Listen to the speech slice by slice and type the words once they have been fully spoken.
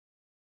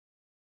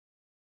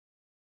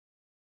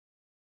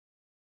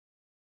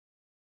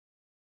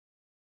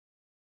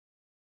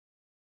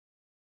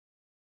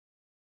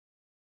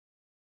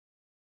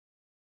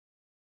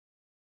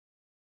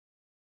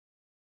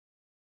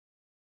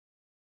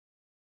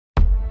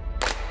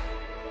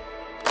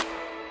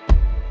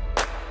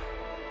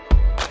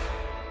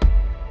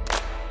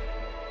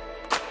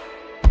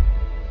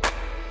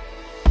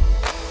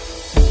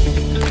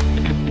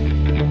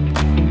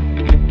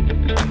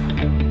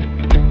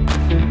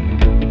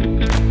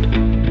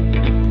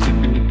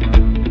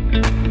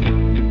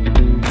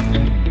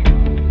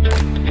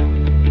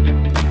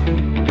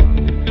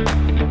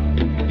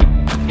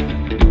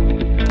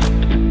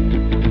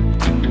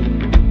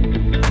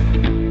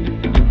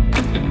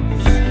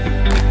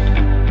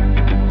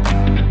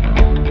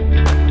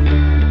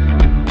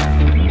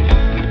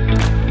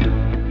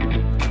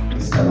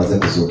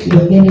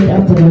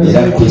yazuukira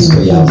era Kristo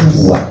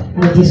yamutuwa.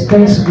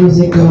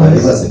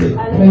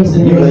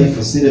 New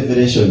life si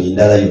revelation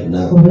ndala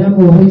yonna.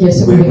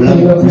 Bwe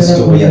bulamu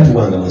Kristo bwe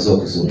yatuwanga amaze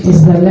okuzuukira.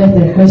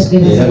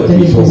 Era bwe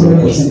tuyita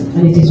obulokozi.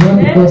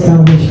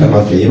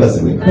 Mukama ffe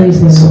yeebazibwe.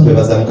 So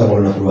twebaza Mukama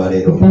olunaku lwa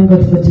leero.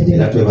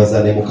 Era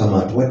twebaza ne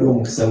Mukama atuwadde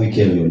omukisa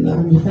wiikendi yonna.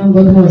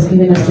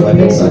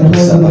 Atuwadde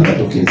okutusaba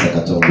akatukkiriza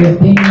Katonda.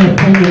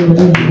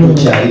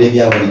 Tukyalira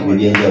ebyawaligwa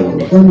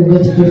ebyenjawulo.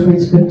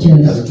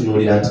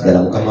 Katutunuulira nti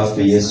ddala Mukama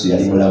waffe Yesu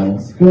yali mulamu.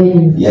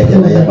 Yajja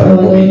n'ayambala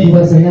omubiri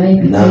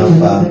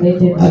n'afa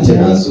ate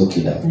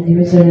n'azuukira. Mu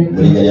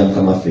linnya lya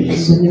Mukama waffe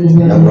Yesu.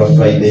 Naku lwa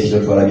Friday ekiro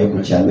twalabye ku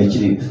kyama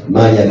ekiri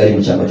maanyi agali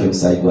mu kyama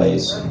ky'omusaayi gwa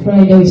Yesu. Mu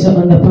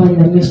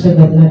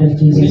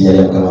linnya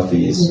lya Mukama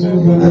waffe Yesu.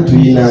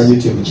 Tuyina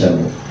YouTube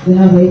channel. We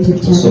have a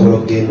YouTube channel. Tusobola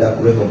okugenda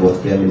ku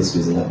Rehoboth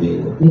Ministries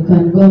Nabbingo. You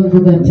can go and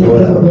Google and take all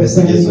the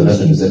messages to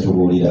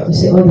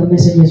see all the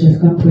messages we've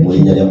come preaching. Mu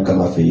linnya lya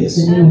Mukama waffe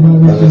Yesu.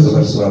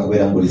 Tusobola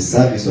kubeera mu buli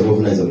service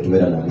obuvunaanyizibwa bwe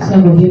tubeera nabwo.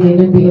 Some of you may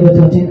not be able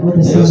to attend all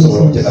the services.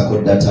 Osobola okuteekako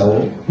datawo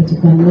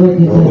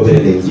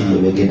n'ogoberera enjiri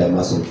ebegenda mu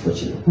maaso mu kifo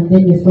kino. And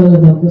then you follow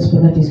the gospel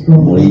that is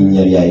going. Mu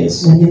linnya lya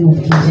Yesu. In the name of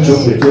Jesus.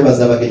 Kyokubiri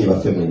twebaza abagenyi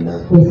baffe mwenna.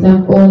 We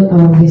thank all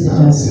our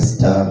visitors.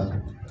 Sister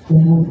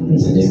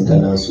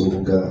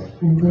Nsubuga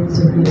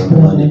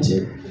Namuwanete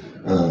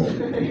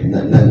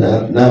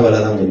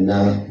n'abalala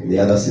mwenna, the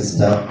other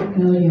sister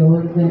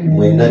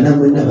mwenna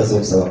namwenna baze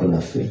okusabako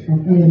naffe.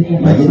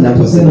 Manyi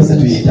ennaku zino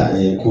zetuyita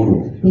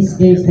enkulu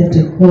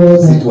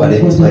zitwala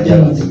emitima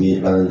gy'abantu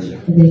bangi.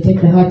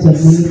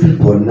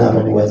 Bonna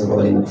abamuwaza baba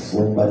bali mu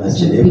kufumba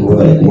nakine bwe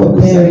bali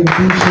kuwaguza.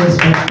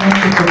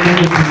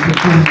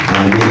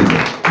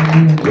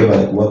 Bwe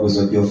bali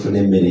kuwaguza ojja ofuna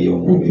emmere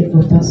ey'omubiri.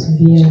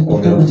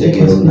 Okwongera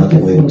okutegeera olunaku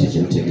bwe luti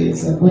kye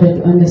lutegeeza.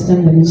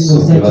 So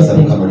twebaza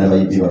Mukama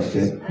n'abayimbi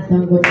baffe.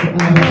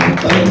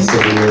 Bayise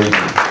bulungi.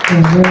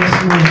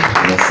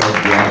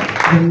 Abasajja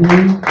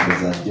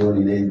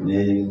Zadyoli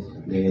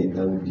ne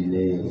Dawudi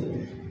ne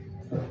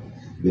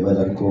be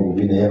balabika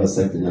obubi naye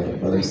abasajja nabo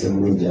balabise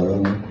bulungi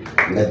abamu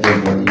nga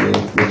Jovani ne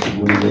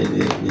Kiguli ne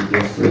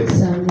Geoffrey.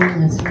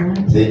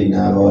 Then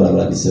n'abawala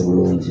balabise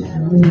bulungi.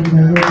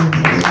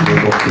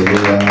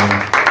 Okukeera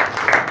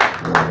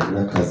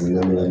nakazi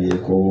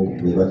namulabyeko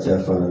be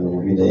bakyafaanana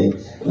obubi naye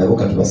nabo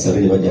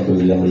katubasabire bajja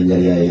kunyirira mu linnya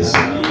lya Yesu.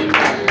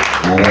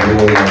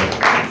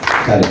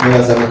 Kale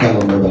twebaza Mukama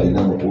mwe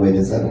balina mu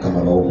kuweereza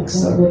Mukama bawa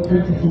omukisa.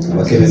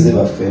 Abakebeze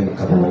baffe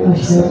Mukama bawa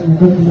omukisa.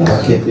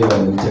 Abakedde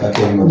bali mu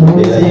nteekako eri mu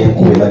mbeera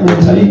y'enkuba ebadde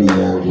etali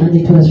nnyangu.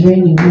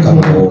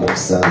 Mukama bawa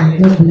omukisa.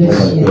 Mwe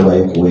bali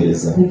kwebayo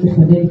okuweereza.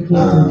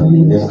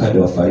 Ne mukadde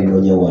waffe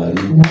alinoonya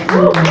waali.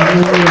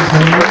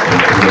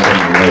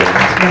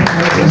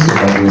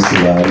 Omusumba gw'ensi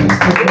waali.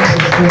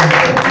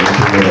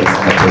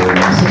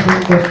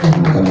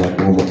 Mukama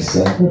akuwa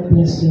omukisa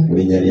mu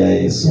linnya lya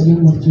Yesu.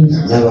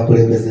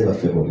 N'abakulembeze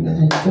baffe bonna.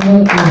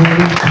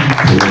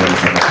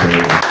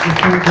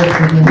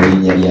 Mu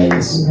linnya lya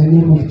Yesu.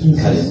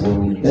 Kale mu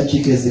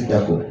ddakiika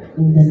eziddako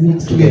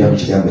tugenda mu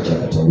kigambo kya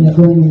Katonda.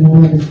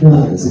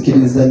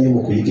 Nzikiriza nnyo mu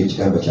kuyiga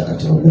ekigambo kya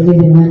Katonda.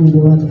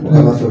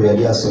 Mukama waffe bwe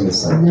yali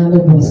asomesa mu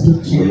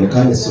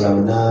Yokaana essula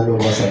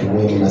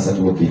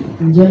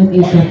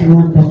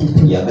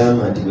 8:31-32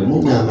 yagamba nti bwe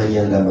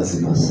munaamanyanga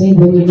amazima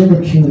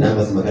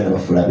n'amazima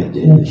ganabafuula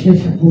ab'eddembe.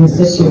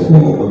 So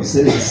mu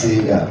biseera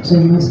ebisinga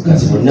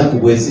kati mu nnaku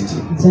bwe ziti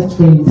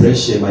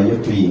puresha emanyi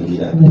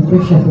otuyingira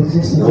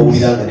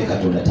n'owulira nga ne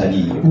Katonda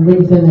taliiyo,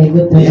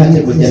 naye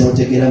ate bw'ojja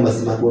n'otegeera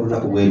amazima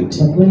g'olunaku bwe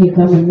luti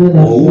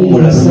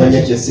owummula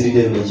n'omanya kyesirira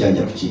ero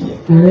n'ekyanja kukirya,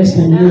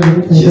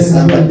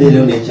 kyesambadde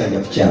ero n'ekyanja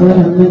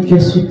kukyambala,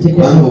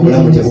 kubanga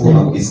obulamu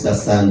tebukoma ku Easter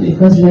Sunday.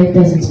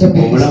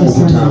 Obulamu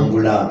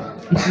butambula.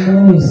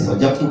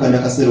 Ojja kutuuka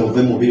n'akaseera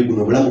ove mu mubiri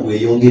guno obulamu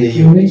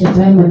bweyongereyo.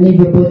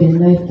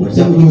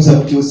 Ojja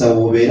kukyusa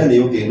w'obeera naye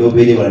ogenda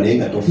obeera ewala naye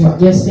nga tofa.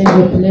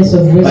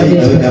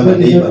 Bayita begamba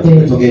naye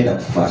togenda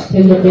kufa.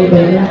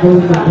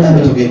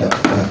 Togenda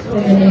kufa.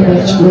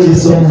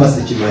 Ekikutiisa okufa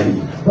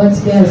sikimanyi.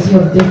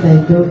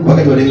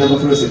 Wakati walengamba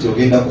fulose nti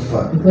ogenda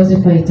kufa.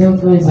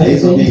 Naye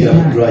z'obiyigira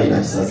mu dry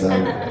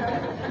nakisazaamu.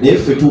 Naye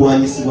ffe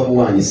tuwanyisibwa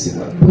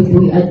buwanyisibwa.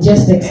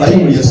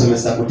 Bayibuli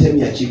yosomesa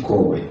kutemya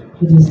kikoowe.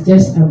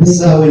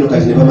 Essaawa eno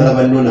kati ne bamala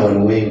bannona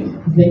wano wendi.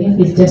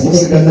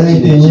 Musigaza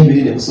kino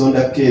ekibiri ne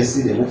musonda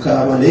keesi ne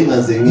mukaaba naye nga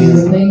nze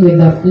ngenze.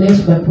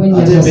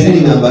 Ate mbere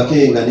lingambako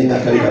enga naye nga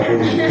kalirako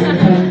olulimi.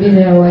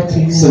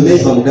 So naye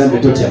bamugambe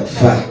totya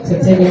kufa.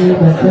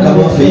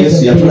 Mukama waffe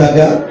Yesu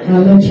yatulaga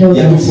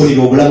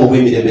yatufuulira obulamu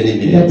obw'emirembe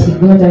n'emirembe.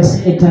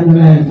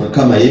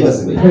 Mukama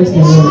yeebazibwe.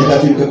 Njagala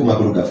tuyimike ku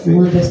magulu gaffe.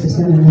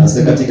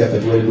 Masekati gaffe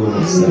tuweereddwa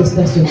omukisa.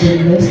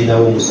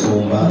 Tulinawo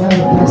omusumba,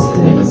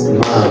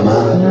 maama,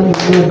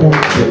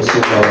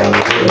 semusumba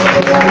wange,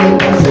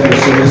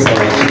 semusomesa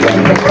wa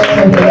kigambo,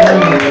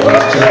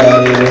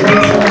 kyaleero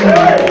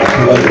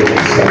atuwadde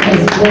omukisa.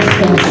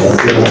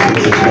 Wazze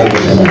n'asomesa ekigambo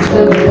kya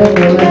Katonda.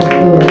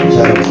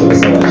 Kyali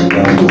musomesa wa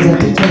kigambo.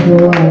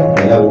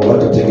 Era bw'oba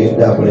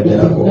tegedde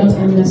akolemerako not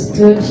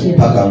understood yet.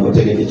 paka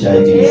ng'otegedde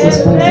kyayigiriza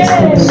Jesus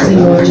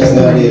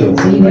akyagala leero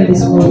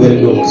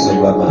tuweredde He omukiso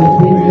gw'amaanyi has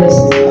been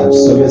blessed.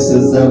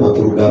 atusomesezza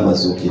amakulu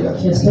g'amazuukira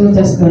He has told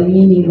us the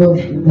meaning of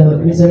the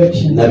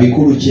resurrection na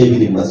bikulu ki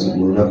ebiri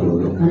mu lunaku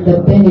luno and the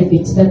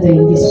benefits that are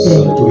in this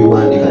day.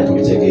 tubiwandiika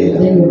tubitegeera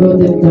Then we wrote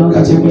them down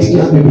kati and buli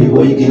kigambo buli understood.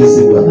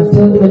 bw'oyigirizibwa I've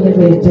told you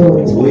whenever you're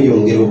told,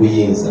 weeyongera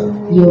obuyinza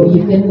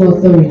you get more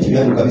authority.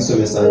 ebyanduka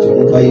bisomesa nti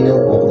omuntu alina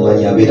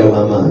okumanya abeera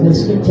w'amaanyi The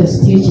scriptures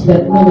teach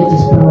that knowledge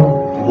is power.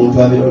 omuntu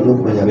abeera olina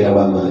okumanya abeera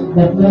w'amaanyi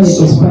That knowledge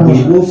so is power.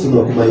 buli bw'ofuna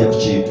okumanya ku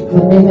kintu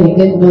Whenever you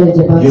get knowledge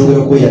about yongera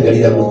something,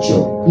 okweyagalira mu kyo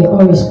you're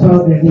always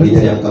proud of mu linnya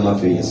it. lya mukama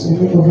waffe yesu In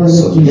the name of our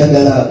so Lord Jesus.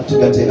 njagala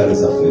tugatte engalo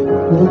zaffe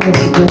I want us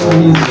to go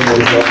on.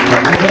 I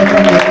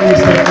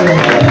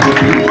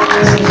want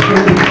us to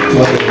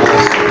twale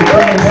maaso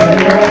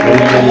mu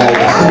linnya lya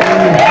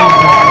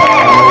yesu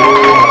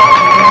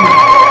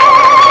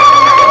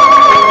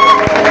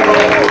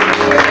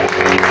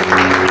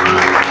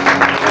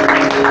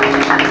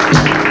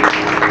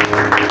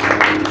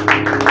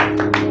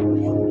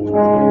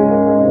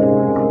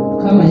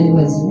Kama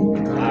yebazi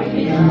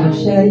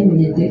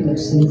ashayimiridde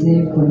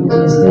katusinzeeyo We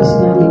are still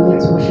standing,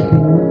 let's worship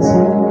in one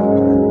song.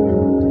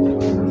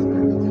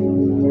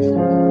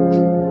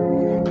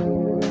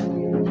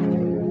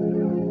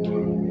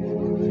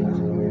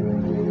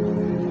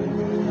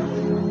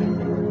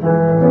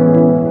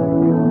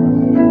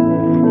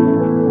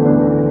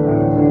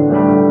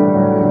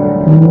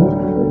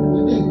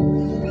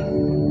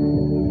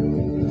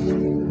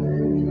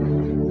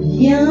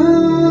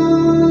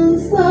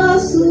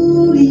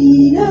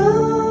 yansasulira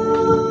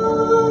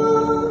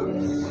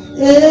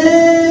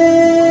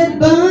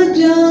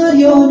ebbanja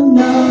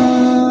lyonna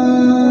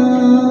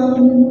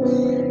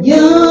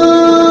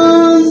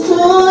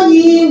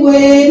yansonyiwa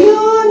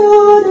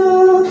ebyonoono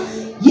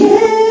ye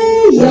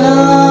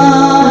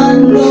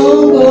yandongosa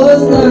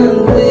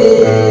nze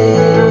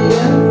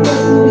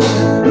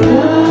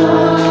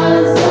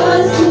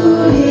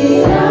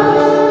yansasulira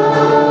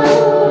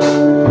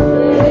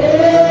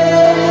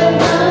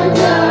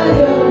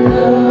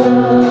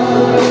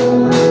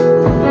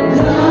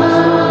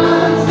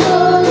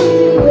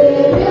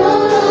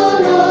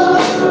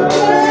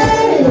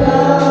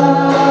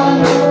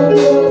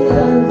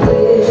Thank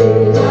you.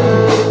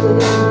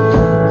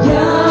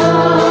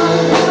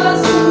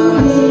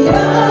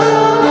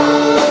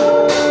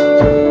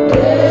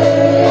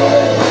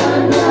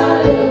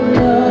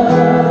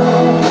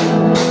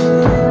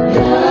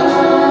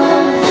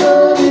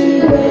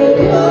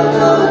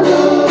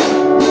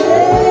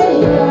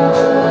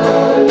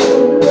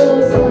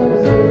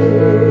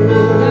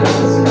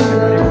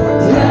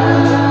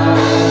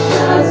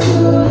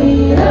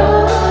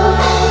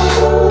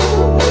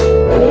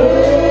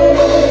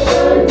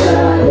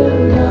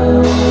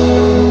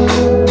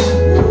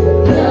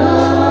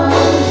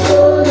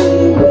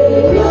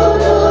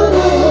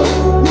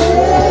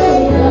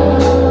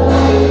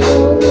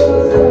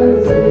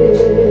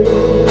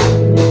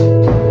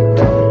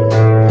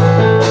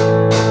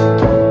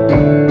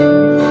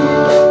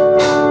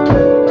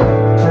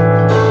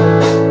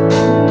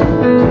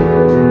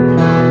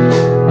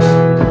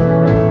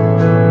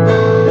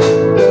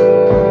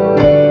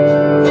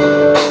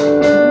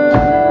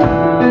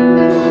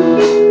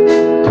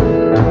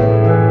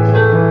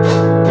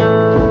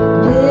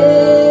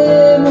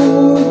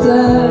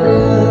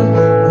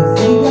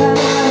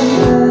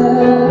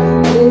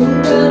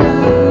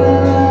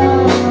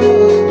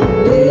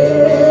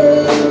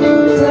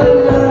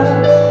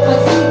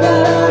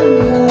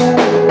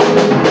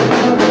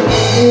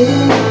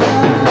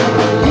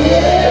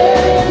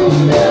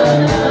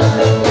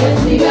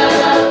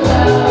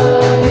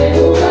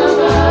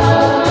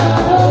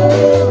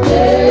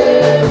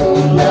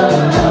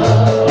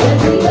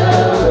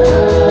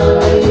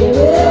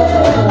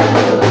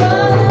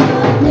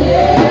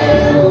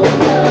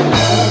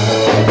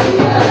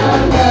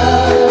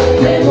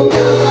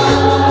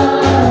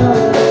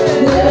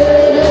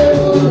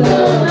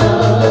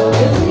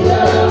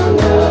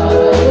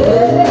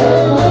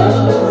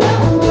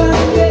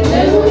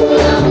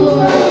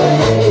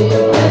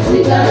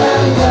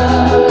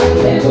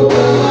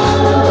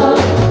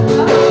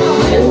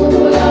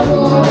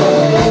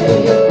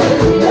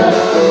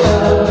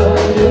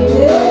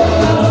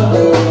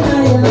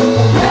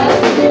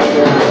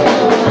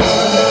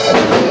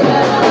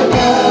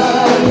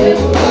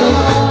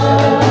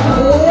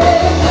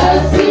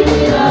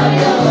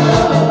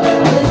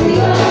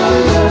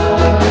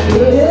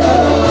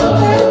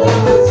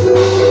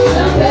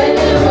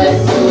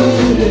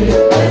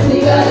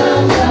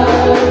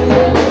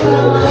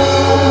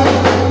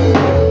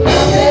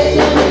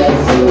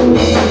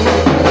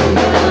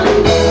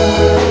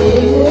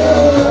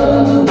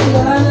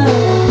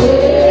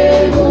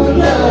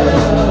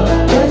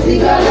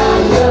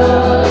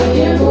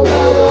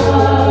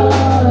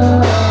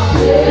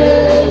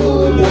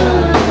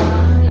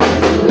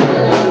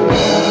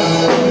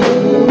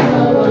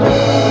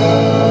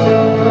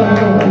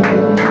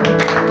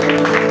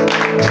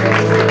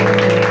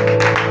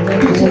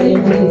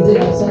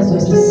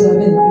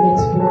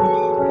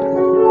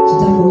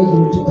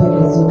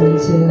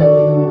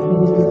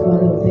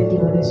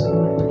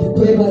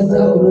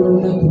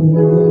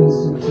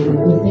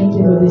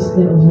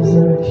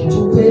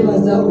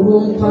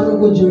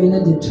 gy'olina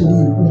gye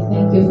tuli. We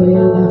thank you for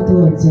your love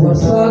towards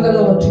us.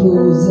 Watwagala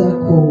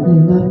watulowoozaako. You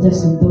loved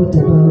us and thought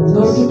about us.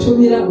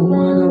 N'otutumira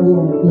omwana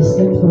wo. You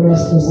sent for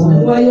us your son.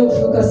 Omuwaayo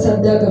okufuuka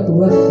ssaddaaka ku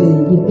lwaffe.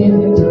 You gave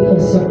him to be a Era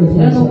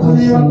sacrifice for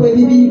n'okukomererwa us.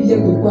 kw'ebibi bye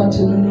kwe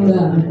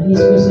kwatununula. And his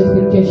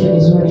crucifixion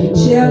is what it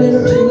Kyaleero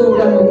is. tulina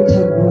obulamu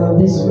obutaggwaawo.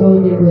 This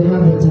morning we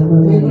have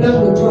eternal Bwe life, bulamu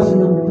bwe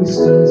twafuna mu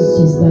Kristo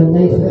Yesu. which is the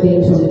life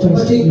gained from Christ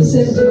Twatuyigisa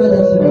Jesus. emitima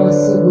gyaffe mu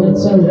maaso go. And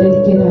so we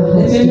dedicate our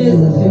hearts to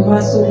N'emmeeme zaffe you mu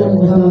maaso go and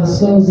Mukama. our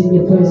souls in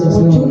your presence,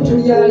 Mu Lord. ttuntu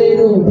lya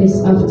leero This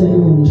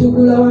afternoon,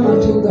 tugulawo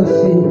amatu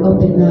gaffe.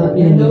 open our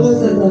ears,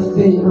 Endowooza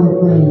zaffe. our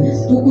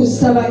minds.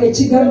 Tukusaba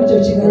ekigambo kyo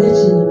kiganye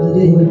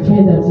kiyimbire. We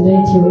pray that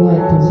let your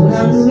word possess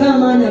us. Olandule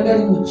amaanyi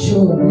agali mu kyo.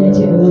 Let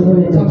it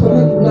elaborate the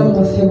Kakome ku bulamu power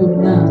bwaffe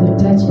bwonna. and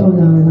touch all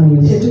our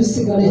lives.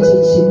 Tetusigale kye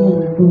kimu.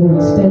 We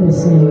will stay the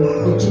same.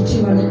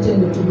 Ekitiibwa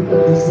n'ettendo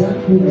tubikuguza.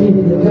 We give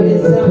you the Engalo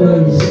praise.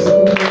 ez'amaanyi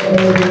All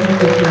the honor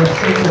that you have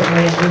seen to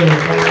our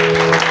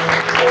glory.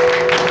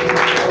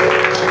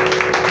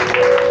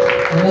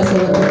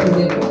 abasaba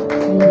tukuleko.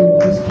 And we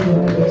bless you,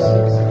 our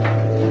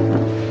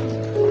blessings.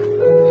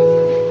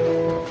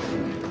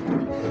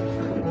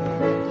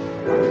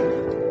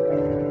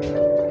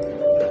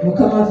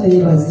 Mukama waffe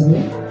yeebazibwe.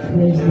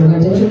 Praise the Nga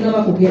Lord.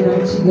 tetunnaba kugenda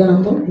mu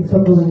kigambo.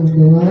 Before going in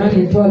the word, Nange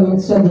ntwala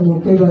omukisa guno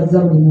okwebaza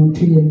buli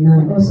muntu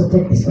yenna. also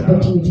take this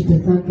opportunity to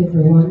thank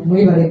everyone.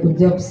 Mwebale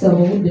kujja kusaba,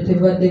 obudde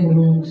tebadde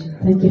bulungi.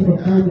 Thank you for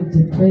coming to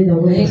pray the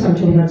way Naye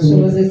Katonda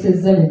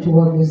tusobozesezza ne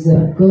tuwaguza.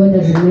 God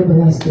has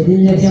enabled us to do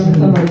Erinnya this. lya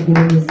Mukama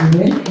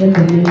ligulumizibwe. Let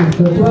the name of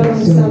God Twala be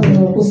omukisa guno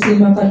exalted.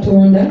 okusiima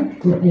Katonda.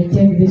 I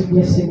take this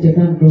blessing to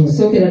thank God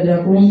Okusookera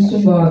ddala ku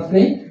lw'omusumba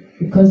waffe.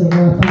 because of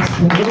our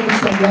pastor,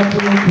 Olw'omukisa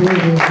gw'atuwa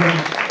okuweereza.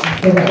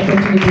 for the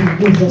opportunity he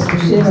gives us to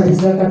minister.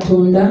 Kyebaliza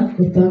Katonda.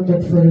 We thank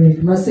God for it.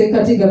 Mu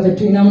masekkati gaffe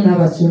tulinamu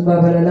n'abasumba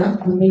abalala.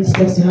 Amidst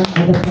us, you have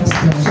other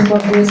pastors. Musumba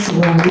Grace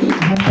waali. You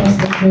have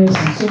Pastor Chris,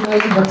 Musumba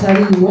Eva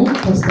taliiwo.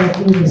 Pastor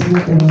Eve is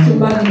not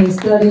Musumba around. Agnes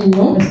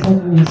taliiwo. Pastor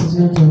Agnes is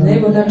not Naye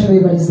around. bonna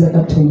tubeebaliza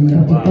Katonda.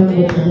 But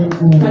we thank God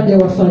for them all. Kadde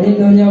waffe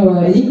alinoonya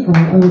waali.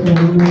 Our elder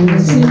remains.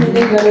 Musiime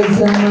n'engalo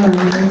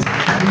ez'amaanyi.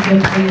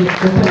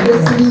 Kadde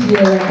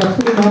Sylvia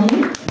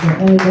yakafulumamu.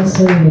 The elder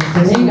servant,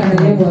 Naye nga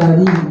naye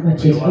bw'ali. but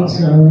she's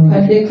also around.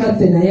 Kadde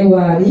Kathe naye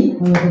bw'ali.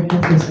 Elder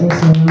Kat is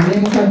also Ne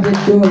around. mukadde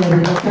Doola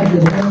ne bakadde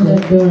Elder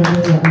bakadde. Dora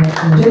is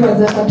around.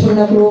 Twebaza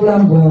Katonda ku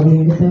lw'obulamu bwabwe.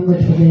 We thank God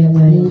for their Mu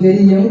life.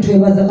 ngeri y'emu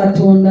twebaza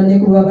Katonda ne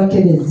ku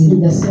lw'abakebezi. In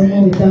the same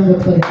way, we thank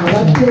God for the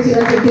Catholics.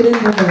 Abatuteekerateekera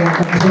ennyumba ya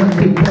Katonda.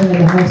 People in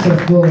the house of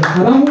God.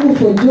 Abamu ku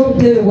ffe ojja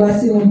obutebe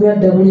bwasiimuddwa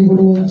dda buli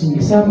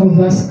bulungi. Some of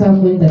us come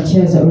when the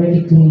chairs are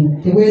already clean.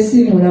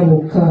 Tebwesiimula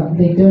bokka.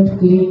 They don't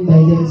clean by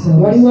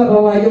themselves. Waliwo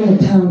abawaayo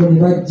mutango ne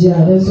bajja.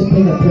 Those who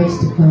pay the price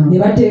to Ne come.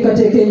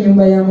 bateekateeka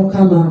ennyumba ya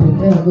Mukama.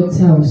 Prepare a God's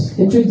house.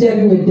 Tetujja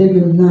biwedde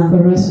byonna.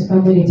 For us to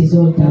come when it is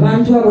all done.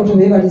 Abantu abo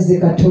tubeebalize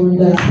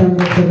Katonda. Let's thank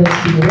God for those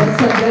people.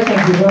 Bassaddaaka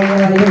gye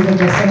bawaayo. For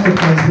the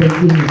sacrifice they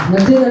give.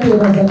 Nate era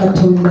twebaza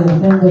Katonda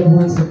Thank God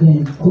once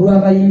again. ku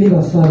lw'abayimbi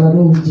baffe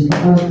abalungi.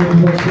 Our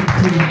good worship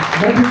team.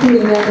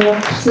 Batukulengana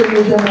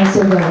batusembeza maaso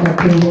ga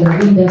Katonda.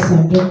 Lead us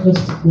and draw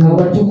close to God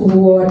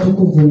Awatukuvu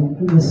w'awatukuvu.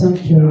 in the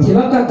sanctuary.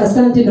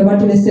 Tebakakasa nti no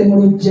batulese mu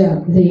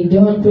luggya. They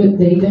don't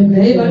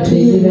Naye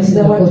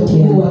batuyingiza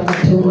watukuvu wa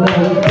Katonda.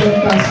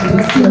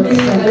 Basiime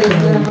engalo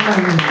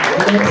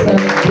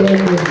ez'amaanyi.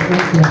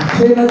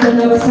 Twebaza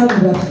n'abasabu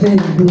baffe.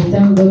 We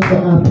thank God for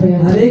our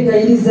prayer.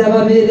 Abeegayiriza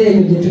ababeera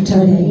eyo gye The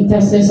tutali.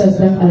 intercessors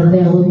that are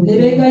there will Ne be.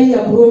 beegayirira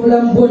ku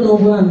lw'obulamu bwo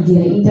n'obwange.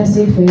 They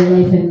intercede for your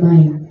life and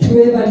mine.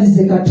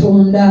 Twebalize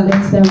Katonda.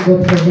 Let's thank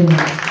God for them.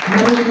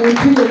 Na buli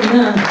muntu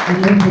yenna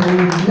And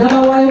everyone.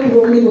 n'abawaayo ku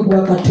lw'omulimu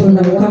gwa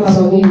Katonda Mukama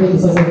Also bawe even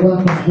for omukisa. the work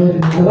of God.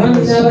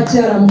 Abaami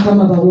n'abakyala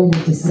Mukama bawe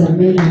omukisa. The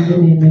men and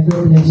women, may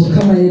God bless you.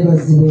 Mukama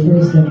yeebazibwe.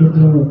 Praise the good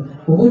Lord.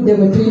 Obudde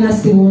bwe tulina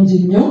si bungi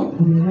nnyo.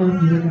 We have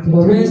limited time.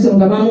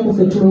 Olw'ensonga abamu ku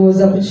ffe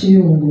tulowooza ku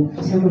kiyungu.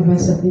 Some of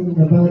us are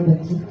thinking about the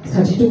gift.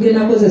 Kati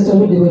tugenda kozesa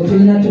obudde bwe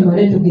tulina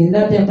tumale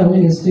tugenda ate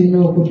akawungezi tulina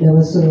okudda We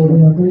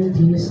basobola. are going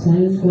to use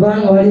time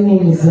Kubanga waliwo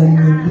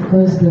omuzannyo.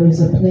 because there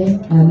is a play.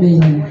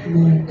 Amen.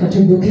 Amen.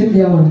 Katudduke mu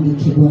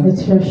byawandiikibwa.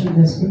 Let's rush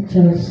in the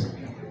scriptures.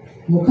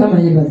 Mukama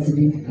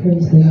yeebazibwe.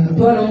 Praise the Lord.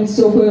 Twala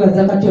omukisa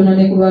okwebaza Katonda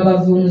ne ku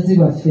lw'abavuunuzi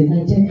baffe.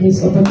 I take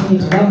this opportunity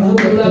to thank God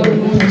for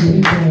the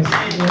scriptures.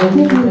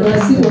 Okuvvuunula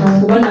si kuno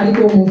kuba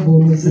naliko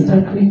omuvuunuzi.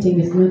 Interpreting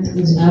is not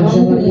easy.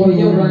 Abamu ku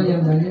mwoyo olwanja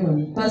mumanyi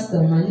wano.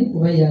 Pasita mumanyi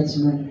kuba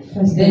yakimanyi.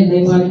 Then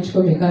ne mwami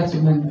kikomeko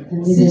akimanyi.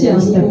 Si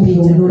kyangu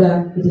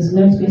kuvvuunula. It is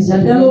not easy.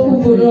 Naddala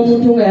okuvvuunula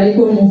omuntu nga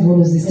yaliko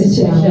omuvuunuzi si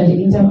kyangu.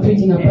 Especially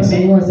interpreting a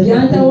person who has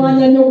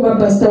Yantawaanya nnyo okuba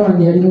pasita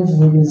wange yali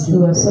muvuunuzi.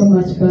 who are so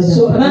much further.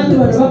 So abantu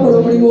bano bakola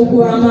omulimu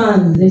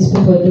ogw'amaanyi. These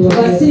people do what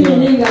they Basiime do.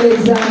 n'engalo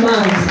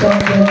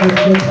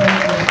ez'amaanyi.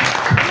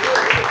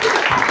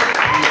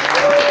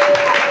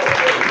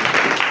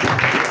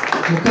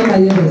 Mukama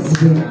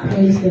yeebazibwe.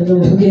 Praise the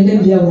Lord. Tugende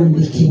mu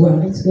byawandiikibwa.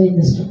 Let's go in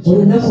the scripture.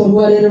 Olunaku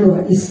olwaleero lwa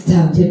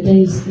Easter.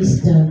 Today is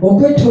Easter.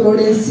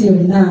 Okwetooloola ensi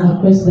yonna.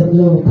 Across the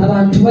globe.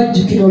 Abantu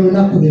bajjukira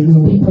olunaku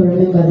luno. People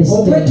remember this day.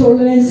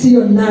 Okwetooloola ensi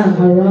yonna.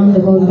 Around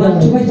the whole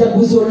Abantu world.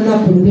 bajaguza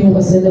olunaku luno.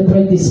 People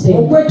celebrate this day.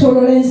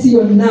 Okwetooloola ensi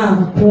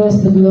yonna. Across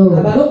the globe.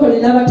 Abalokole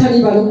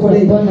n'abatali balokole.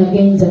 The born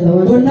again and the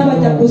ones Bonna that are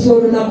bajaguza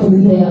olunaku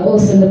born. They luno. are all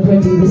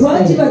celebrating this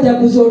Lwaki day.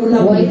 bajaguza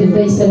olunaku Why did luno?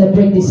 they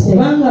celebrate this day?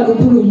 Kubanga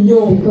lukulu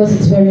nnyo Because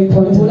it's very mu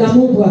important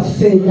bulamu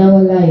bwaffe. in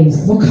our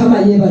lives. Mukama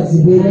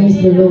yeebazibwe.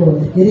 Praise the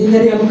Lord.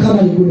 Erinnya lya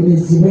Mukama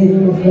ligulumizibwe. The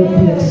name of God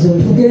be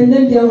exalted. Tugende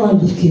mu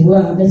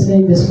byawandiikibwa. Let's go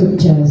in the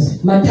scriptures.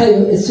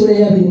 Matayo essula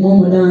ya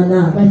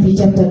 28. Matthew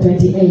chapter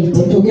 28.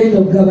 Tugenda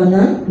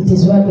okugabana. It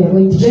is what we are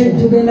going to share.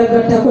 Tugenda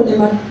gattako ne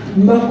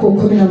Marko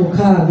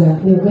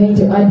 16. We are going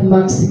to add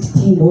Mark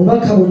 16.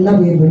 Obubaka bwonna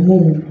bwe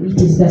bumu.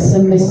 It is the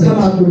same message.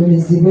 Mukama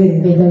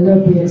agulumizibwe. May the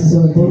Lord be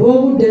exalted.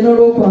 Olw'obudde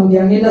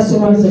n'olw'okwanguya ngenda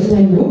soma Because of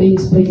time luno. of being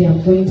speedy,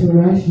 I'm going to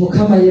rush.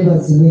 Mukama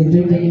yeebazibwe.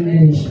 Read in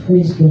English.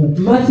 Praise God.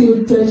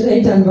 Matthew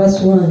 28 and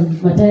verse 1.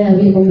 Matayo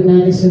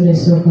 28 sura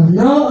esooka.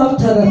 Now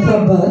after the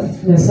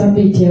Sabbath, Nga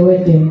Sabbiiti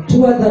ewedde,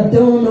 toward the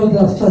dawn of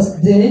the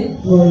first day,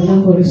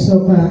 ng'olunaku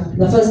olusooka,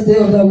 the first day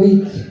of the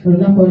week,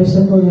 olunaku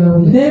olusooka olwa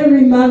wiiki,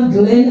 Mary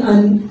Magdalene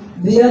and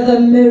the other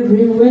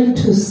Mary went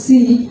to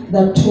see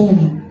the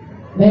tomb.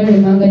 Mary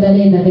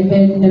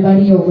Magdalene ne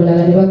Mariya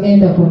omulala ne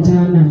bagenda ku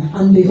ntaana.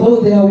 And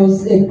behold, there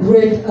was a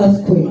great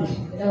earthquake.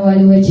 Era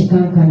waliwo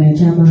ekikankana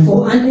eky'amaanyi.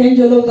 For an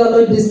angel of the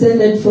Lord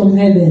descended from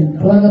heaven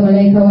Kubanga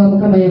malayika wa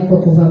Mukama yakka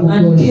okuva mu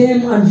and ggulu.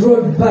 came and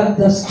rolled back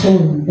the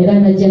stone Era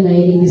najja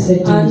nayiringisa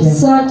and ejjinja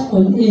sat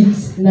on it.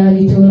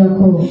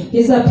 n'alituulako.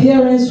 His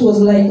appearance was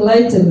like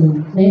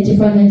lightning, Naye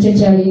ekifaananyi kye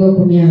kyalinga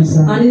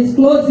okumyansa. and his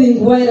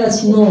clothing white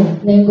as snow.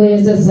 N'engoye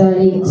ze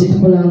zaali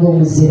zitukula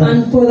ng'omuzira.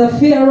 And for the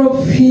fear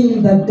of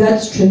him, the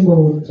guards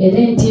trembled Era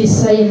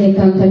entiisa ye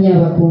n'ekankanya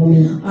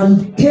abakuumi.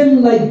 and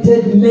came like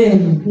dead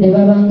men. Ne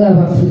baba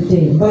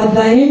ng'abafudde. But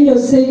the angel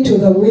said to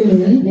the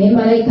women, Naye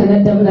malayika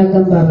n'addamu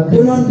n'agamba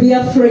do abakazi not be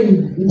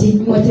afraid, nti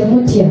mmwe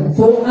temutya.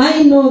 for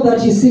I know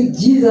that you seek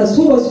Jesus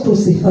who was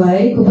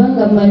crucified.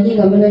 Kubanga mmanyi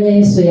nga munoonya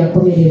Yesu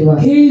eyakomererwa.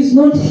 He is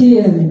not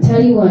here,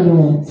 Tali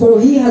wano. for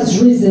he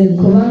has risen,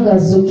 Kubanga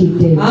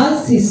azuukidde.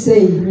 as he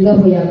said. Nga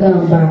bwe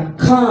yagamba.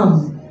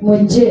 Come,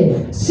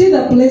 Mujje. see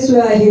the place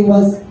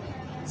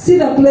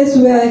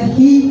where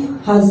he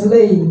has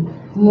lain.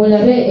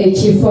 Mulabe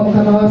ekifo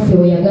Mukama waffe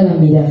we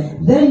yagalamira.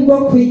 Then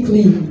go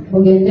quickly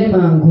Mugende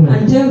mangu.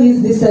 and tell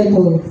his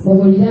disciples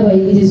Mubuulire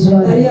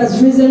abayigirizwa that he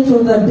has risen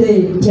from the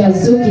dead. nti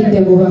azuukidde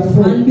mu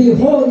bafu. And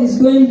behold,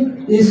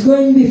 is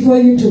going before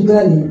you to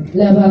Galilee.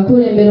 Laba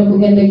akulembera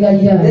okugenda e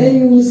Ggaliraaya. There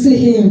you will see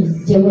him.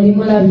 Gye muli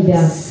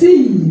mulabira.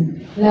 See,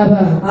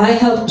 Laba I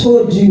have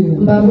told you.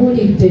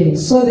 mbabuulidde.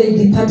 So they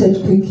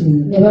departed quickly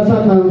Ne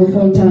bava mangu ku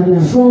ntaana.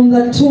 from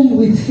the tomb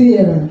with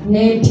fear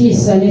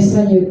N'entiisa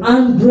n'essanyu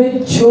and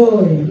great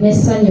joy,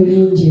 n'essanyu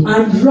lingi.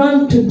 and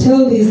ran to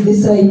tell his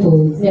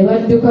disciples. Ne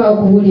badduka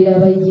okubuulira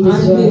And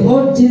abayigirizwa.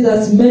 behold,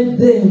 Jesus met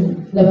them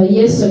Laba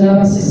Yesu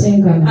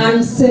n'abasisinkana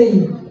and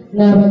said,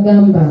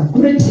 n'abagamba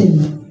greeting,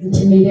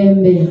 nti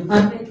mirembe.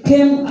 and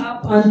came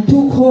up and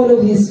took hold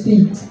of his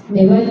feet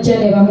Ne bajja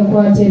ne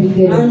bamukwata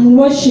ebigere and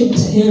worshipped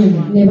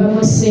him. ne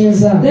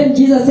bamusinza. Then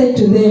Jesus said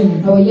to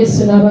them, Awo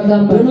Yesu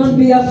n'abagamba do not nti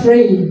be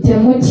afraid.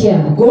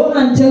 temutya. Go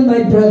and tell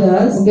my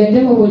brothers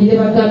Mugende mubuulire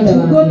baganda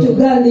to go to bange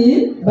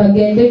Galilee,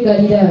 bagende e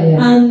Ggaliraaya.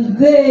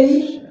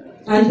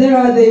 and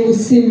there they will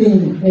see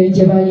me. Eyo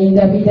gye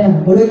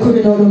balindabira.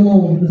 Olw'ekkumi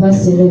n'olumu.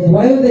 Verse 11.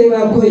 While they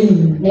were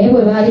going, Naye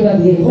bwe baali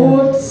bagenda,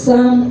 behold,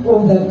 some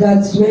of the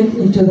guards went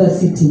into the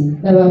city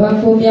laba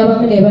abakuumi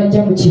abamu ne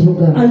bajja mu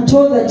kibuga and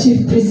told the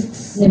chief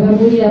priests ne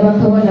babuulira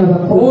bakabona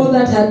abakulu all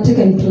that had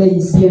taken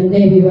place. byonna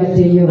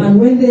ebibaddeyo. And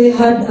when they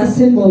had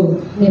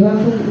assembled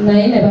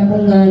Naye ne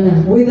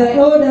bakuŋŋaana with the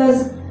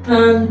elders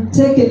and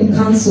taken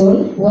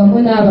counsel, wamu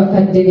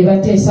n'abakadde ne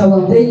bateesa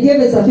wamu they gave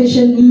a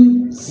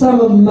sufficient sum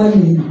of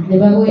money ne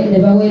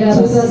baweera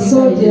to the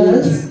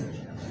soldiers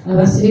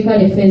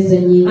abasirikale feeza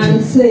ennyingi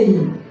and said,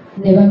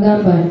 ne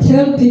bagamba nti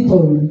tell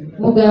people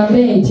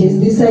mugambe nti his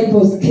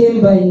disciples came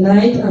by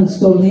night and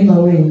stole him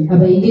away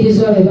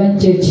abayigirizwa be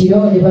bajja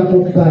ekiro ne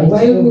bamubba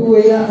while we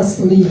were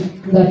asleep.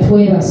 nga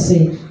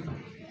twebase.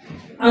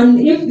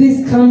 And if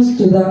this comes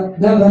to the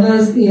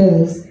governor's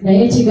ears,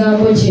 Naye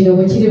ekigambo kino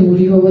bwe kiri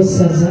buuliro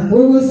bw'essaza,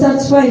 we will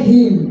satisfy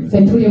him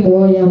ffe tuli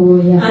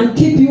muwooyawooya and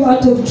keep you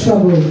out of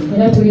trouble.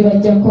 era tuli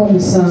bajjako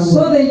omusango.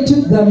 So they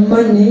took the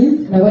money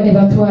Nabo ne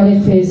batwala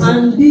effeeza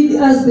and did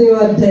as they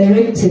were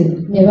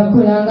directed. ne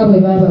bakola nga bwe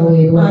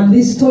baabaweebwa. And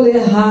this story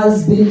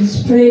has been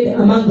spread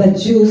among the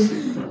Jews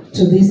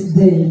to this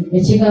day.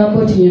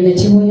 Ekigambo kino ne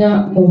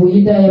kibuna mu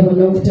Buyudaaya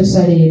bonna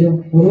okutuusa leero.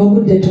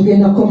 Olw'obudde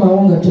tugenda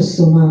komawo nga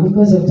tusoma.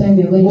 Because of time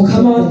we are going to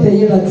Mukama waffe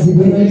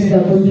yeebazibwe. praise the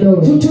good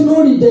Lord.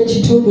 Tutunuulidde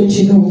ekitundu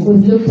kino.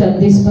 We've looked at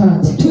this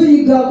part.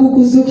 Tuyiga ku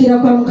kuzuukira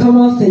kwa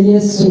Mukama waffe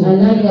Yesu. We are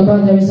learning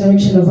about the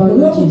resurrection of our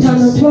Lord Olwokutaano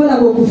Jesus.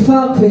 twalaba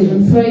okufa kwe.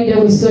 On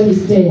Friday we saw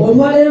his death.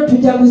 Olwaleero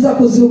tujaguza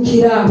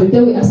kuzuukira.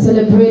 Today we are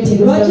celebrating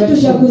Lwaki resurrection.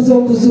 tujaguza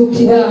Why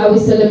okuzuukira? are we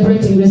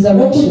celebrating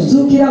resurrection?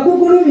 Okuzuukira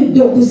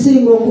kugulumidde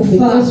okusinga okufa.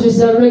 Because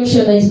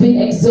resurrection has been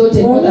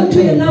exalted more than Omuntu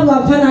death. yenna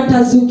bw'afa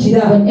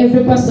n'atazuukira, When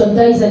every person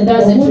dies and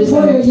doesn't omuntu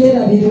oyo resurrect,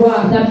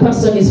 yeerabirwa. that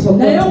person is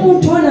Naye forgotten.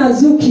 omuntu ono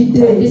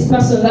azuukidde This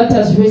person that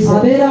has risen,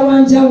 abeera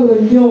wa njawulo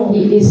nnyo.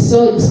 he is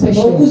so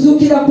special.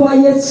 Okuzuukira kwa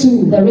Yesu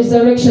The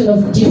resurrection of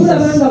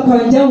tulaba Jesus, nga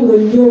kwa njawulo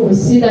nnyo. we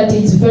see that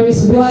it's very Lwaki?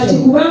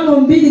 special Kubanga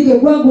omubiri gwe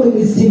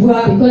gwagulumizibwa.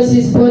 because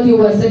his body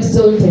was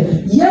exalted.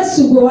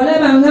 Yesu gwe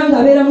walabanga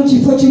ng'abeera mu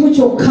kifo kimu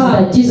kyokka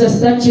That Jesus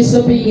that you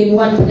saw being in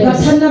one nga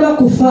place tannaba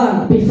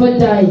kufa. before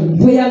dying.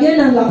 Bwe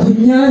yagendanga ku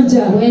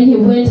nnyanja When he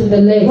went to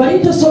the lake, wali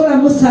tosobola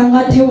musanga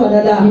ate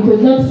walala. you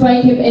could not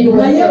find him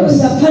anywhere Naye bwe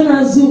else. yafa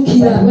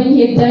n'azuukira But when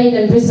he died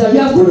and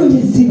resurrected,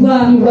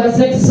 yagulumizibwa. he was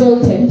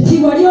exalted.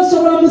 Nti wali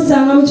osobola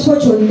musanga mu kifo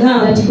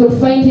kyonna That you could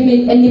find him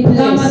in any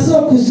ng'amaze place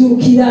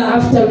okuzuukira.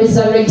 after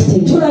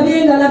resurrecting.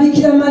 Tulabye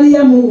ng'alabikira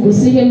Maliyamu We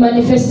see him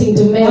manifesting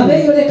to Mary.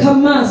 abeeyoleka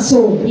mu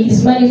maaso. He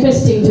is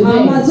manifesting to Mary.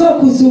 Amaze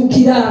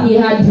okuzuukira. He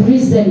had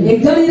risen. E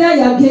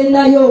Galiraaya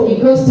agendayo. He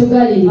goes to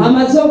Galilee.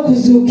 Amaze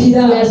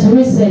okuzuukira. He has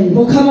risen.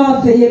 Mukama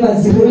waffe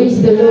yeebazibwe.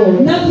 Praise the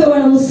Lord. Naffe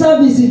wano mu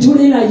saabizi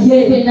tuli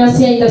naye. Even us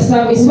here in the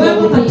service, we are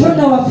Kubanga with him.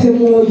 Katonda waffe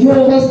mwoyo.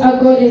 Because our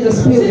God is a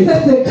Si spirit. ffe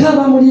ffekka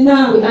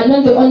abamulina. We are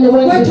not the only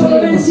ones with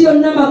Okwetooloola him. ensi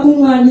yonna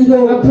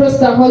makuŋŋaaniro. Across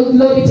the whole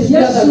globe, it is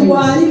Yesu gatherings.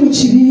 bw'ali mu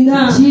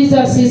kibiina.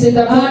 Jesus is in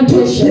the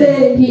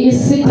congregation. He is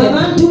seated.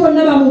 Abantu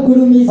bonna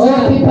bamugulumiza.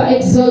 All people are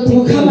exalting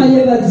Mukama him.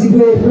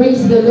 yeebazibwe.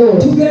 Praise the Lord.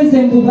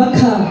 Tugenze mu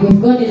bubaka.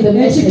 We've gone in the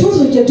message.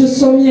 Ekitundu kye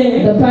tusomye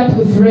The part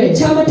we've read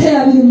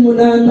eky'Amatayo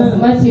 28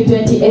 of Matthew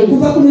 28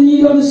 okuva ku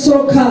lunyiriri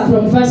olusooka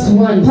from verse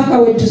 1 paka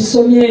we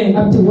tusomye.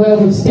 up to where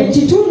we've stopped.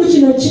 Ekitundu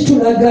kino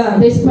kitulaga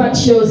This part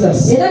shows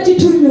us era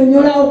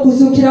kitunnyonnyola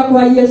okuzuukira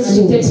kwa and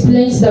Yesu. it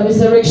explains the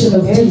resurrection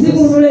of Jesus.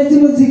 Enzibulula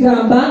ezimu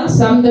zigamba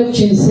Some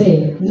doctrines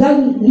say, nga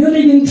New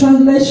Living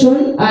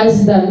Translation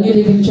as the New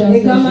Living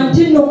egamba Translation,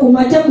 nti nno ku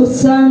makya ku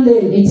Sunday,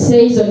 it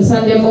says on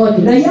Sunday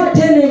morning. naye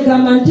ate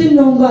negamba nti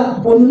nno nga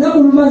olunaku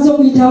lumaze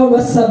okuyitawo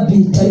lwa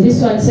Sabbiiti. And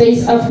this one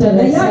says after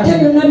the Naye ate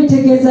Sabbath. byonna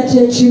bitegeeza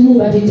kye kimu.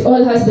 But it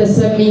all has the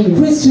same meaning.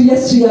 Kristo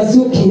Yesu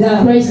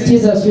yazuukira. Christ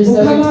Jesus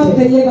Mukama waffe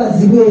resurrected.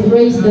 yeebazibwe.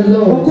 Praise the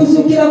Lord.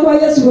 Okuzuukira kwa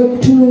Yesu bwe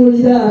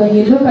kutunuulira When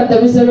you look at the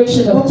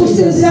resurrection of Jesus,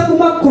 okusinziira ku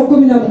Makko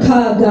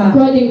 16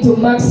 according to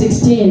Mark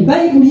 16,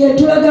 Bayibuli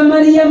etulaga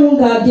Maliyamu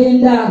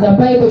ng'agenda, the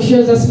Bible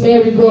shows us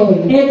Mary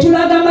going.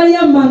 etulaga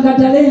Maliyamu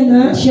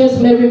Magdalena It shows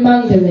Mary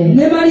Magdalene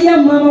ne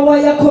Maliyamu maama wa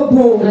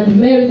Yakobo and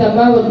Mary the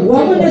mother of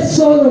wamu ne Jacob,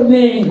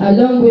 Salome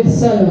along with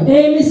Solomon.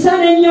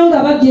 emisana ennyo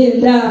nga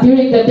bagenda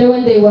During the day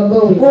when they were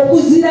going,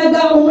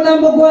 okuziraga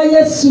omulambo gwa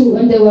Yesu.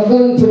 when they were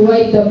going to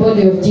wipe the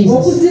body of Jesus.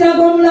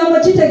 Okuziraga omulambo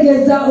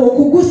kitegeeza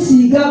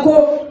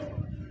okugusiigako.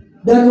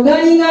 Gano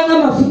galinganga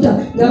amafuta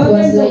nga It was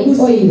bagenza like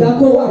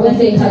okugusiigako oil when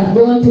they had amafuta.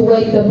 gone to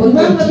wipe the body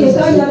Kubanga of ge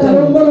Jesus kaali with oil.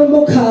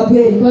 akalombolombo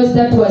kaabwe. Because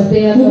that was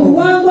their Mu law,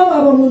 buwangwa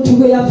bwabwe omuntu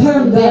bwe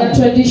yafanga their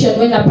tradition.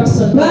 When a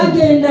person died,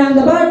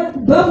 bagendanga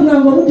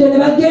bafunanga obudde ne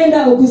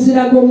bagenda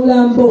okuziraga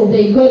omulambo.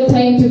 they got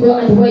time to go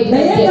and wipe the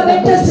Naye nga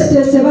dead bodies.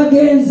 beteeseteese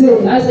bagenze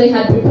As they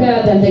had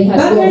prepared and they had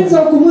bagenze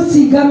gone,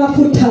 okumusiiga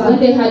amafuta when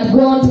they had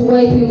gone to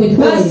wipe him with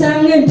oil,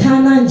 basanga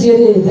entaana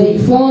njere. they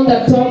found the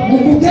top. Mu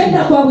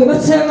kugenda kwabwe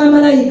basanga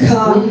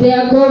malayika When they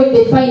are going,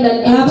 they find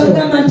an angel.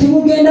 abagamba nti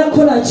mugenda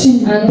kukola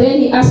ki? And then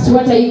he asked,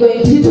 what are you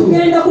going to do?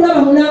 Tugenda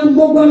kulaba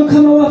mulambo gwa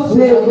Mukama We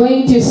waffe. are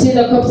going to see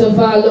the corpse of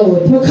our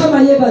Lord.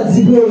 Mukama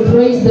yeebazibwe.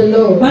 Praise the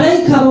Lord.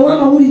 Malayika abawa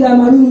amawulire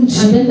And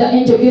amalungi. then the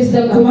angel gives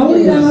them good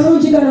Amawulire news.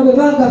 amalungi gano bwe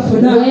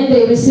baagafuna When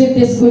they receive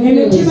this good news,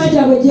 emitima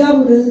gyabwe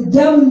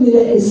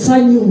gyabunire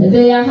essanyu.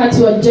 their hearts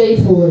were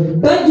joyful.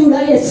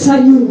 Bajjula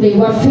essanyu. They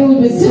were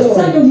filled with Si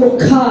ssanyu joy.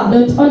 lyokka,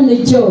 Not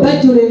only joy,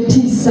 bajjula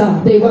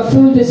entiisa. they were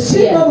filled with Si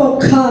bo fear.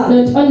 bokka,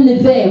 Not only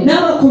them,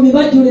 n'abakuumi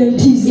bajjula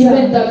entiisa.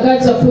 even the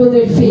guards were filled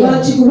with fear.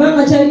 Lwaki?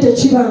 Kubanga kyali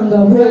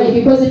tekibangawo. Why?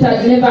 Because it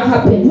had never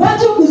happened.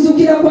 Lwaki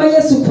okuzuukira kwa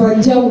Yesu kwa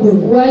njawulo?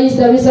 Why is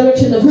the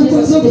resurrection of Jesus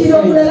Kukuzuukira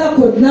different okulala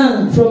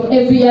kwonna from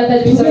every other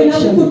tugenda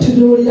resurrection?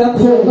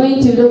 kukutunuulirako. We're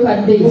going to look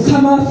at this.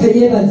 Mukama waffe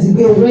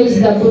yeebazibwe. Praise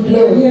the good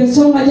Lord.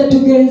 Y'ensonga gye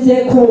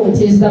tugenzeeko.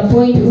 It is the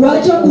point.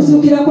 Lwaki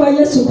okuzuukira kwa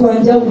Yesu kwa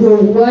njawulo?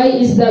 Why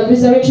is the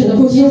resurrection of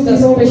Jesus Okuzuukira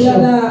special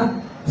okulala.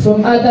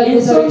 from other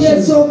Ensonga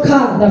resurrections?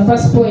 esooka The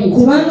first point,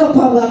 kubanga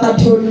kwa bwa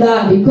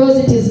Katonda. because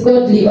it is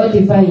godly or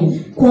divine.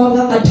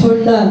 kwanga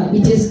Katonda.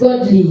 It is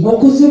godly.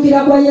 Okuzuukira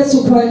kwa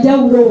Yesu kwa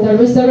njawulo. The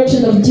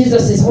resurrection of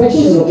Jesus is special.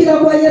 Okuzuukira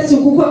kwa Yesu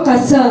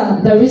kukakasa.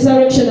 The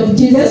resurrection of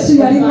Jesus Yesu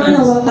yali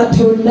mwana wa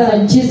Katonda.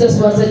 and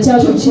Jesus was a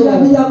child of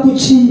Tukirabira God.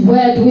 kuki?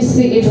 Where do we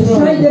see it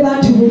from? Friday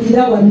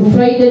batubulira wano.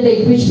 Friday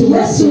they preached to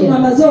us Yesu here.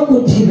 amaze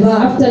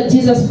okuttibwa. After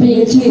Jesus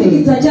being killed,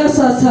 Ekizikiza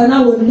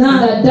kyasaasaana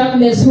wonna. the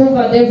darkness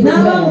hovered everywhere.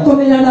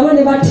 N'abaamukomera nabo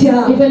ne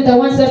batya. Even the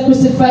ones that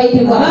crucified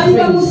him were Abaali afraid.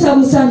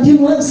 bamusabusa nti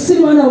si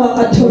mwana wa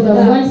The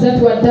Katonda. ones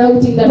that were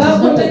doubting that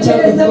he's not a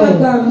child Bakomekereza of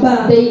God,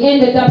 bagamba. they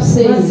ended up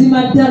saying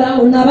Mazima ddala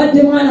ono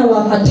abadde mwana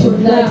wa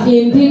Katonda. that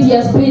indeed he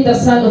has been the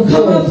Son of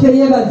Mukama God. waffe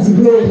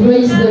yeebazibwe.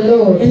 Praise the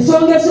Lord.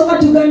 Ensonga esooka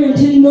tugambye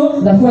nti lino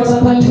The first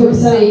point we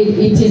say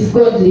it is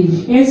godly.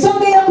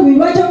 ensonga eyokubiri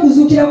lwaki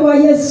okuzuukira kwa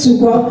Yesu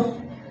kwa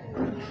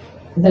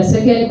The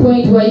second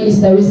point why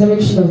is the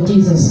resurrection of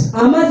Jesus.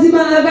 amazima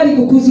agali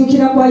ku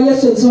kuzuukira kwa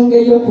Yesu ensonga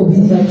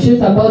eyokubiri. The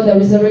truth about the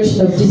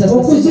resurrection of Jesus. The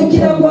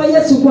Okuzuukira second kwa point.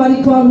 Yesu kwali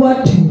kwa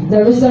lwattu.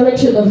 The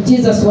resurrection of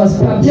Jesus was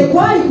public.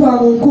 Tekwali kwa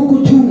mu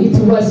nkukutu. It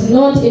was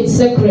not in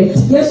secret.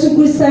 Yesu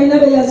Kristo alina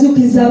be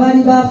yazuukiza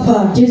abaali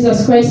baafa.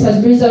 Jesus Christ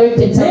has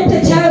resurrected Naye some people,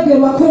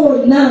 tekyayogerwako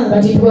wonna.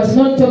 but it was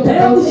not talked Naye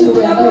about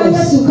okuzuukira anywhere kwa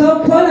else. Yesu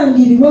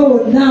kwalangirirwa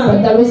wonna.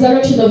 But the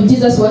resurrection of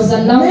Jesus was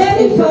announced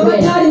N'ebifa everywhere,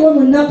 abataaliwo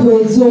mu nnaku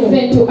ezo.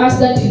 even to us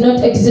that did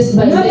not exist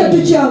by Nabyo then.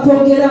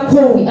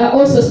 tukyakwogerako. We are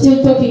also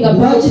still talking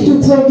about Lwaki it.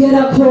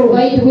 tutwogerako?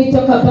 Why do we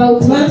talk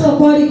about it? Kubanga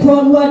kwali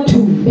kwa lwattu.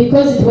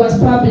 Because it was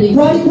public.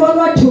 Kwali kwa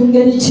lwattu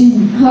ngeri ki?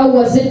 How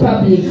was it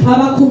public?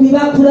 Abakuumi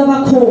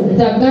bakulabako.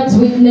 The guards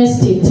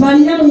witnessed it.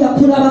 Mariyamu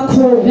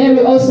yakulabako. Mary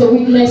also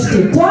witnessed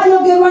it.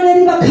 Kwayogerwa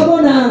n'eri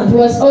bakabona. It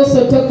was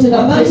also talked to the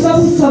Abaali priests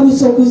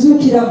babusabusa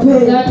okuzuukira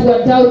kwe. that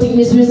were doubting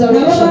his Nabo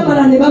resurrection.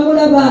 baamala ne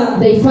bamulaba.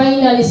 They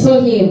finally saw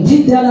him, Nti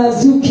ddala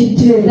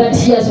azuukidde. that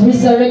he has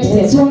resurrected.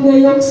 Ensonga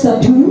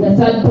eyokusatu. The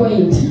third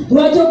point.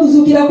 Lwaki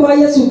okuzuukira kwa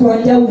Yesu kwa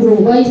njawulo?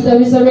 Why is the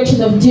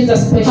resurrection of Jesus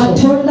special?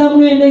 Katonda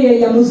mwene ye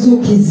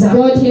yamuzuukiza.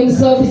 God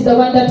himself is the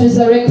one that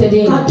resurrected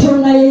him.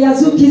 Katonda ye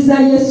yazuukiza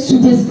Yesu.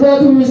 It is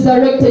God who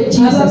resurrected Abafu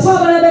Jesus.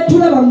 abalala be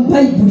tulaba mu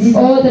Bayibuli.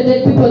 All the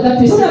dead people that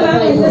we see in Tulaba nga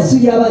the Yesu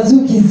Bible,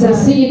 yabazuukiza. we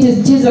see it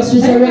is Jesus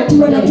Naye kati resurrected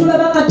wano them.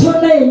 tulaba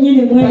Katonda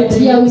yennyini But mwene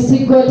here we see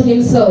God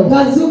himself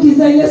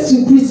ng'azuukiza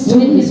Yesu Kristo.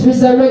 when he's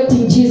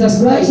resurrecting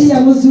Jesus Lwaki Christ.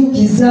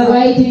 yamuzuukiza?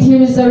 Why did he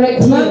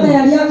resurrect Kubanga him?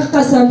 yali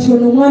akakasa nti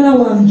ono mwana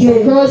wange.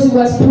 Because he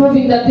was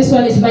proving that this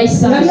one is my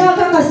son. Yali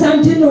akakasa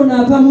nti nno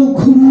ono ava mu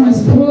ggulu. He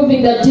was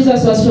proving that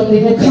Jesus was from the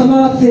heaven.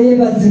 Mukama waffe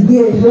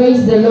yeebazibwe.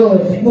 Praise the Lord.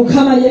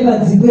 Mukama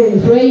yeebazibwe.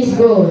 Praise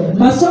God.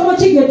 Masomo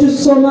ki ge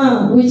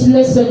tusoma Which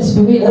lessons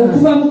do we learn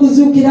okuva mu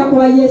kuzuukira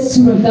kwa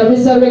Yesu? from the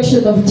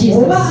resurrection of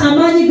Jesus? Oba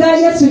amaanyi ga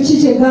Yesu ki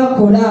kye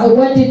gaakola? Or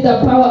what did the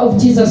power of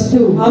Jesus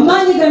do?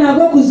 Amaanyi gano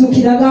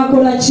ag'okuzuukira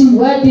gaakola ki?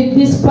 What did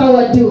this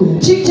power do?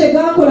 Ki kye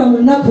gaakola mu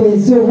nnaku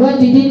ezo? What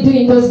did it do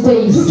in those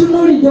days?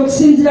 Tutunuulidde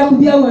okusinziira ku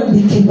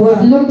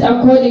byawandiikibwa. Looked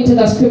according to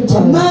the scriptures.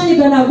 Amaanyi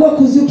gano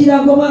ag'okuzuukira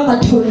g'obwa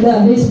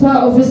Katonda This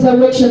power of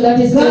resurrection that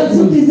is godly.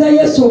 gaazuukiza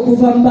Yesu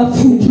okuva mu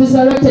bafu. It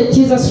resurrected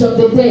Jesus from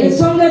the dead.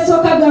 Ensonga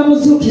esooka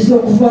gaamuzuukiza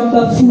okuva mu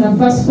bafu.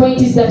 The first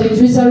point is that it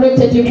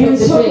resurrected him from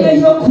the Ensonga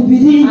dead.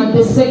 ey'okubiri, And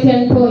the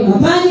second point,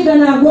 amaanyi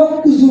gano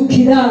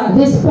ag'okuzuukira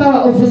this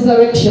power of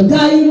resurrection,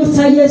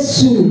 gaayimusa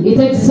Yesu. it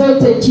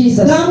exalted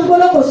Jesus.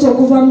 Gaamugolokosa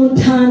okuva mu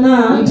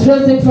ntaana It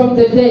rose him from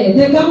the dead.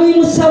 ne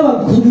gamuyimusa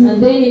waggulu.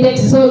 And then it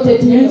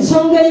exalted him.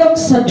 Ensonga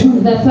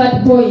ey'okusatu, The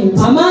third point,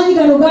 amaanyi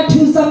gano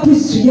gatuuza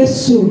Kristo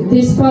Yesu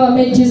this power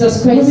made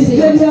Jesus mu Christ bifo sit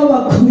ebya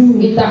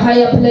waggulu. in the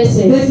higher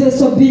places.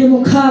 Efeso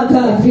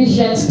 2:6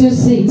 Ephesians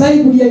 2:6.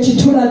 Bayibuli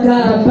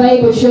ekitulaga The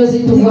Bible shows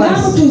it to us.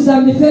 gamutuuza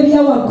mu bifo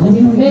ebya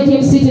waggulu. Made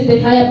him sit in the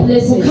higher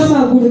places. Mukama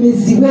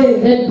agulumizibwe.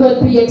 Let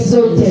God be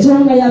exalted.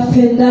 Ensonga yaffe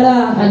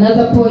endala,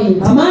 Another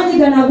point, amaanyi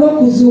gano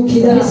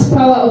ag'okuzuukira this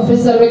power of gawa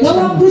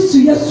resurrection, Kristo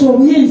Yesu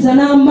obuyinza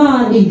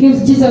n'amaanyi. it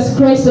gives Jesus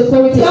Christ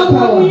authority and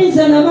Gamuwa power.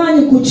 obuyinza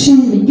n'amaanyi ku ki?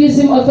 It gives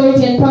him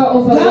authority and power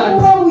over what?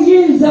 Gamuwa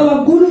obuyinza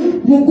waggulu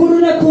mu ggulu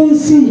ne ku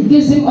nsi. It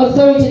gives him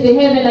authority in the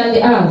heaven and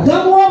the earth.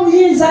 Gamuwa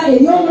obuyinza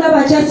eri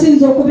omulaba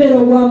kyasinza okubeera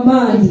It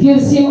obw'amaanyi.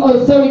 gives him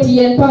authority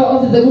and power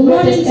over the Mu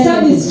greatest morning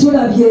enemy. service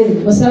tulabye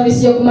Mu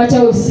service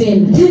y'okumakya we've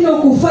seen nti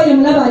n'okufa ye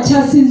mulaba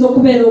akyasinza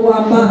okubeera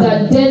obw'amaanyi.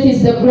 that death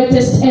is the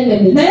greatest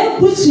enemy. Naye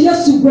Kristo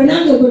Yesu gwe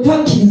nange gwe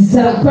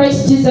twakkiriza,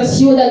 Christ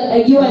Jesus, you and me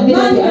that amaanyi you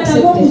gano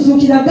accepted.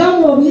 ag'okuzuukira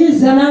gamuwa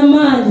obuyinza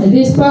n'amaanyi.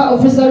 This power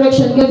of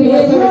resurrection gave him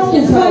authority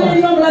and Okufa power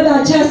eri omulaba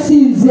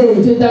akyasinze.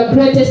 to the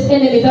greatest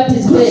enemy that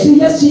is Kristo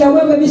death. Yesu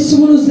yaweebwa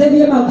ebisumuluzo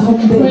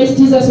eby'emagombe. Christ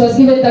Jesus was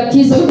given the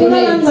keys of the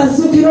Tumulaba hands.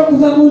 ng'azuukira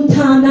okuva mu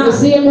ntaana. You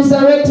see him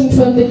resurrecting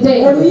from the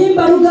dead.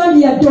 Oluyimba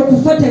lugambye yadde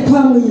okufa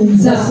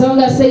tekwamuyinza. The song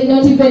that said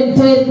not even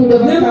death could Ne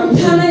mu overcome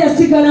ntaana him.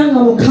 yasigala nga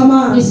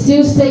Mukama. He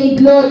still stayed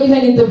Lord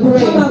even in the Mukama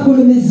grave.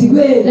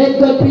 agulumizibwe. Let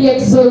God be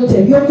exalted.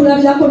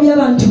 Ebyokulabirako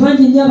by'abantu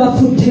bangi nnyo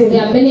abafudde.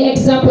 There are many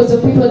examples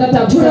of people that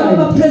have Tulaba died.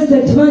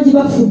 bapulezidenti bangi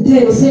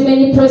bafudde. You see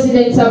many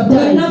presidents have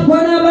died. Banaggwa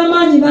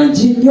n'abamaanyi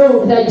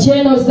The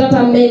generals that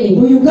are many.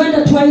 Mu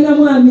Uganda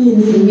twalinamu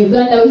Amini. In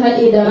Uganda we had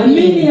Idi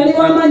Amini yali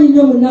w'amaanyi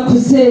nnyo mu nnaku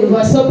ze. He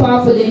was so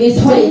powerful in his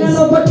days. Twalina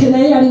n'Obote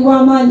naye yali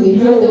w'amaanyi We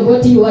nnyo. had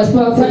Obote, he was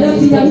powerful in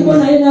his Gaddafi yaliwo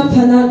days. naye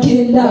n'afa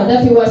n'akenda.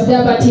 Gaddafi was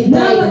there but he died in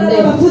N'abalala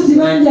them. abafuzi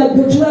bangi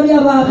abbe tulabye And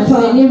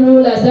abaafa. many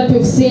rulers that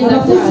we've seen that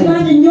Abafuzi died.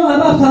 bangi nnyo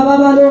abaafa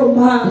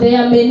ab'Abaroma. There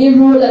are many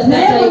rulers that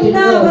Naye died in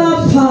bonna Rome.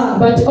 abaafa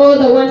But all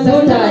the ones that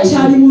bonna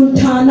bakyali died, mu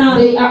ntaana.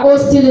 they are all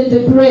still in the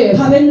grave.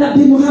 Kabe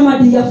Nabbi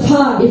Muhammad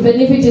yafa. Even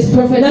if it is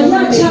Prophet Naye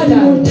Muhammad akyali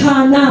mu died,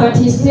 ntaana. but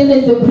he's still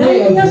in the Naye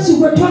grave. Yesu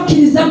gwe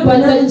twakkiriza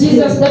But the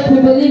Jesus that we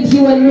believe,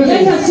 you and me,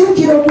 Naye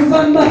yazuukira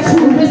okuva mu bafu.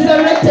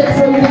 resurrected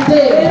from the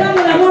dead, Era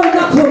mulabe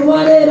olunaku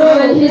olwaleero.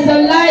 and he's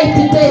alive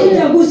today.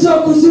 Tujaguza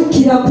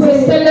okuzuukira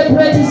kwe.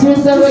 Celebrate his Tusibe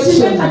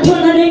resurrection.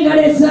 Katonda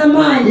n'engalo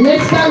ez'amaanyi.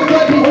 Let's thank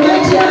God with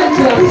mighty hands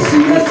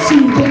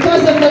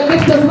because of the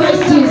gift of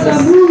Christ Jesus.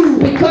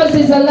 Because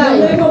he's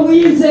alive. Olw'ebyo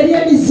obuyinza eri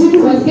emizimu. He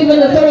was given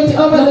authority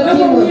over the Olw'ebyo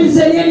demons.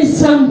 obuyinza eri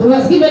emisambo. He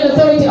was given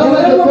authority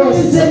over the Olw'ebyo ghosts.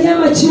 obuyinza eri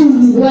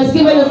amakiwuni. He was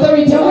given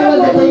authority over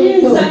Olw'ebyo the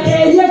obuyinza demons.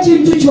 eri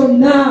ekintu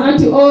kyonna. And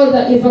to all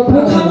the evil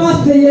Mukama powers.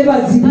 waffe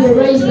yeebazibwe.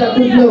 Praise the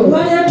good Lord.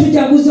 Lwaleero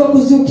tujaguza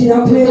okuzuukira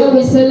kwe. So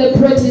we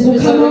celebrate his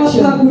Mukama waffe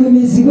resurrection.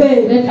 agulumizibwe.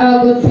 Let our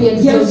God be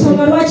Y'ensonga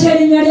exalted. lwaki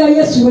erinnya lya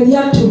Yesu bwe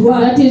lyatulwa.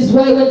 That is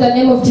why when the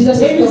name of Jesus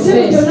is Emizimu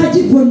confessed, gyonna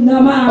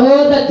givunnama.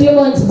 all the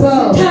demons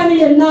bow, Sitaani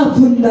yenna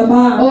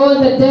avunnama. all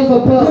the devil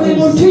Buli bows,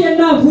 muntu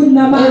yenna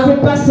avunnama. every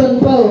person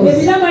bows,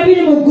 Ebiramu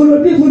ebiri mu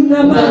ggulu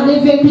bivunnama. the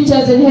living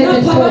creatures in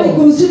heaven Naffe abali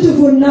ku bow, nsi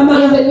tuvunnama.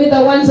 even with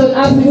the ones on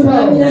earth we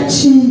Tuvunnamira bow.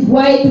 ki?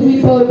 Why do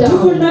we bow down?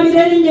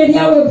 Tuvunnamira erinnya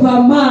eryaweebwa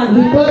amaanyi.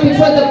 We bow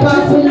before the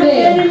powerful Tuvunnamira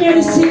name. erinnya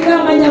erisinga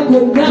amanya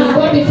gonna. We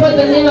bow before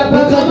the name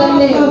above other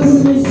names.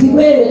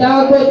 agulumizibwe. Let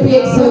our God be Filipi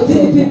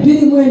exalted.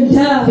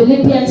 2:9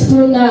 Philippians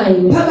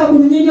 2:9 paka ku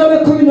lunyinyi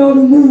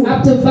olw'11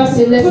 up to verse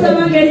 11.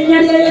 tulaba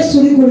ng'erinnya lya Yesu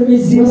We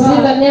ligulumizibwa.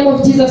 see the name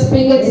of Jesus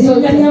being Erinnya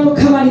exalted. lya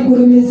Mukama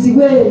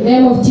ligulumizibwe. The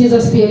name of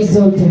Jesus be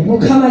exalted.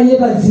 Mukama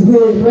yeebazibwe.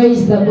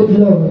 Praise the good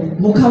Lord.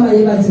 Mukama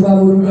yeebazibwe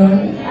abooluganda.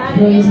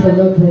 Praise the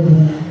Lord,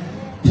 brethren.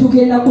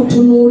 Tugenda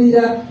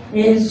kutunuulira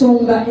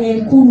ensonga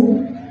enkulu,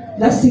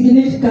 the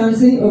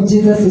significance of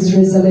Jesus'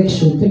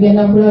 resurrection.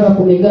 Tugenda kulaba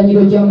ku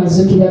miganyiro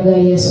gy'amazuukira ga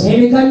Yesu.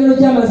 Emiganyiro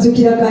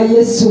gy'amazuukira ga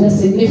Yesu. The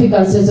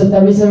significances of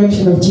the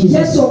resurrection of Jesus.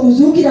 Yesu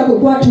okuzuukira kwe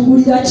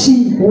kwatugulira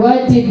ki?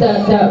 What did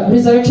the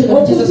resurrection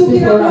of Jesus do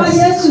Okuzuukira for kwa us?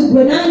 Yesu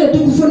gwe nange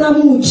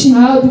tukufunamu ki?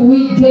 How do we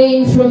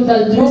gain from the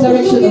resurrection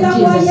Okuzuukira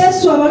of kwa Jesus?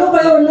 Yesu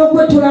abalokole bonna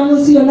okwetula mu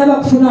nsi yonna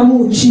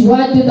bakufunamu ki?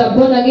 What do the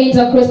born agains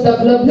across the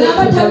globe gain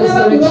from the N'abatannaba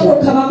resurrection?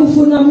 kulokoka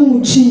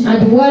bakufunamu ki?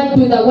 And what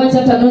do the ones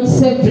that are not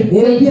saved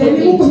gain Ebyo from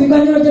ebimu ku it?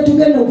 biganyiro gye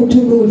tugenda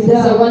okutunuulira.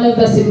 These are one of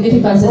the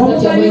significances that you're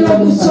going Omuganyiro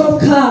to look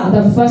ogusooka. at.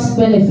 The first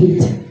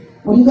benefit,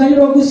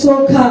 Omuganyiro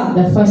ogusooka.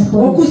 the first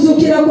point,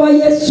 Okuzuukira kwa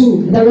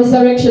Yesu the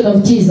resurrection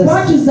of Jesus.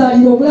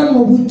 kwatuzaalira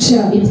obulamu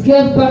obukya. It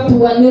gave birth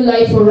to a new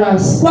life for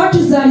us.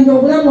 Kwatuzaalira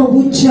obulamu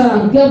obukya.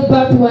 It gave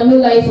birth to a new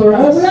life for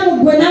us.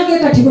 Obulamu gwe nange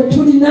kati bwe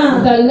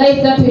tulina. The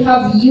life that we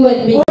have, you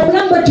and me.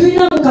 Obulamu bwe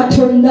tulina mu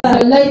Katonda.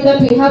 The life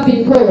that we have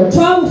in God.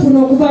 Twabufuna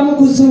okuva mu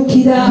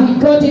kuzuukira. We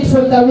got it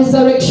from the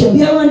resurrection.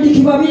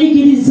 Byawandiikibwa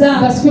biyigiriza.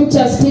 The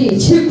scriptures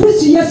teach Ti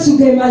Kristo Yesu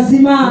ge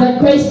mazima. that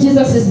Christ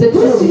Jesus is the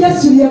Kristo truth.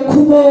 Yesu lye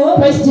kkubo.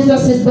 Christ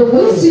Jesus is the way.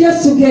 Kristo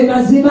Yesu ge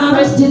mazima.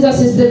 Christ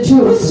Jesus is the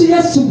truth. Kristo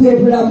Yesu bwe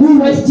bulamu.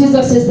 Christ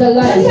Jesus is the Tali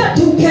life.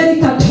 atuuka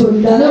eri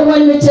Katonda No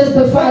one reaches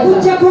the Father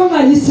okuggyako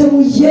ng'ayise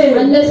mu ye.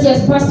 unless he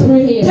has passed through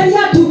him. Tali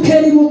atuuka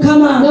eri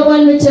Mukama No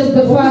one reaches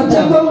the Father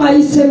okuggyako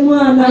ng'ayise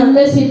Mwana.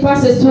 unless he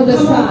passes through the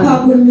Mukama Son.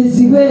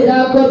 agulumizibwe. Let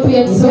our God be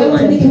exalted.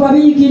 Byawandiikibwa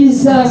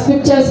biyigiriza. The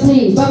scriptures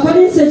teach.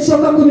 Bakolinso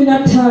ekisooka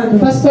 15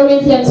 1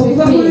 Corinthians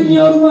okuva ku 15 lunyiri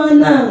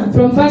olwana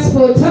from verse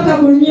 40 paka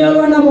ku lunyiri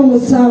olwana mu up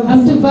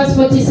musanvu. to verse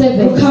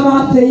 47. Mukama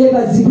waffe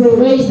yeebazibwe.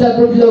 Praise the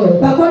good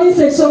Lord.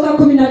 Bakolinso ekisooka 15 1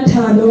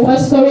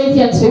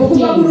 Corinthians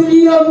okuva ku 15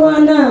 lunyiri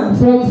olwana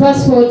from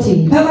verse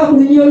 40 paka ku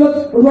lunyiri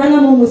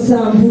olwana mu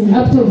musanvu.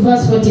 up to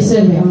verse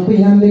 47.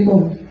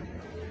 Nkuyambeko.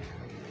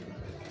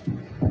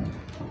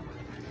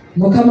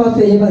 Mukama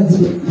waffe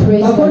yeebazibwe.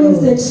 Praise the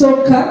Bakolinso Lord.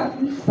 ekisooka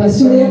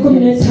essula ya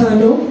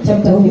 15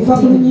 Chapter okuva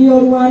ku 15 lunyiri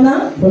olwana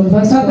from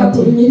verse paka ku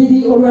 40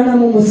 lunyiriri olwana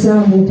mu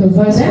musanvu. to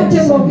verse Naye ate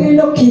 47.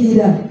 ng'ogenda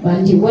okkirira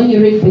And when you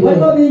read waliwo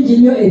below, bingi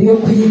nnyo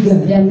ebyokuyiga.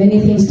 there are many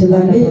things to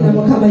learn Era about.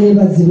 Mukama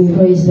yeebazibwe.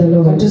 Praise the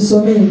Lord.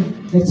 Katusome.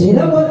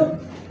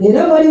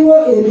 Era waliwo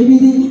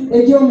emibiri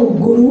egy'omu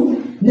ggulu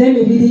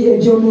n'emibiri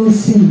egy'omu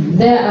nsi.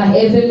 There are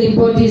heavenly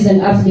bodies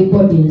and earthly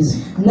bodies,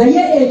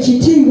 Naye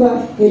ekitiibwa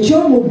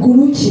eky'omu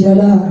ggulu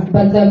kirala.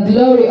 but the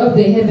glory of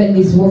the heaven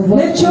is one,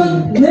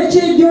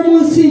 N'eky'egy'omu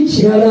nsi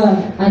kirala.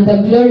 and the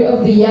glory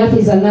of the earth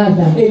is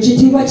another.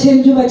 Ekitiibwa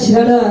ky'enjuba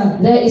kirala.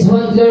 There is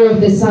one glory of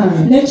the sun,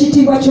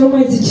 N'ekitiibwa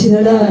ky'omwezi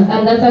kirala.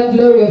 another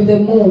glory of the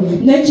moon,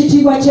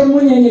 N'ekitiibwa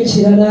ky'emmunyeenye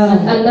kirala.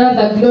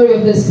 another glory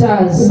of the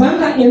stars.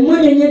 Kubanga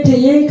emmunyeenye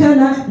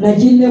teyenkana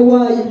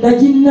na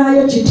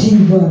ginnaayo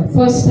kitiibwa.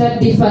 For star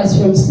differs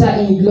from star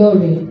in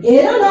glory.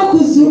 Era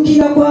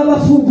n'okuzuukira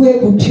kw'abafu bwe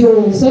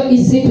kutyo. So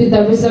is it with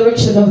the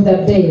resurrection of the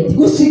dead.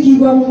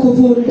 Gusigibwa mu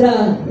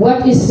kuvunda.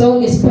 What is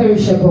sown is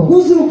perishable.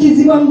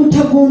 Guzuukizibwa mu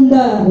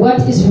butavunda.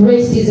 What is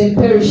raised is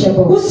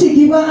imperishable.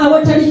 Gusigibwa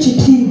awatali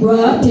kitiibwa.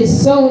 It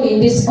is sown in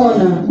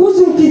dishonor.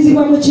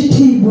 Guzuukizibwa mu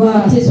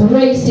kitiibwa. It is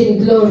raised in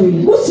glory.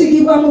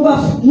 Gusigibwa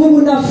mu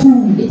bunafu.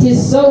 It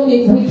is sown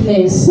in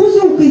weakness.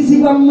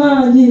 Guzuukizibwa mu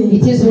maanyi.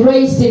 It is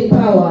raised in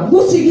power.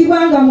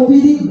 Gusigibwa nga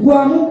mubiri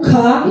gwa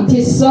mukka. It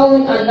is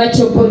sown a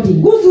natural body.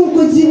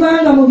 Guzuukizibwa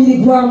nga mubiri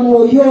gwa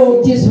mwoyo.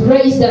 It is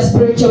raised a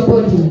spiritual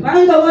body.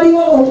 Banga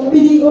waliwo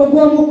omubiri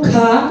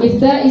ogw'omukka. If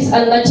there is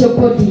a natural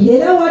body,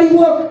 Era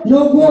waliwo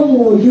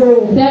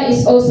n'ogw'omwoyo. there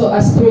is also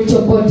a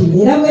spiritual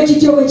body. Era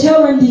bwekityo bwe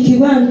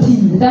kyawandiikibwa nti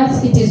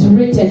Thus it is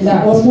written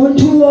that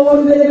omuntu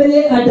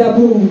ow'olubereberye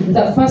Adamu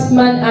the first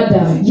man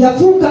Adam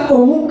yafuuka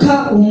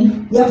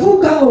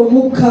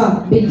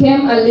omukka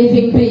became a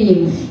living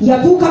being.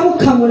 yafuuka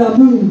mukka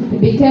mulamu. He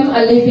became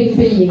a living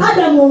being.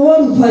 Adamu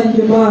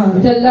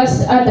ow'oluvannyuma The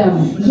last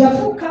Adam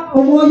yafuuka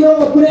omwoyo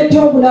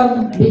okuleeta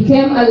obulamu.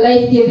 became a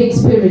life-giving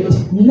spirit.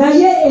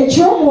 Naye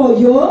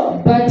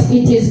eky'omwoyo But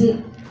it is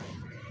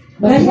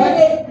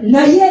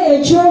naye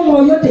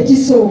eky'omwoyo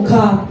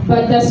tekisooka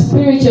but the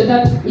spiritual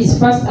that is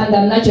first and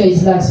the natural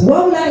is last.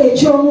 wabula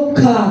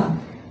eky'omukka.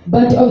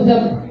 But of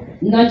the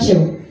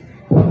natural,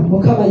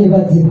 Mukama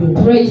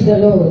yebazibwe. praise the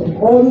Lord.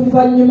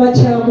 Oluvannyuma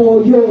kya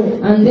mwoyo.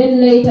 And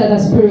then later the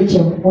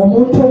spiritual.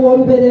 Omuntu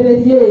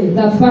ow'olubereberye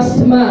The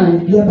first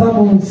man yava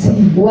mu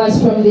nsi.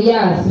 was from the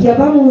earth.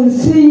 Yava mu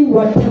nsi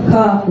wa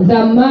ttaka.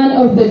 The man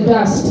of the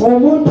dust.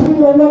 Omuntu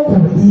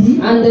ow'okubiri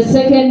And the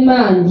second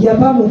man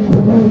yava mu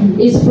ggulu.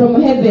 is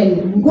from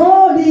heaven,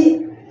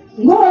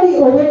 Ng'oli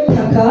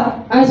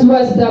ow'ettaka as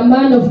was the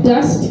man of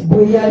dust,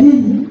 bwe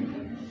yali,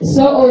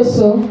 so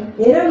also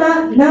era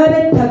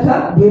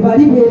n'ab'ettaka bwe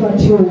bali bwe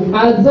batyo.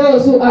 are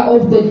those who are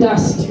of the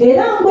dust.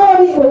 Era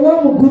ng'oli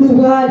ow'omu ggulu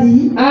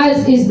bw'ali,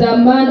 As is the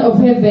man of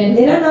heaven,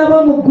 era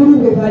n'ab'omu ggulu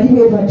bwe bali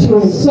bwe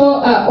batyo.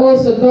 so are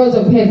also those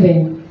of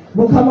heaven.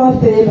 Mukama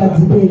waffe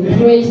yeebazibwe.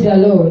 Praise the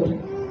Lord.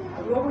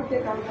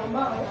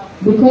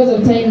 Because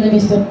of time, let me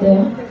stop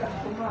there.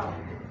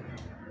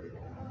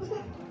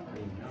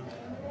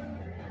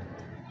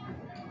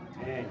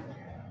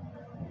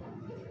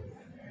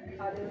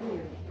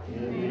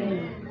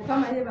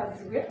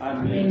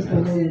 Praise the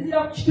Lord. Okusinziira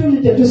ku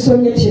kitundu kye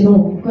tusomye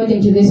kino,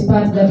 According to this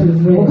part that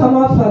we've read, Mukama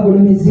waffe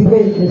agulumizibwe.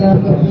 the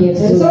Lord God be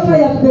Ensonga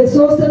exalted. yaffe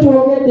esoose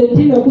twogedde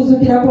nti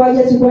n'okuzuukira kwa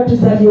Yesu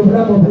kwatuzaalira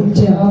obulamu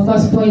obujja. Our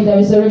first point, the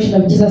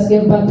resurrection of Jesus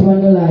gave birth to a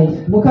new life.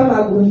 Mukama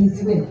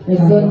agulumizibwe. May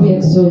God be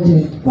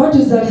exalted.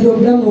 Kwatuzaalira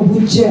obulamu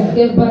obujja.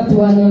 Gave birth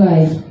to a new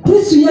life.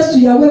 Kristo Yesu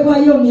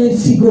yaweebwayo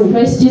ng'ensigo.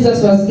 Christ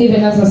Jesus was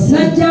given as a son.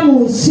 N'ajja mu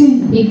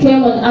nsi. He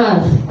came on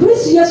earth.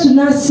 Kristo Yesu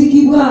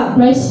n'asigibwa.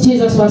 Christ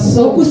Jesus was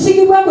sown.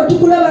 Okusigibwa kwe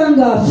tukulaba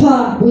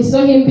ng'afa. We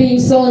saw him being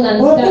sown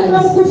and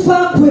Okuva mu died.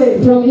 kufa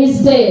kwe From his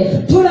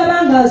death,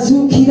 tulaba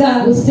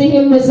ng'azuukira. we see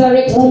him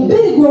resurrecting.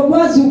 Omubiri gwe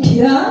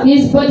ogwazuukira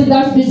His body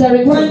that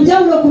resurrected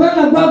gwanjawulo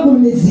kubanga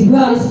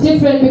gwagulumizibwa. is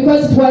different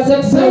because it was Bayibuli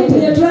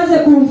exalted. etulaze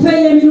ku nfa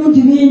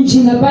ey'emirundi mingi.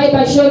 The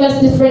Bible showed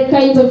us different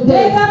kinds of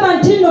death. Egamba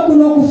nti nno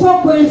kuno okufa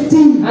okw'ensi.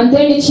 And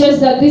then it shows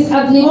that this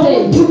earthly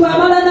death, Omuntu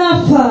bw'amala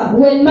n'afa,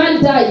 when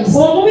man dies,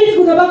 omubiri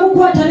guno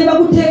bagukwata ne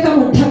baguteeka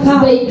mu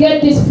ttaka. they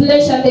get this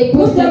flesh and they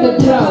put it Gudda in mu the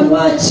ttaka ground.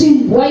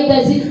 lwaki? Why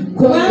does it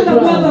go to Kubanga the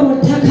gwava ground? mu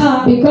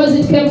ttaka. Because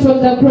it came from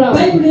the ground.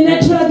 Bayibuli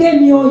netulaga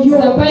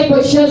emyoyo. The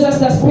Bible shows us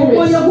the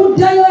Omwoyo spirit.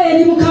 guddayo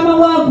eri mukama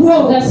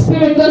waagwo. The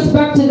spirit goes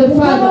back to the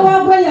Mukama Father.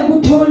 waagwo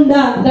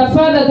eyagutonda. The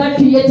Father that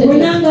created Bwe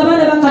it. nanga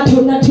balaba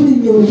Katonda tuli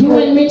You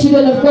myoyo. and me,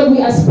 children of God,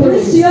 we are Kristo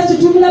spirits. Yesu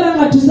tumulaba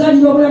nga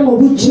tuzaalira obulamu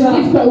obujja.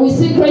 We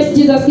see Christ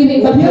Jesus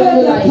giving the Emyoyo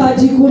new gyaffe life.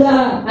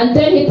 agigula. And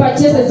then he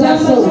purchases our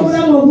Yamaze souls.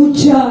 obulamu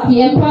obujja.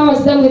 He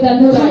empowers them with a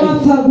new Mukama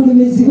life. waffe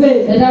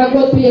agulumizibwe. That our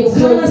God be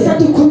Yokaana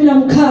exalted.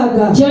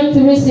 3:16. John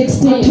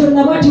 3:16.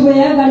 Katonda bw'ati bwe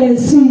yayagala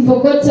ensi.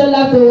 For God so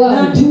loved the world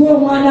N'atuwa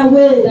omwana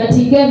we. that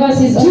he gave us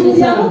his Buli only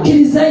son,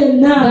 yamukkiriza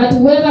yenna. that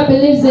whoever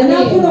believes in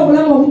Anaafuna him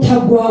obulamu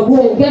obutaggwaawo.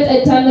 will get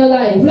eternal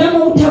life. Obulamu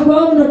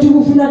obutaggwaawo buno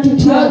tubufuna How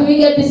tutya? do we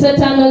get this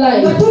eternal Nga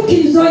life?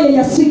 tukkiriza oyo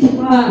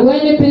eyasigibwa. When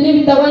we believe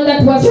in the one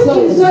that was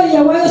Tukkiriza sown, oyo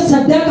yawaayo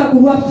ssaddaaka ku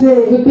lwaffe.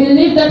 we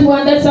believe that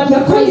one that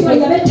sacrificed, Yakolebwa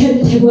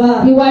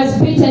yabetentebwa. he was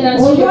beaten and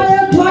stripped.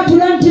 Olwaleero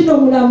twatula nti nno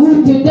mulamu.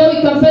 Today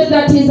we confess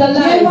that he is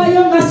alive.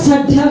 Yeewaayo nga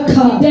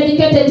ssaddaaka.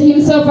 Dedicated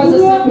himself as a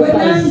Kulwogwe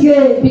sacrifice.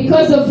 nange.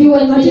 Because of you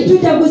and Kati me.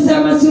 tujaguza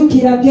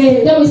amazuukira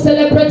ge. Then we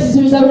celebrate his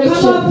Mukama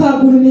resurrection. waffe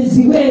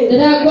agulumizibwe.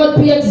 That our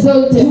God be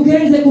exalted.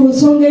 Tugenze ku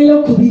nsonga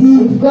ey'okubiri.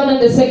 We've gone on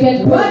the second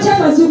point. Lwaki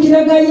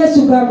amazuukira ga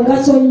Yesu ga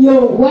mugaso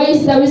nnyo? Why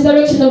is the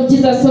resurrection of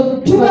Jesus so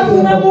valuable?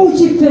 Tugafunamu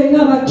ki ffe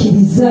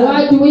ng'abakkiriza?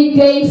 What do we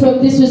gain from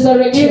this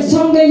resurrection?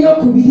 Ensonga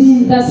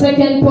ey'okubiri. The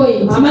second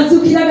point.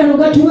 Amazuukira gano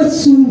gatuwa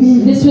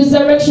essuubi. This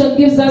resurrection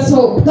gives us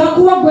hope.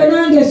 Gakuwa gwe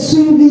nange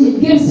essuubi. It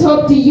gives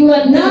hope to you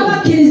and me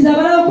N'abakkiriza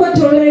abalala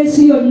okwetooloola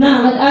ensi yonna.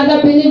 and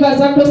other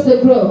believers across the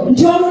globe.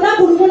 Nti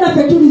olunaku lumu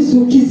naffe tulizuukira.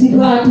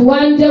 kuzuukizibwa. But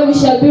one day we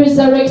shall be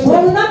resurrected.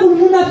 Olunaku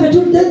lumu naffe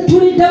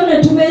tuliddawo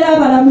ne tubeera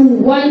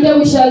abalamu. One day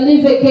we shall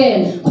live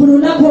again. Ku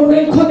lunaku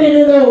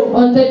olw'enkomerero.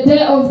 On the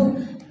day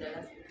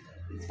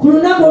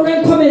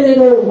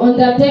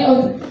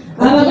of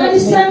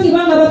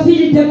abagalisangibwa nga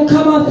bafiiridde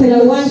mukama waffe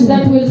the ones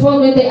that will fall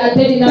when they are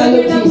dead in our Lord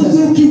bagenda Jesus.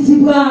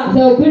 kuzuukizibwa.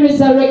 They will be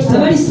resurrected.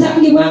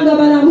 Abalisangibwa nga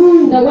balamu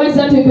The ones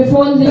that will be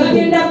found living,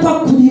 bagenda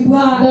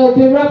kwakkulibwa. they will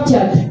be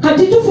raptured.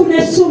 Kati tufuna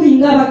essuubi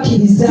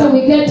ng'abakkiriza. So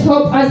we get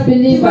hope as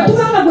believers.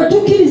 Tubanga gwe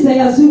tukkiriza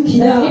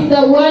yazuukira. If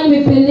the one we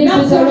believe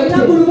Naffe olunaku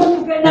resurrected, lumu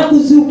tugenda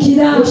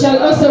kuzuukira. we shall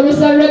also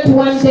resurrect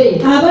one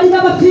day.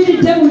 Abaliba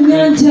bafiiridde mu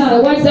nnyanja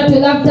The ones that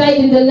will have died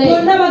in the lake,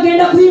 bonna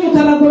bagenda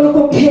kuyimuka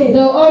bagolokoke. they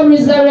will all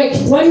resurrect.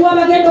 Waliwo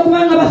abagenda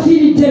okuba nga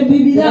bafiiridde mu There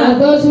bibira. are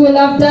those who will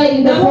have died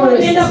in the Nabo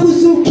forest. bagenda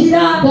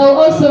kuzuukira. They will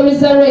also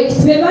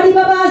resurrect. Be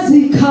baliba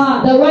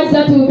baaziika The ones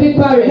that will be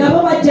buried, nabo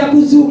bajja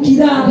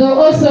kuzuukira. they will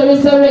also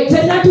resurrect.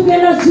 Fenna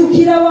tugenda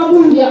zuukira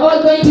wamu. We are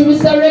all going to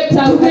resurrect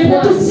at Tugenda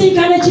once.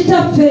 tusinkane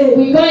kitaffe.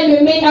 We're going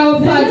to meet our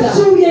Naye Father.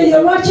 essuubi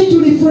eryo lwaki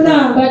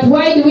tulifuna? But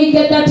why do we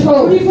get that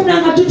hope?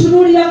 Tulifuna nga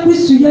tutunuulira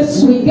Kristo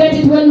Yesu. We get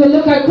it when we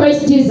look at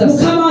Christ Jesus.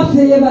 Mukama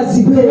waffe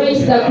yeebazibwe.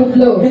 Praise the good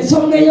Lord.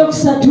 Ensonga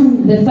ey'okusatu.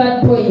 The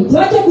third point.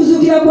 Lwaki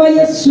okuzuukira kwa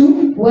Yesu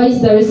Why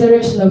is the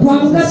resurrection of kwa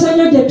Jesus mugaso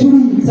nnyo gye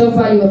tuli? so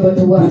valuable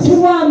to us?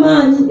 Kutuwa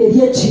amaanyi eri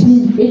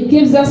ekibi. It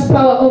gives us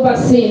power over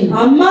sin,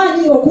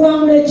 Amaanyi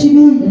okuwangula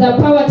ekibi. the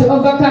power to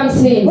overcome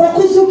sin.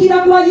 Okuzuukira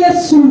kwa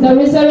Yesu The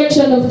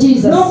resurrection of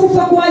Jesus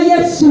n'okufa kwa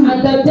Yesu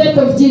and the death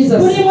of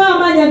Jesus. kulimu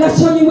amaanyi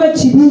agasonyiwa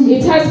ekibi.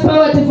 It has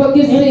power to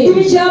forgive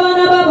Ekibi sin,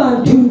 ky'abaana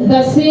b'abantu.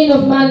 the sin of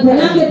Bwe mankind.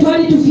 nange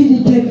twali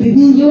tufiiridde mu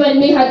bibi. You and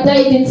me had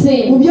died in Mu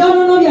sin.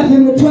 byonoono byaffe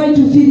mwe twali We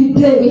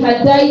tufiiridde.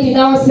 had died in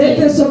our sin.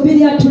 Efeso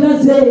 2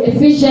 atulaze.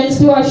 Ephesians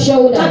 2 has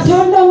showed us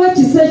Katonda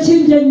ow'ekisa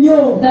ekingi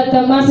ennyo. that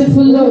the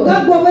merciful Lord,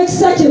 Omugagga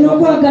ow'ekisa kye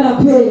n'okwagala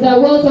kwe. the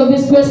wealth of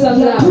His grace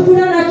and love,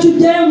 Yatugula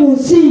n'atugyayo mu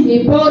nsi.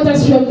 He brought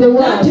us from the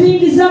world,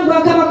 N'atuyingiza mu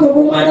bwakabaka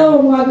obw'omwana we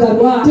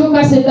omwagalwa. took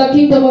us in the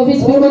kingdom of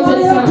His begotten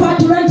Olwaleero Son.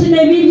 twatula nti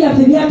n'ebibi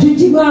byaffe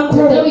byatugibwako.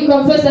 Then we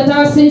confess that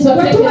our sins were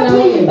Bwe taken tuba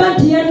away. tuyimba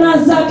nti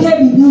yanaazaako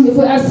ebibi. If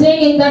we are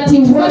saying that He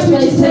washed my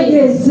sins,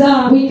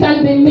 Tukitegeeza. we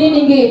can't be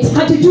meaning it.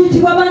 Kati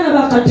tuyitibwa baana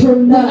ba We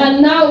Katonda.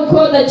 are now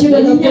called the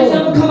children of Erinnya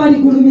lya God. Mukama The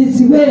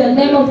ligulumizibwe.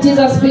 name of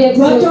Jesus be Lwaki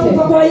exalted.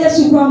 okufa kwa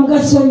Yesu kwa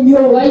mugaso nnyo?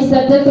 Why is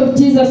the death of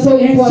Jesus so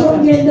Ensonga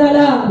important?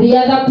 endala. The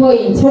other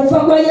point, Okufa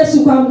kwa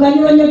Yesu kwa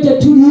muganyulo nnyo gye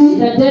tuli.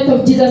 the death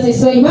of Jesus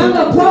is so Kubanga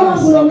important to us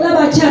kwawangula omulabe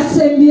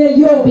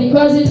akyasembyeyo.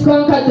 because it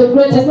conquered the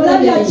greatest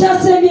Omulabe enemy.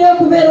 akyasembyeyo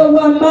okubeera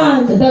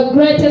ow'amaanyi. The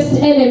greatest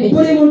enemy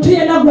Buli muntu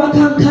yenna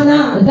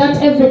gwakankana.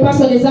 that every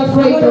person is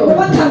afraid Bwe of.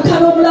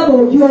 bakankana omulabe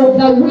oyo.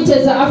 The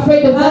witches are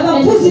afraid of that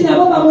Abafuzi enemy.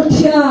 nabo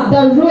bamutya.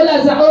 The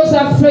rulers are also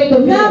afraid of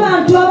him.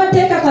 N'abantu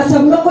abateekakasa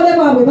bulokole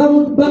bwabwe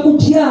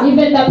bakutya.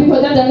 Even the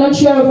people that are not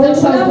sure of their Omulabe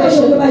oyo gwe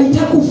salvation.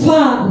 bayita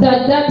kufa.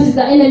 That is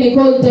the enemy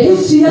called death.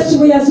 Kristo Yesu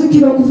bwe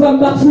yazuukira okuva mu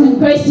bafu.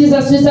 Christ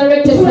Jesus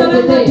resurrected from Tulaba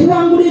the nga dead.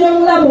 tuwangulira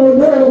omulabe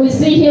ono. We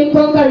see Him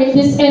conquering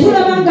this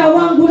Tulaba enemy. nga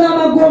awangula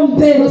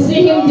amagombe. We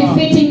see Him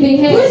defeating the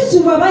head. Kristo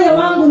bw'aba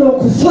yawangula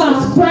okufa.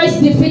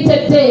 Christ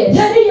defeated death.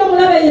 Teriyo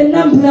omulabe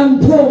yenna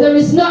mbulampo. There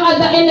is no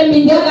other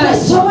enemy in your life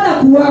Tasobola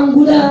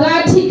kuwangula.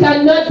 that He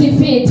cannot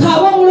defeat.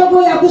 Kaaba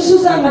omulogo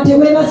yakusuza nga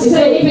Even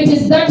teweebase. if it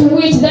is that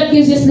witch that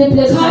gives you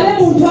sleepless Kaabe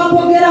nights. muntu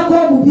agwogerako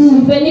obubi.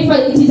 Even if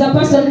it is a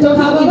person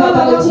talking Kaaba evil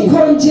baba about you.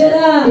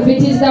 bakukonjera. If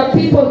it is the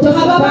people talking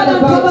Kaaba bad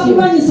abantu about you.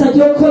 abakumanyisa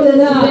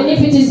gy'okolera. Even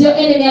if it is your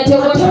enemy at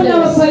your Katonda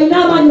workplace. waffe alina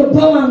amaanyi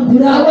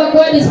okubawangula. Our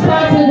God is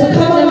powerful to Mukama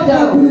cut them waffe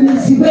down.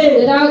 agulumizibwe.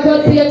 Let our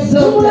God be Tumulaba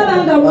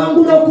exalted. nga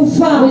awangula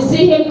okufa. We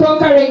see Him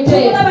conquering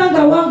death. Tumulaba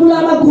nga awangula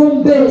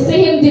amagombe. We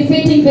see Him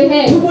defeating the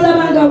head.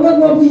 Tumulaba nga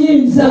aweebwa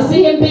obuyinza. We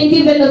see Him being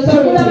given Tumulaba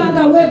authority.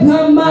 nga aweebwa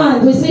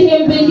amaanyi. We see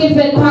Him being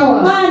given power.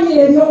 Amaanyi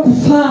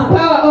ery'okufa.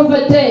 Power over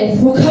death.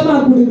 Mukama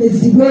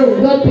agulumizibwe.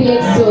 God be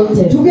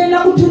exalted. Tugenda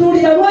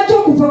kutunuulira lwaki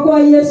okufa kwa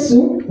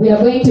Yesu. We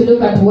are going to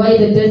look at why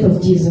the death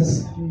of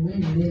Jesus.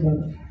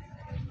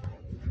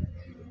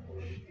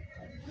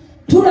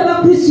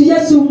 Tulaba Kristo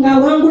Yesu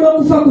ng'awangula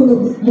okufa kuno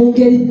mu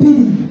ngeri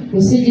bbiri. We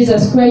see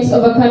Jesus Christ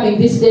overcoming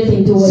this death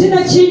in two ways.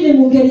 Sinakindi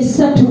mu ngeri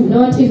ssatu.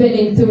 Not even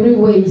in three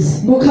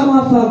ways.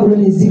 Mukama waffe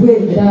agulumizibwe.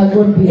 Let our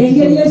God be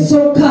Engeri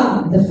exalted.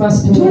 esooka The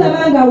first one.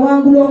 tulaba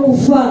ng'awangula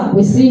okufa.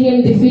 We see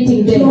Him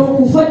defeating death.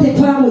 Okufa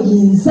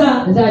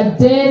tekwamuyinza. That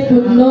death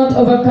could not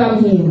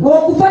overcome Him.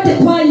 Okufa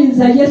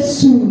tekwayinza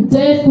Yesu.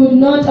 Death could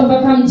not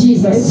overcome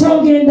Jesus.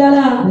 Ensonga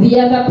endala. The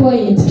other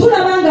point.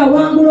 Tulaba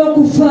ng'awangula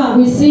okufa.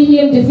 We see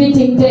Him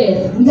defeating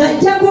death.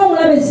 Ng'ajjako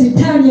omulabe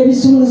sitaani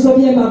ebisumuluzo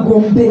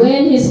by'emagombe.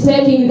 When He's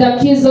taking the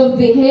keys of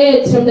the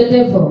head from the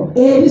devil.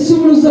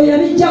 Ebisumuluzo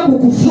yabijja ku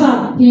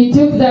kufa. He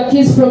took the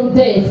keys from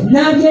death.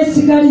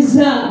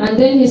 N'abyesigaliza. And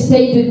then He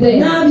stayed with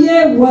them.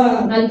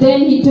 N'abyewa. And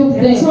then He took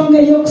them. Ensonga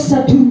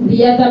ey'okusatu.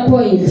 The other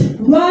point.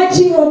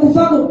 Lwaki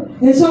okufa ku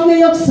ensonga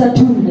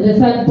ey'okusatu. And the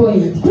third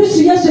point.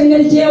 Kristo Yesu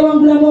engeri gye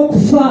yawangulamu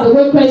okufa. The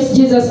way Christ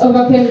Jesus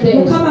overcame death.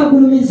 Mukama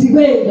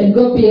agulumizibwe. And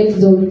God be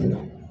exalted.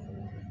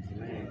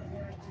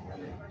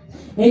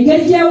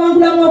 engeri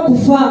gyewangulamu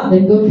okufa,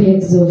 then God be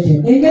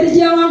exalted. engeri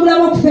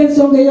gyewangulamu okufa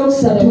ensonga The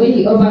eyokusatu. way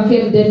he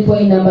overcame death,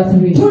 point number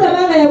 3. Tulaba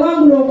nga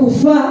yawangula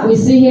okufa We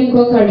see him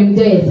conquering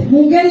death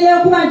mu ngeri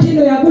y'okuba nti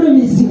nno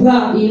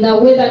yagulumizibwa, in a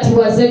way that he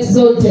was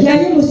exalted.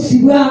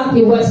 yayimusibwa,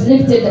 He was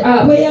lifted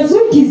up. bwe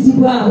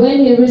yazuukizibwa When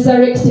he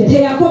resurrected,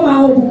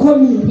 teyakomawo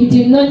bukomi. he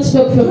did not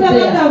stop from Tulaba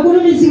there.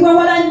 ng'agulumizibwa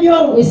wala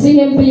nnyo, We see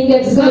him being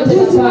exalted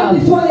ng'atuuzibwa above.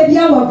 bifo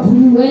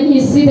ebyawaggulu. When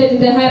he's seated in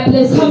the high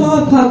places, Mukama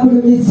waffe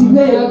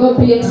agulumizibwe. now God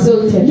be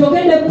exalted.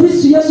 Njogedde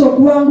Kristo Yesu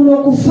okuwangula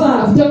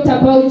okufa. I've talked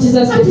about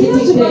Jesus Ati Yesu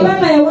defeating bw'aba death.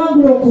 nga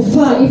yawangula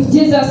okufa, So if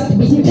Jesus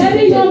defeated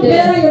teriyo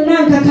mbeera death,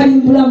 yonna nkakali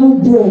mu bulamu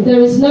bwo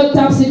there is no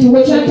tough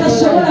situation in your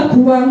kyatasobola life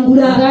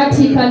kuwangula. that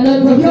he cannot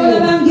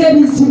Byolaba defeat.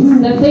 ng'ebizibu,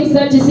 The things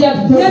that you see are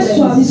Yesu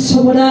problems,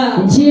 abisobola.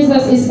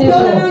 Jesus is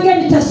Byolaba able.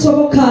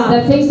 ng'ebitasoboka,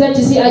 The things that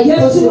you see are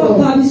Yesu waffe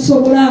impossible.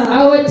 abisobola.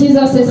 Our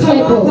Jesus is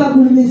Mukama waffe able.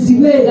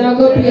 agulumizibwe. Now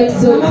God be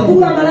exalted.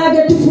 Amakulu amala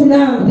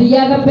getufuna The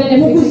other mu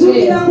benefit we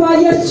kuzuukira get, kwa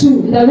Yesu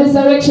the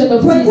resurrection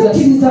of kwe Jesus.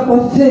 kukkiriza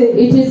kwaffe.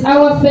 It is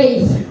our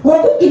faith.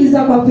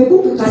 Okukkiriza kwaffe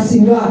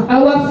kukakasibwa.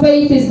 Our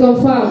faith is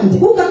confirmed.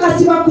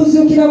 Kukakasibwa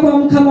kuzuukira kwa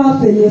Mukama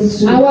waffe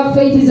Yesu. Our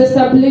faith is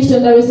established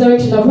on the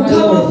resurrection of our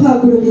Mukama Lord. waffe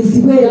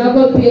agulumizibwe. Now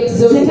God be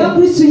exalted. Singa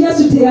Kristo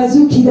Yesu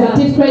teyazuukira,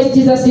 But if Christ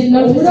Jesus did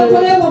not obulokole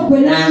resurrect, bwo ggwe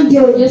nange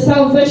your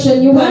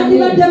salvation, you and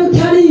bwandibadde me,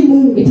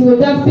 butaliimu. it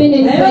would have been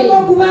in Naye vain.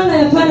 olw'okubanga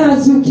yafa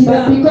n'azuukira,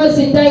 But because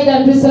he died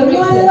and olwaleero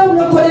resurrected,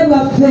 obulokole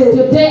bwaffe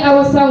today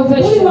our buli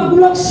salvation,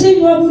 waggulu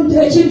okusinga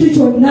ekintu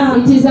kyonna.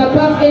 it is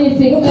above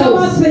anything Mukama else.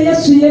 waffe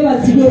Yesu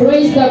yeebazibwe.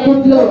 Praise the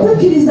good Lord.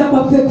 Okukkiriza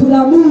kwaffe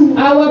kulamu.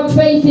 Our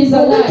faith is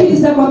alive.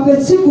 Okukkiriza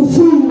kwaffe si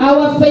kufu.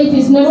 Our faith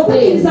is not dead.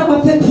 Okukkiriza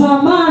kwaffe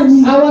kwa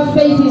maanyi. Our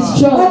faith is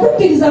strong.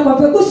 Okukkiriza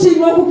kwaffe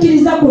kusinga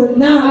okukkiriza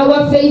kwonna.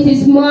 Our faith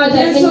is more than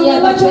any Ensonga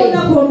other lwaki faith.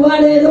 olunaku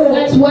olwaleero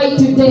That's why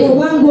today,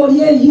 obanga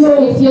oli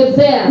eyo if you're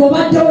there,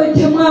 obadde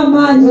weddemu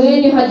amaanyi,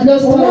 when you had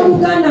lost hope,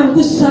 owooluganda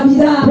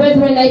nkusabira,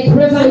 brethren, I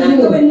pray for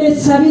banange bwe you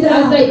neesabira,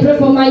 as I pray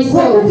for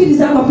myself.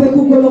 okukkiriza kwaffe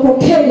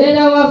kugolokoke, Let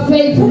our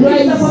faith okukkiriza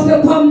rise. kwaffe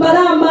kwambale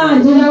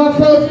amaanyi, Let our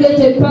faith get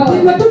bwe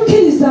empowered.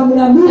 tukkiriza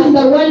mulamu, And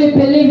the one we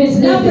believe is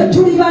naffe living.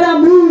 tuli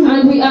balamu,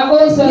 And we are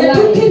also bye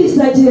alive.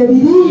 tukkiriza gye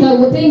biri,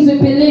 The things we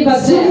believe are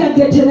there.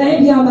 sibyagete naye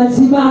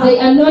by'amazima, They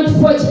are not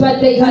forged, but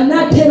they are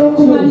anaatera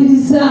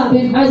okumaliriza.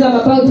 as I'm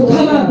about to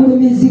Mukama come.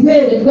 agulumizibwe.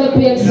 Let God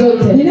be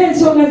exalted. Nina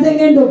ensonga ze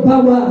ngenda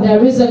obbawa The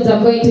reasons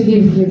I'm going to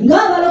give you.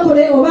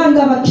 ng'abalokole oba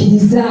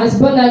ng'abakkiriza. As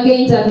born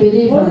again and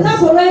believers,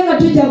 Olunaku olwayo nga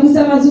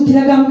tujaguza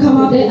mazuukira ga Mukama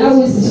waffe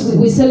today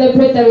we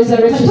celebrate the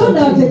resurrection of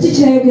Katonda waffe Jesus.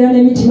 kikyayogera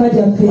n'emitima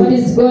gyaffe. What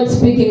is God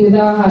speaking with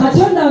our hearts?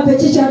 Katonda waffe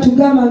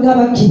kikyatugamba What is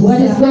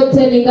ng'abakkiriza. God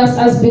telling us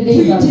as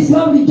believers?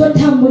 Tuyitiddwa bulijjo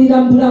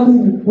otambulira mu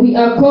bulamu, We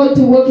are called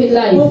to walk in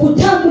life,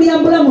 okutambulira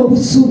mu bulamu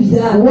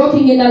obusuubira.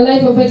 walking in a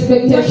life of Nga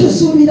expectation.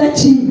 tusuubira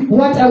ki?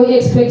 What are we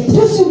expecting?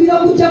 Tusuubira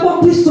okujja kwa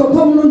Kristo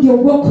okw'omulundi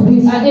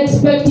ogwokubiri. We are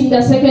expecting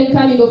the second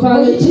coming of our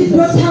Lord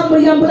Oyitiddwa Jesus.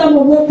 otambulira mu bulamu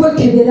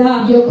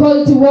obw'okwekebera. You're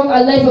called to walk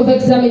a life of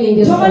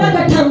examining Tomala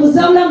yourself.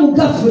 gatambuza bulamu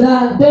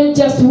gafula. Don't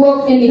just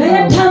walk Naye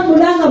anyhow,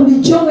 tambula nga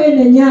bulijjo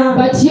weenenya.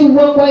 but you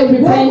walk while Wakoze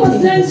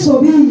repenting.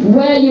 ensobi.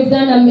 Where you've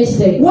done a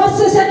mistake,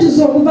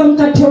 Wasesetuza okuva mu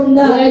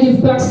Katonda. where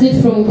you've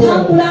backslid from God,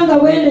 Tambula nga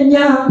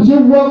weenenya. you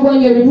walk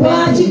when you're Lwaki?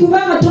 repenting.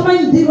 Kubanga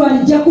tomanyi ddi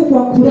lwalijja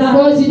kukwakula.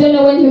 Because you don't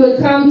know when He will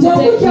come to take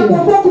Ng'okujja you.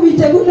 kw'okwokubiri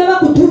tegunnaba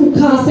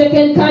kutuuka. The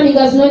second coming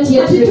has not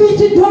yet Kati reached.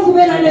 tuyitiddwa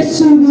okubeera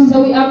n'essuubi.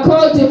 So we are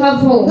called to have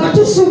hope. Nga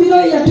tusuubira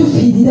oyo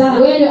yatufiirira.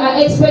 When you are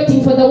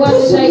expecting for the one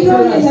who died Tusuubira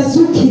for oyo us.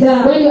 yazuukira.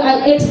 When you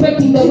are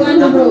expecting the one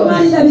who rose.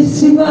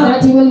 alirabisibwa.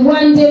 That He will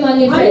one day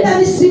manifest.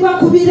 Alirabisibwa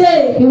ku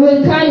bire. He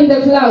will come in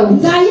the clouds.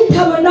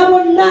 Ng'ayita bonna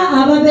bonna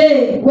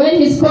ababe. When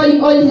He's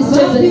calling all His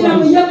chosen Abafiira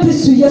mu ones. ye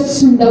Kristo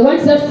Yesu. The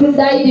ones that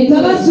died in Nga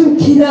Him.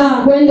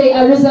 bazuukira. When they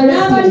are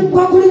resurrected.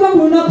 N'abalikwakulibwa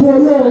mu lunaku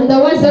olwo. And the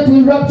ones that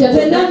will rapture to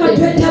Fenna nga that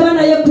day. twetaba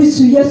naye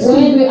Kristo Yesu.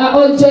 When we are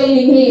all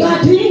joining Him.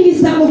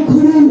 Ng'atuyingiza mu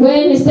ggulu.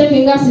 When He's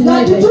taking us in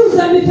heaven.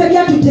 Ng'atutuuza mu bifo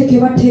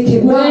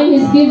ebyateekebwateekebwa. When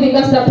He's giving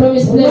us the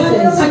promised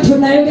Olwaleero blessings.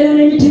 Katonda ayogera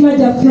n'emitima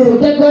gyaffe.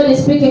 Today God is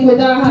speaking with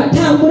our hearts.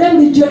 Tutambule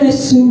bulijjo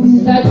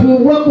n'essuubi. That we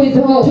walk with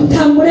hope.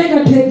 Tutambule nga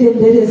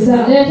twegendereza.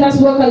 Let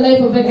us walk a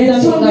life of examining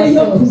Ensonga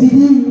ourselves.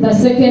 ey'okubiri. The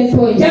second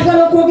point.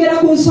 Njagala okwogera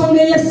ku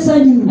nsonga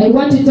ey'essanyu. I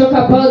want to talk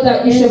about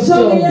the issue of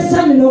Ensonga joy.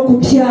 ey'essanyu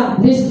n'okutya.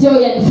 This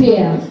joy and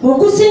fear.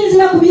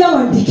 Okusinziira ku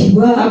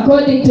byawandiikibwa.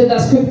 According to the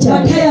scripture.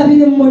 Matayo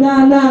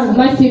 28.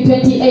 Matthew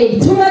 28.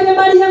 Tulabye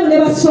Maliyamu ne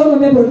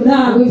Basolome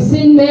bonna. We've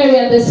seen Mary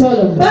and the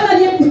Solomon.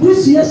 Balabye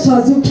Kristo Yesu They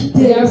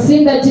azuukidde. have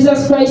seen that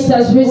Jesus Christ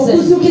has risen.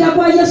 Okuzuukira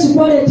kwa Yesu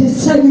kwaleeta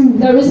essanyu.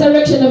 The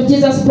resurrection of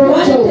Jesus brought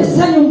Kwaleeta joy.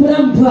 essanyu mu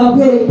bulamu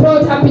bwabwe.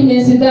 Brought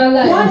happiness in their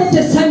lives. Kwaleeta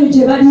essanyu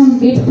gye bali.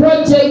 It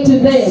brought joy to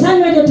them.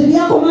 Essanyu eryo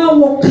teryakomawo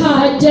wokka.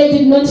 That joy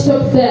did not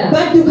stop there.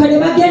 Badduka ne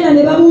bagenda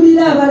ne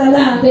babuulira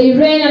abalala. They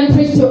ran and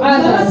preached to Nga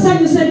others.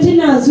 basanyuse nti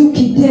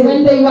n'azuukidde.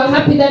 When they were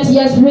happy that He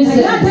has Naye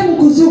risen. ate mu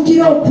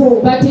kuzuukira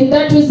okwo But in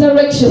that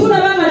resurrection,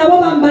 tulaba nga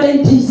nabo bambala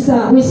entiisa.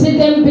 We see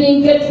them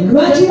being dressed with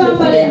fear.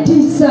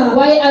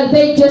 Why are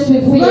they dressed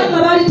with fear?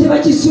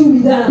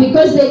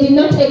 Because they did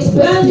not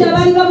expect it.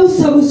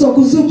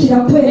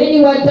 Many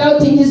were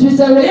doubting his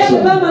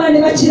resurrection.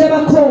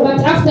 But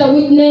after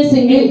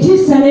witnessing it,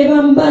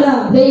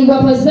 they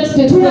were possessed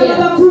with fear.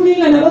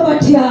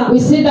 We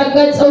see the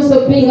gods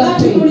also being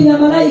afraid.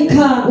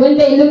 When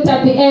they looked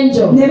at the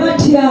angel,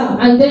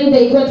 and then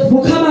they got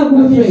afraid.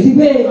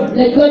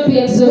 Let God be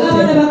exalted.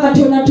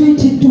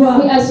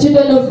 We as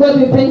children of God,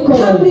 we've been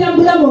called to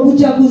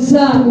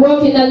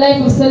walk in a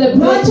life of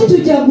celebration.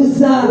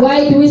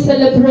 Why do we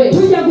celebrate?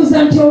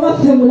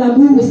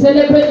 We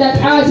celebrate that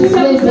ours is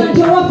living.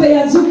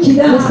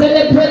 We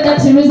celebrate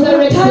that he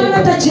resurrected.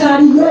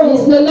 He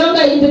is no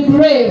longer in the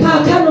grave.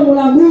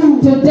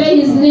 Today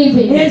he is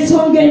living.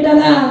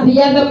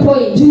 The other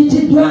point,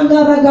 we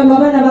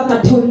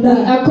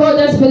are called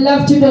as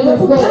beloved children of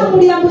God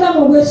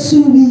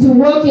to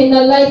walk in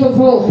a life of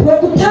hope,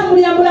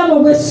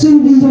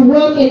 to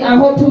walk in a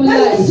hopeful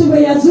life.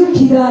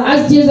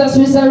 As Jesus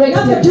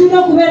resurrected,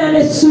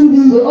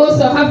 we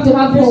also have to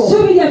have hope.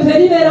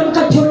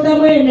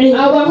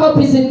 Our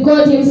hope is in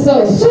God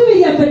himself.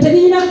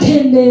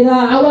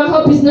 Our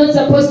hope is not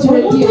supposed to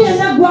reduce.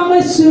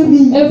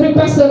 Every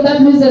person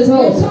that loses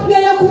hope,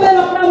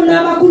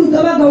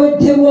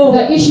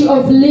 the issue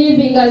of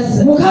living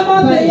as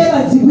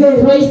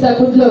praise the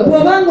good Lord.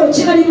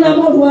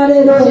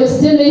 You're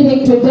still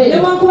living today.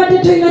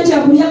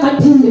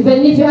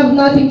 Even if you have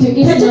nothing to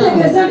eat now,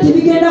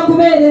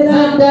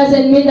 that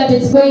doesn't mean that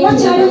it's going to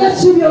happen.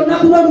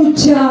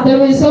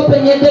 There is hope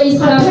and yet there is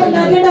nothing.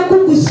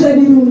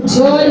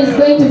 God is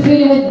going to fill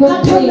you with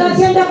good things.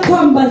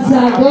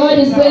 God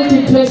is going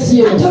to dress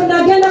you.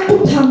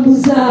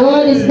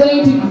 God is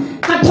going to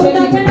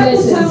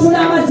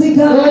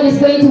God is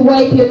going to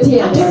wipe your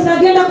tears.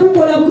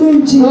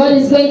 God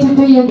is going to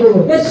do you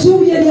good.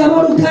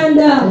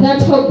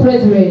 That hope,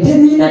 brethren,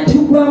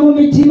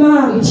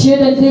 it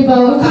shouldn't leave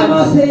our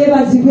hearts.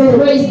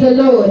 Praise the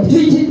Lord.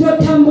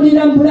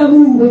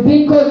 We've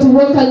been called to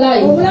walk a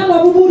life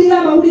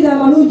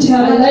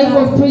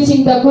of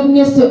preaching the good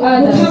news to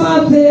others.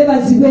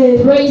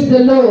 Praise the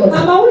Lord.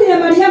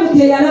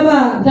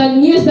 The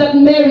news that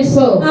Mary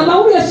saw,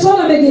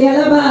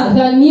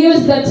 the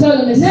news that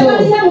Solomon saw,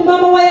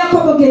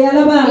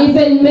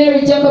 even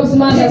Mary, Jacob's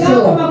mother,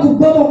 saw.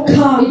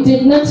 It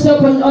did not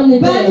stop on only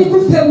them.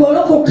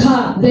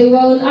 They were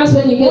on us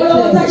when you get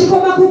there.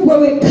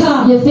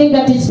 You think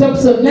that it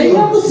stops on you.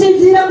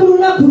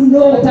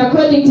 But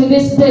according to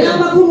this day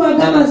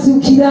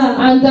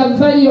and the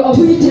value of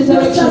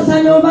resurrection,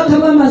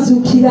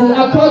 we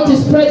are called to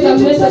spread the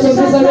message of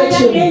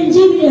resurrection.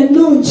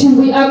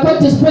 We are called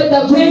to spread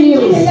the good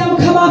news,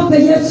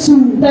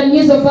 the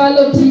news of our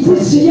Lord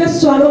Jesus,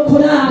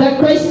 that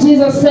Christ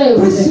Jesus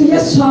saves,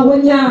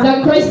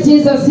 that Christ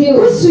Jesus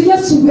heals,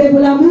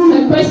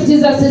 that Christ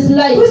Jesus is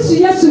life,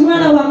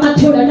 that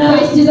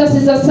Christ Jesus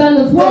is the Son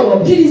of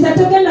God.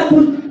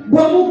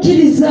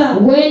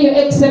 When you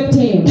accept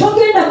him,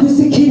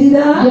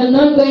 you're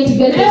not going to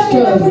get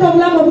destroyed,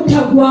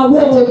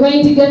 but you're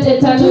going to get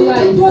eternal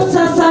life.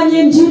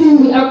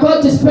 We are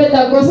called to spread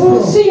the gospel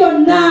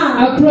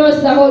across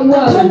the whole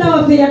world.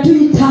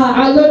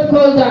 Our Lord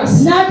called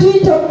us. He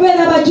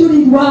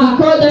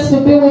called us to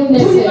be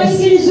witnesses.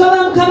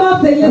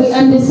 We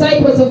are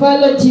disciples of our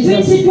Lord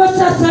Jesus.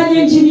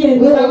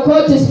 We are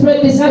called to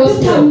spread this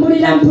gospel.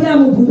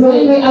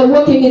 When we are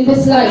walking in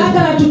this life,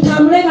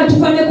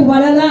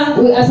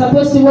 we are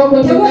supposed to walk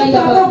with the mind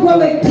about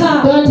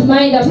don't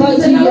mind about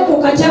you,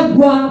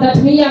 that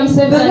me I'm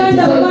 70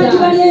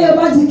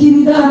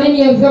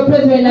 many of your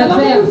brethren are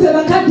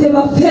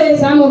there.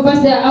 Some of us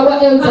they are our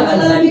elders,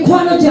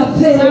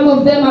 some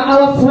of them are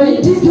our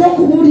friends.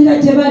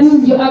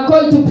 You are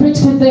called to preach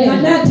to them.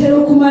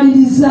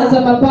 As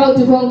I'm about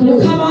to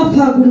conclude,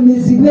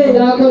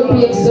 God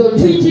be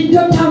exalted.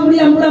 We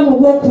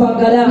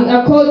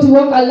are called to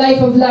walk a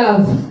life of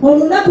love.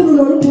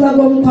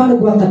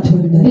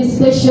 This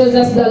day shows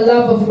us the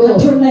love of God.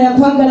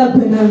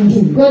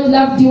 God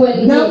loved you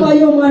and me.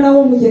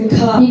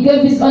 He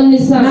gave his only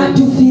son.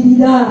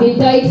 He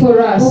died for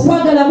us.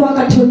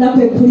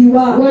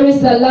 Where is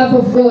the love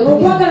of God?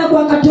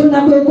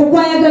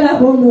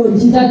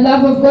 The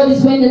love of God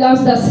is when he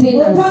loves the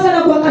sinner.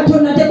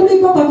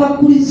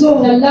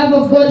 The love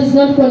of God is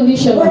not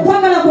conditional.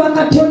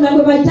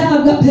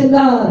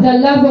 The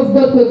love of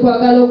God,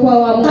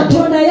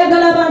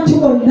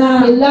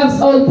 he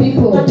loves all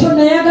people.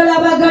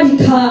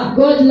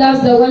 God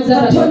loves the ones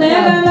that are not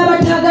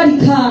loved.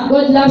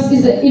 God loves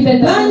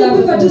even the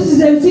unloved.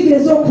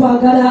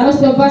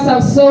 Most of us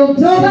have sold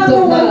the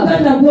of love.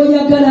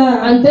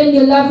 And then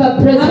you love a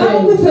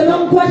brethren.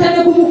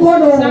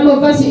 Some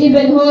of us you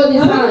even hold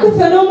his hand.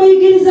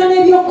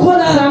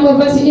 Some of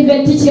us you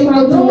even teach him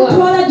how to walk.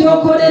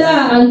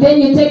 And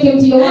then you take him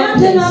to your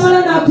workplace.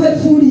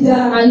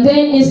 And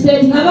then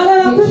instead he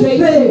betrays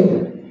you.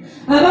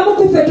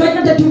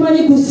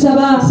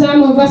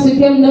 Some of us who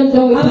came not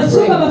knowing to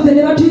pray.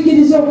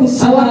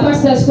 Our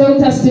pastors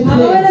taught us to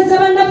pray.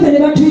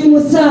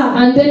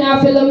 And And then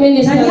our fellow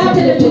ministers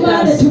rejected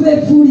us.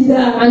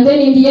 And then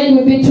in the end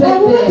we betrayed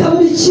them.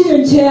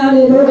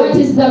 What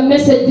is the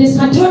message this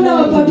morning?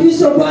 Our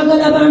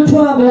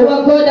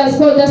God has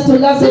called us to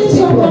love these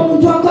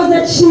people.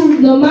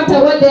 No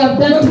matter what they have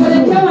done to you,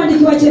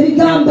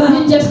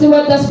 you just do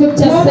what the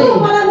scripture says.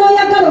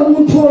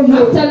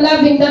 After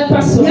loving that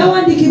person,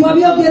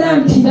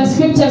 the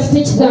scriptures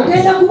teach that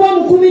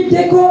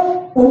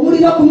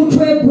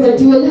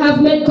you will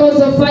have made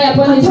cause of fire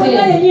upon his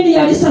head. It is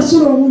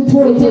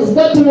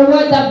God to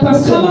reward that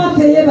person.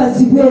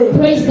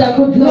 Praise the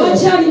good Lord.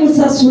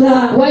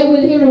 Why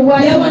will he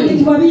reward you?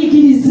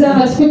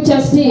 The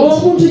scriptures teach that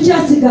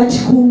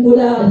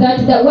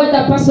what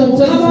the person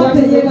does is what.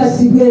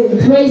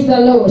 Praise the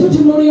Lord. We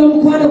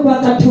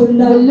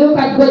look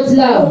at God's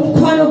love. We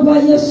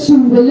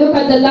look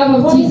at the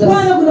love of Jesus.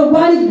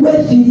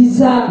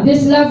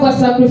 This love was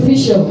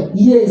sacrificial.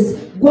 Yes.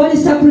 Gwali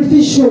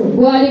sacrificial.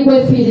 Gwali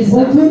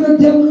kwefiriza.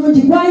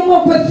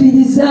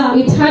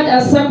 It had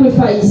a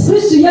sacrifice.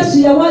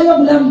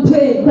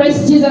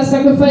 Christ Jesus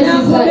sacrificed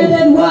his life.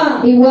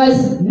 He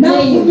was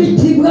nailed.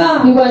 He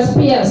was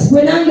pierced. For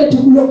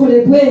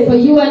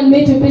you and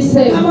me to be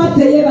saved.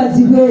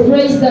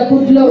 Praise the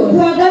good Lord.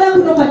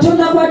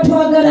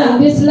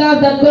 This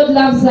love that God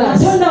loves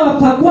us.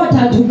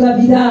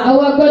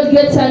 Our God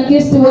gets and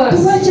gives to us.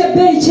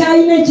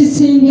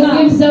 He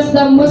gives us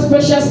the most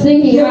precious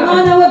thing he has.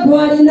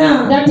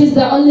 That is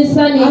the only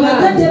son he has.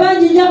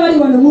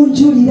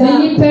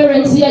 Many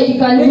parents here, you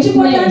can witness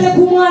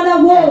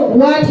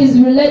what is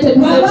related to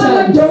the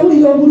child.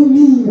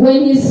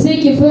 When he's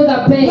sick, you feel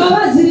the pain.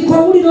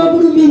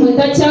 When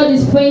that child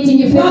is fainting,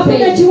 you feel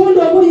pain.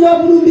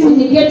 When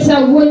he gets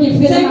a wound, you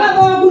feel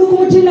hurt.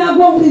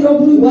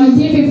 What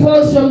if he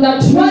falls from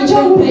that tree, you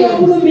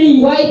feel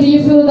pain? Why do you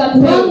feel that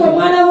pain?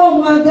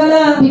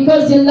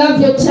 Because you love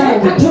your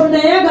child.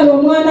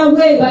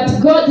 But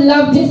God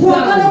loved his son.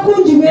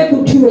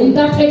 In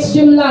that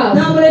extreme love,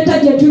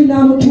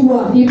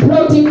 he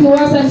brought him to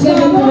us and gave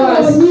him to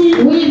us.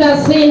 We the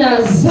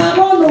sinners. We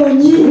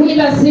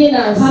the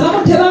sinners.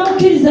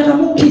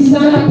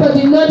 Some people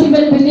do not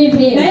even believe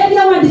him.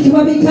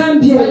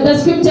 But the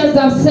scriptures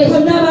have said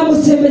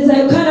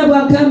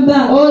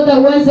all the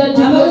ones that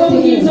do not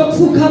believe him,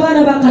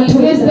 he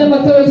gives them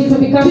authority to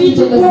become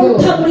children of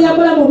God. We are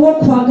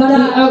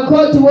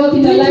called to walk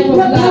in a life of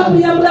love.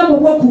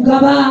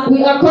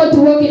 We are called to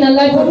walk in a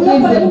life of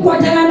giving.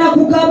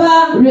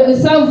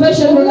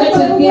 Salvation relates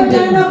to giving.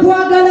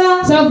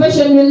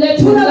 Salvation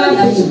relates to loving.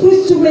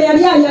 I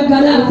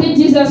think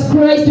Jesus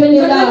Christ when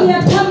he loved,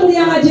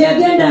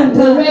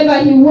 wherever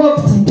he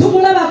walked,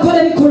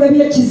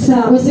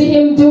 we see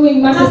him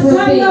doing merciful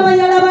things.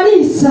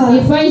 He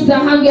finds the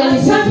hungry and he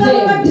feeds them.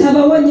 He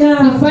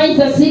finds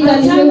the sick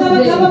and he heals them.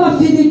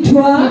 He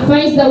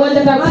finds the one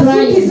that are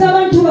crying. He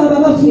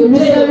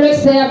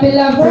resurrects their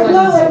beloved ones.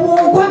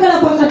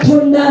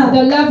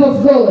 The love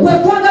of God.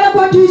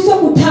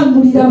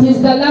 It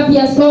is the love he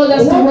has called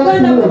us to walk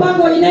through.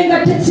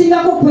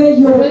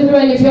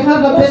 Brethren, if you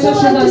have a better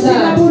share than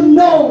that,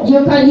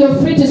 you're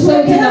free to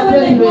serve in a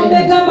brethren.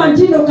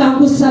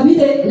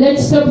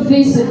 Let's stop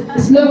this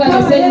slogan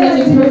and say, let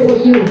me pray for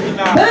you.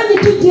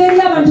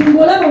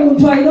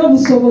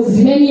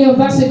 Many of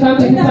us will come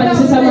to people and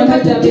say someone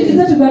has a ability.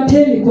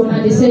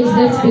 And he says,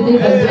 let's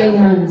believe and join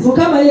hands.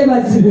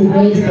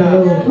 Praise the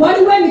Lord.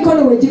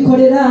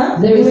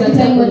 There is a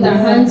time when the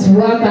hands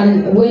work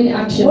and when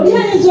action.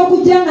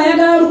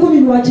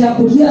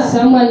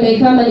 Someone may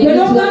come and you need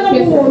to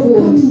pay for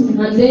food,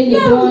 and then you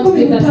don't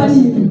give that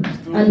person.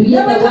 And we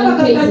have the one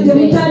case in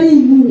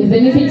vain.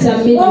 Even if it's a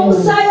million,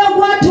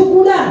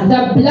 the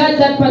blood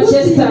that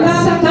purchased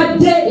us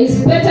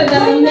is better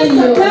than a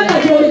million.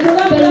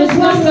 There is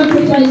no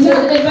sacrifice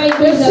you'll ever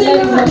do the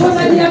life of a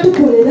person.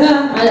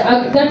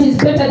 That is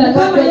better than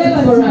what God did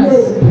for us.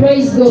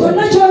 Praise God.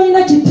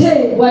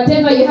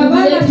 Whatever you have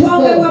left go,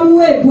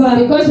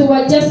 because we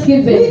were just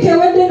given.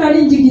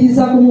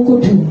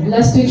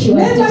 Last week she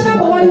was teaching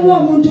about,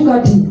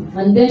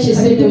 and then she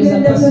said there was a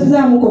person.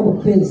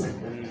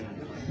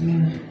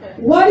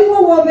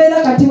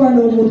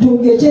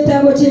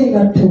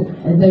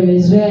 And there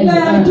is where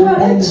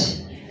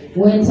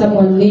when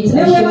someone needs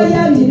a short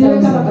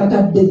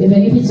 50,000,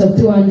 even if it's of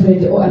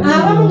 200 or a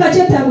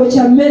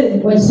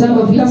million, when some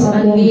of it's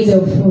a need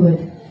of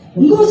food.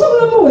 When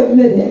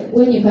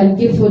you can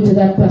give food to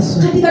that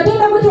person, so that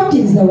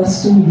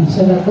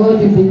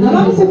God will believe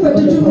us.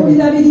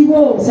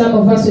 Some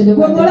of us will look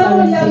at the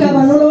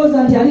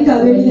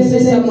when you see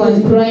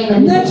someone crying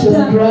and you should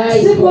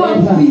cry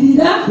forever. You're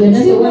not the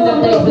one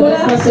that died for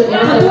that person, you're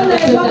not the one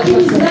that killed that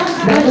person.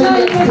 But God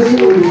gets to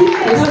you.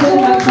 It's still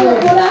have hope,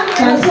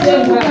 can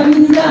save her, can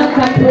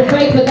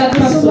provide for that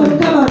person.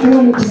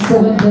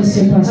 God bless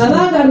you, Pastor.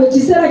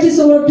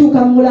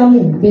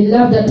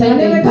 Beloved, the time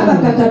may come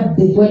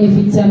when if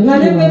it's a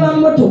million,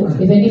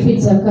 even if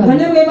it's a car,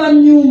 even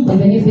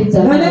if it's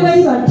a house,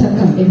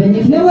 even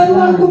if it's a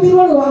land,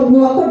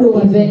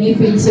 even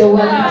if it's your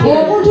one kid,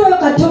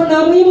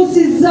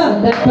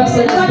 that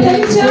person is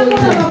getting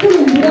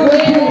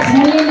when it's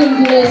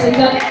meaningless and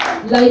that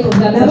life of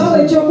that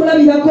person.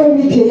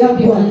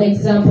 An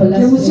example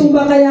last week.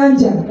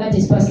 That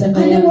is Pastor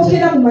Kayanja.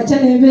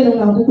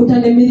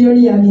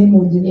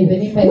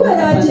 Even if I but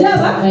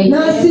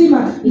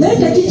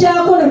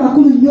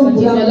it no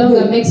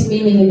longer makes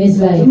meaning in his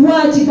life.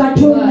 Why? Because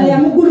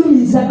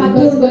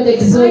God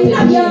exalted him.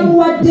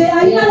 There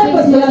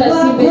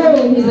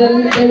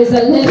is a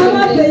level.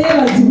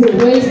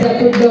 Praise the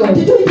good Lord.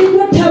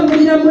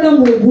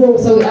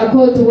 So we are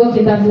called to walk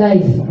in that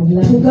life.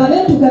 Let's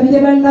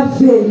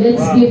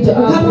give to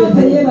our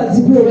brethren.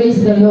 Praise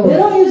the Lord.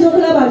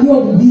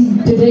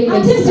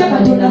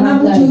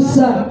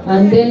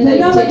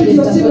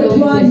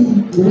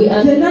 Today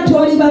and then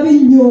we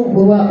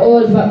were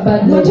all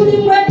bad when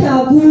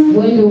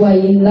we were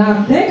in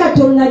lack. But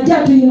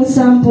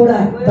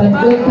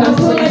God comes to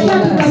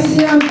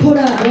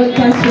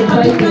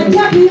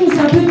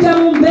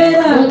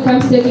God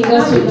comes taking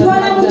us to the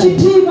He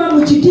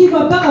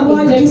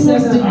takes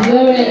us to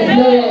glory and glory and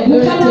glory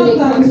until He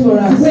comes for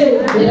us.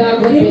 Let our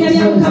God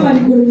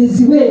be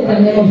exalted. In the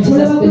name of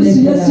Jesus, we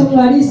see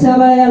Christ in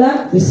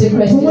us. We see Him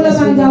healing the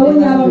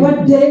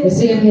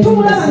sick. We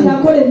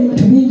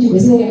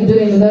see Him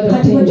doing a lot of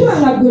things.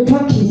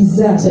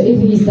 So if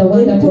He is the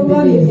one that we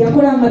believe,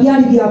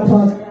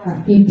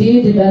 He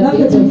did that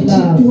gift of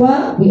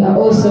love. We are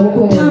also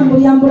called to walk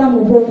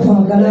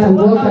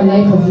a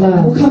life of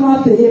love.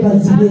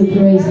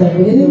 Praise the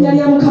Lord. In the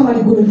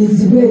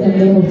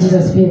name of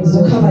Jesus be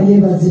exalted.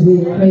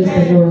 Praise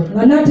the Lord.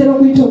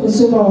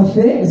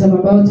 As I'm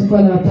about to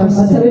call our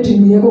pastor,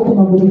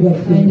 and we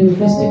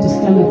request you to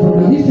stand up for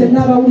me. And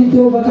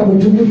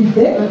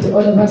to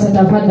all of us that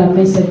have had the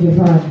message you've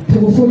heard,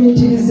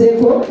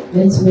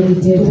 let's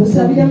meditate.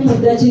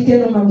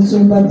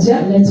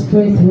 Let's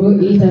pray through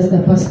it as the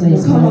pastor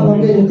is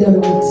coming. May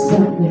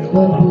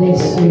God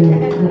bless you.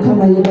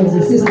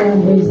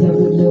 Praise the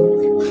good Lord.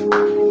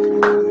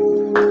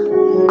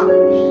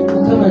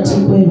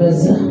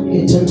 Tukwebaza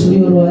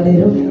ekyotuli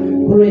olwaleero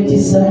kulwa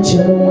Kisaakye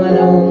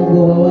n'omwana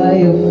w'omugoba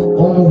waayo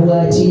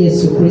omubwati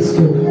Yesu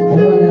Kristo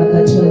omwana wa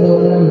Katonda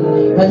omulamu.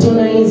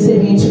 Katonda ayinza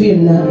ebintu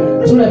byonna,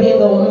 tulabye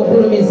nga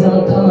wamugulumiza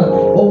Mukama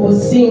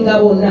okusinga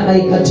bonna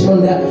ayi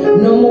Katonda,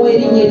 n'omuwa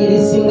erinnya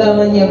eririsinga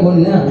amannya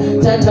gonna.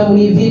 Taata,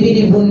 buli vivi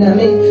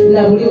livunname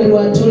na bulimi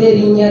lwatula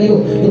erinnya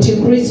lyo nti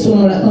Kristo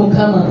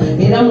Mukama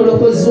era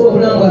mulokozi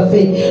w'obulamu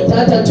bwaffe.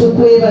 Taata,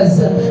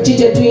 tukwebaza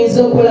kikye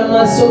tuyinza okola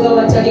maaso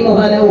g'awatali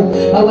muhanawo,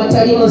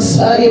 awatali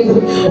musaalibwe,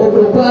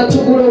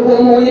 okwatugula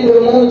ogw'omuwendo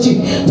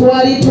mungi.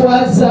 Twali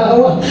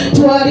twazaawa,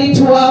 twali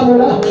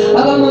twabula,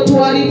 abamu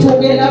twali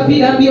tugenda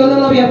vira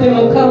byonono byaffe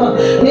Mukama,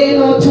 naye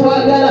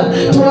n'otwagala.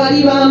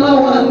 Twali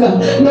b'amawanga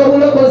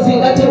n'obulokozi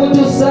nga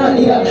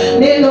tebutusaanira,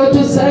 naye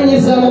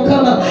n'otusaanyiza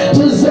Mukama.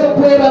 Tuzze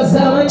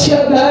okwebaza amakya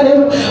ga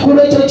leero ku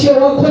lw'ekyo kye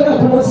wakola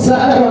ku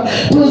musaalaba.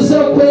 Tuzze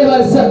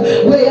okwebaza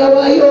gwe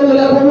yawaayo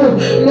obulamu bwo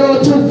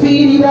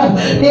n'otufiirira,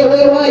 ne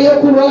weewaayo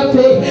ku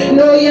lwaffe,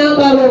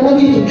 n'oyambala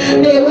omubiri,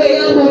 ne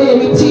weeyambula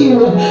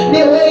ebitiibwa,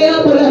 ne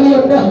weeyambula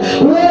byonna.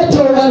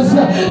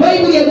 Weetowaza,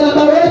 Bayibuli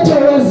egamba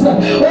weetowaza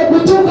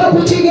okutuuka ku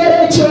kigero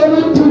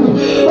eky'obuddu.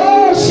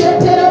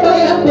 Shetera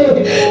bayande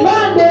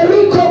mande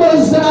riko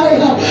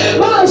bozaya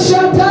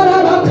mashatara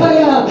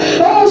bakaya.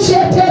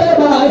 Shetera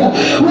baya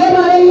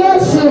webale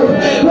Yesu,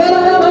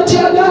 webale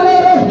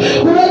machagalero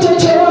kulecho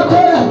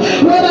chewakola,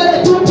 webale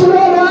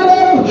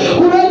tutulolwalero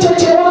kulecho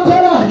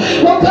chewakola.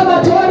 Mukama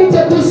twali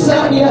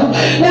tetusanya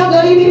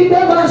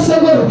nangalibiride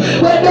masogoro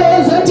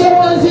wendowoza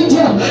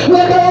tewanzija,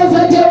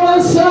 wendowoza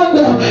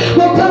tewansanga.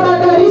 Mukama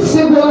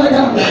nalisi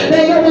Bwana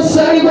naye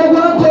omusaligo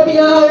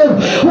gwankomyawo,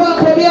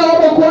 wankomyawo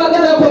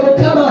mukwagala kwa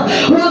Mukama,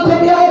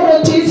 wankomyawo mu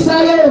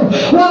kisayo,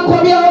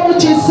 wankomyawo mu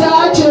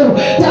Kisaakye.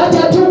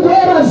 Taata,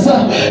 tukwebaza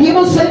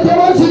yimuse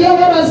eddoboozi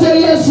lyewebaze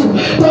Yesu.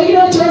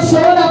 Toyina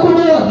kyosobola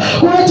kumuwa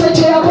kulwekyo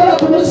kye yakola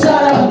ku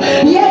musaalaba.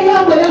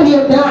 Yeeyambula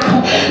byonna,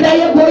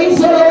 naye gwe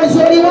oyinza olowooza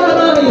oli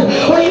w'amaanyi,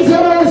 oyinza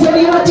olowooza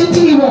oli wa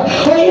kitiibwa,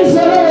 oyinza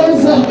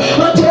olowooza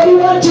nti oli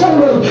wa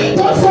njawulo.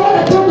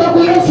 Tosobola tuuka ku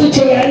Yesu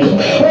kye yali.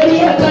 Oli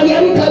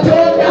yali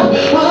Katonda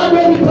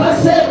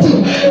 100%,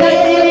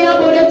 naye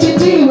yeeyambula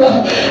ekitiibwa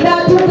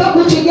n'atuuka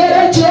ku kigero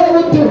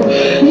eky'obuddu.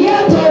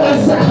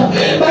 Yeetowaza.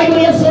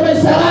 Bayibuli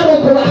esomesa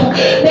abamukuba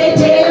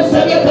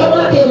n'ekyeyesabye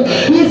kamake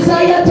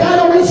Isaaya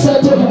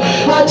 5:3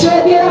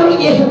 akyogera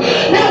lunye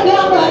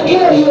n'agamba nti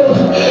oyo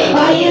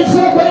ayinza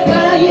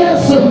okwekala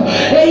Yesu.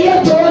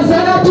 Yeetowaza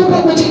n'atuuka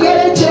ku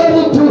kigero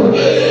eky'obuddu.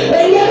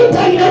 Eryali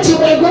talina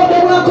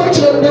kimwegomberwako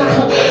kyonna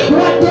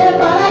wadde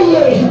embala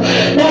ye,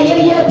 naye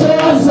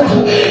yeetowaza.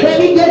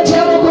 Emigo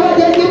gyamukuba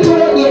gye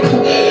gituwonya,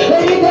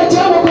 emigo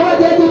gyamukuba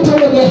gye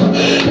gituwonya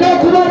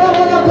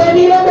n'okubalabona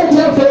kw'emirembe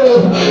gyaffe.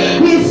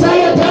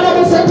 Isaaya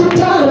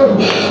 5:3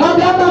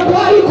 agamba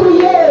gwali ku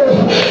ye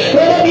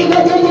era emigo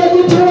gye gye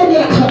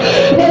gituwonya.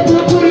 Ne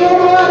tutuli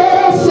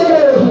olwaleero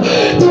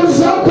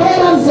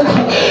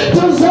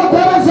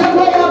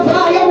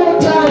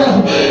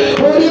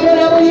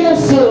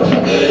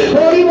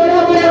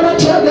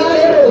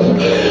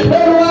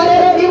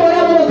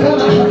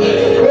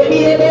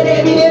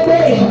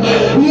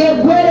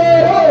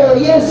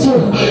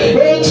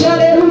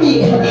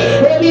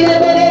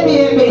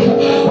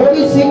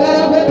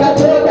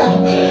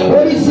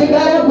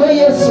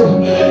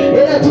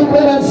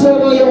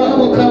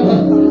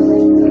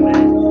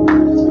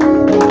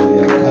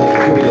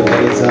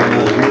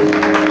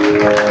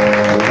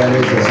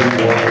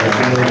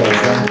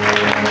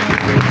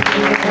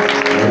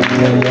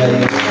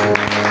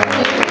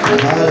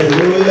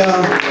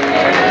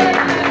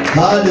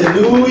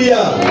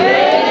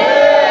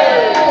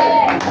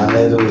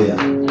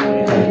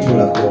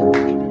Tulako.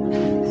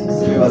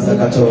 Twebaza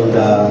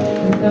Katonda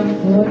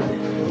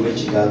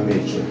olw'ekigambo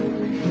ekyo.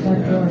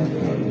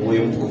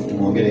 Mwoyo Mutukuvu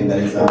tumwongere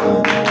engalo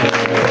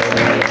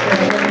ez'amaanyi.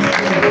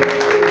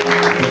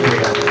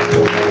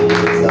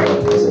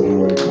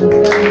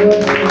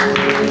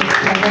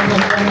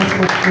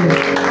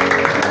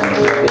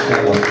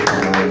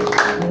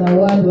 The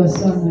word was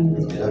so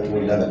amazing.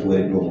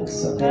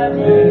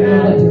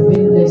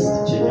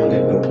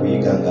 Kyenyongedde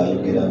okuyiga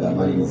ng'ayogera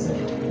ng'amaliriza.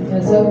 It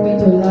has helped me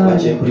to learn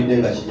Kakyempulidde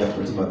nga kijja ku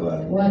mutima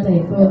gwange. what I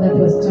felt that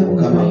was turning in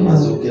Mukama my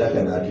amaze heart. okukiraga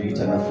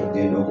n'atuyita naffe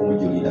okugenda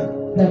okumujulira.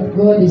 That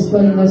God is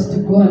calling us to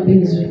go and be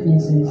His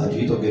witnesses,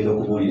 Atuyita okugenda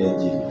okubuulira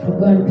enjiri. to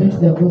go and preach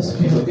the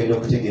gospel. Atuyita okugenda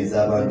okutegeeza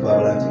abantu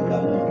abalala nti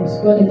mulamu. He's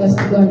calling us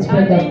to go and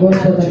spread the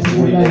gospel that He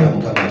Tubuulire nga loves.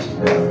 Mukama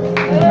kitugamba.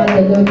 I heard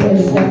the Lord telling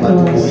that Fumba to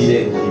us, tubuulire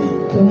enjiri.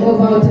 to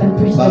move out and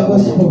preach the Baako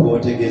omuntu gospel.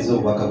 gw'otegeeza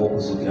obubaka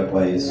bw'okuzuukira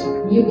kwa Yesu.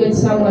 You get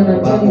someone and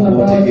tell Baako him about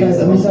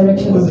gw'otegeeza the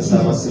resurrection of bakozesa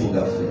Jesus. amasimu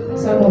gaffe.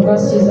 Some of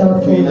us use our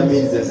Tulina phones.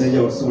 means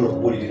ez'enjawulo tusobola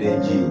okubuulirira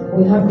enjiri.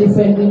 We have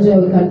different means where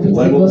we can preach the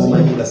Waliwo gospel.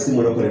 omumanyi nga si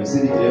mulokole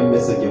musindikire mu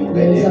message There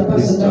omugende is a person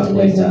Kristo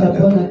that is not akwetaaga.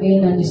 born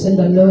again and you said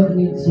the Lord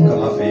needs you.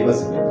 Mukama waffe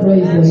yeebazibwe.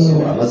 Praise the So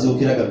Lord.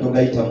 amazuukira ga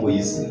togayita mu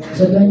buyisi.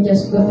 So don't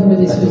just go through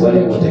this Kati wali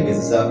resurrection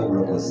bw'otegezezaako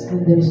bulokozi.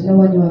 and there is no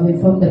one you have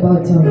informed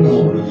about Mukama salvation.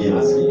 omulungi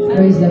yeebazibwe.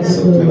 Praise the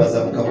So Lord. twebaza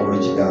Mukama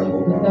olw'ekigambo.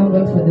 We thank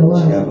God for the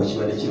word. Ekigambo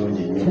kibadde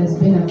kirungi nnyo. It has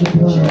been a good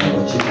word.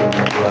 Ekigambo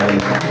kikuwayo.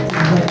 It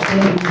has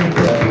been in the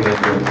Era tuweddde omukisa. and the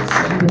goodness.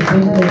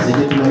 Nze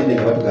gye tumalidde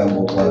nga batugamba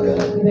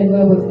okwagala. Even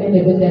where we've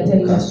ended when they're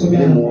telling us to Kansubire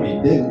learn.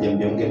 muwulidde bye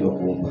mugenda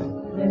okumpa.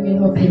 Let me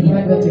hope you've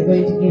heard what you're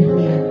going to give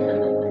me.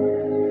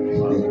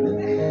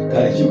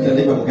 Kale kyukira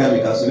naye bamugambe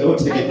kansubire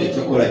otegedde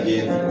ekyokola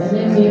gyendi. And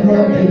let me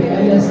hope you've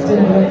understood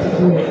what to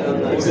do.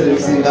 Ebiseera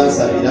ebisinga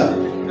nsabira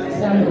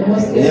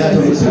Most naye ate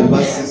oluusi cases,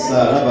 lubasisa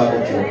labaako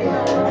kyokka.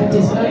 it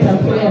is not a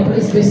prayer,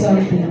 please do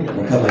something.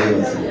 Mukama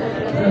yeebazibwe.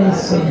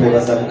 Praise God.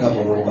 Twebaza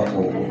Mukama olw'obubaka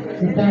obwo.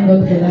 We thank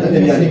God for Era that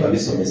n'ebyandiika message.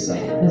 bisomesa.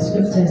 The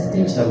scriptures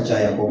teach Ekitabo kya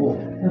Yakobo.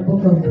 the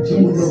book of Kimunno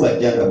James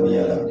bw'ajjanga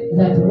muyala.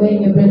 that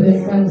when your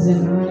brethren comes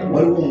and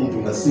Waliwo omuntu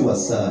nga si wa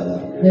ssaala.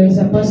 there is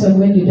a person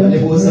when you don't Ne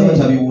bw'osaba pray,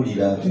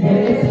 tabiwulira.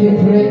 and if you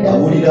pray,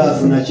 Awulira that's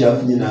afuna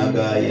kyafunye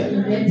n'agaaya.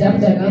 he ends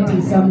after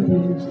getting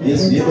something.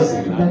 Yesu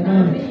yeebazibwe. The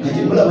man. Kati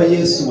mulaba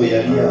Yesu bwe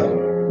yali awo.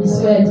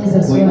 It's where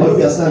Jesus Waliwo was.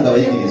 yasanga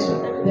abayigirizwa.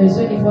 There is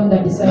when he found the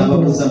disciples.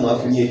 N'ababuuza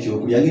mwafunye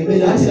ekyokulya.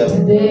 Ng'embeera Asked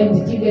atiramu. them,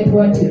 did you get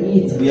what to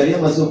eat? Bwe yali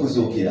amaze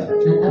okuzuukira.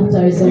 And after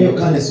Mu resurrection,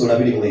 Yokaana essula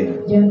 21.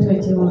 John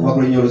Okuva ku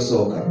 21, lunya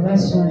olusooka.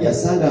 verse 1,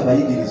 Yasanga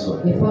abayigirizwa.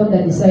 they found the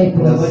Nga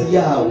disciples. bali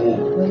awo.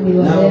 When they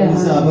were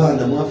N'ababuuza there,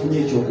 abaana mwafunye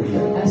ekyokulya.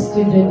 asked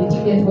children, did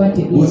you get what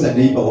to eat? Buuza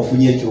neiba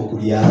wafunye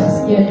ekyokulya.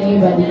 Ask your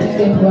neighbor, did you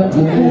get what to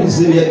eat?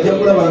 Mubuuze yajja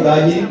kulaba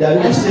ng'anyiridde ali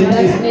mu Ask kisenge.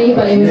 that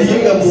neighbor, you will Naye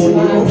nga see mu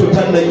a lubuto smile.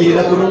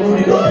 tannanyirira ku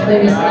lubuuliro.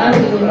 There is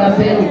nothing in the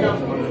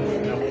belly.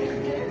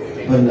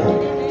 Bonna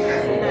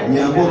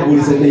nyamba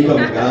obuulize neiba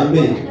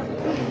mugambe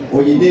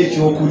oyina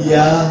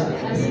ekyokulya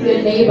Ask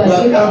your neighbor,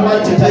 give him bwagamba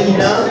what nti to eat.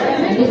 talina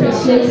And if he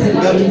shakes it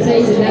up, he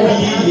says it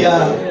doesn't. kuyiiya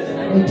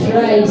We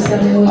try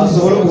some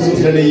asobole ways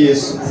okuzuukira ne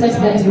Yesu. such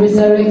that he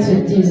resurrects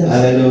with Jesus.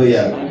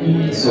 Haleluya.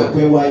 So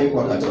okwewaayo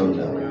kwa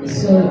Katonda.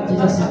 So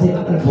Jesus is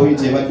the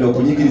Pointi ebadde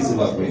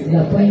okunyigirizibwa kwe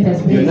The point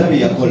has been byonna bye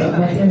yakola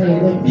whatever he went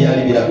through,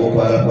 byali biraga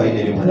okwagala kwa ine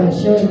we limu. are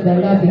showing the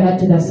love he had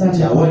to the Son.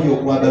 Nti awali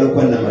okwagala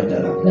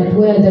okwanamaddala That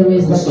where there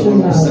is the true kusobola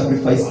love,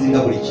 okusacrificinga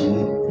buli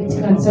kimu. it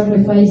can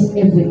sacrifice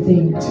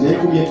everything. Nti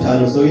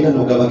n'15 z'olina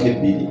n'ogabako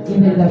 2.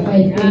 Even the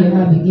 5 thing you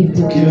have, you give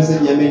to Kiro him.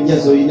 z'ennyama ennya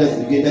z'olina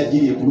zigenda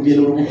giri ekulubye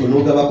n'olubuto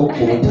n'ogabako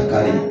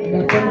kkobotakale.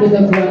 The 10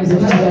 kilograms you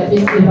have, at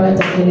least give out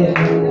a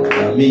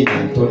kilogram. Amiina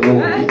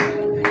ntono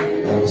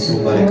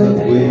okusumba leka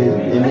gwe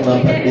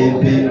emubampadde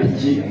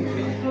empembi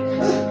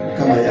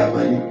kama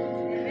yamanyi.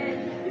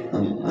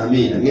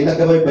 Amiina ngenda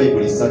gabayo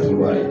bayibuli 3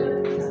 lwaleero.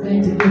 It's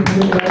going to give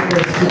you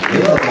Bibles to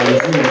Era za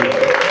luzungu.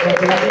 but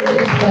the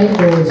English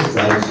Bibles,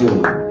 Za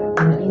luzungu.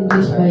 the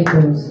English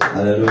Bibles.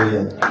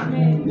 Haleluya.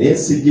 Naye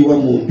sigiwa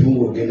muntu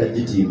ng'ogenda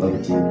gitimba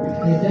butimbi.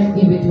 I don't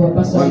give it to a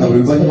person Kubanga who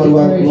buli is for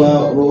luvannyuma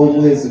decoration.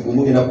 lw'omwezi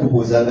gumu ngenda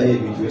kukubuuzangayo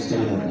ebintu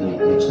ebitali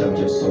mu kitabo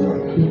kye tusoma.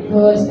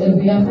 Because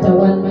every after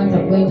 1 month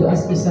I'm going to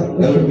ask you some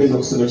Nga tugenda questions.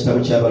 okusoma ekitabo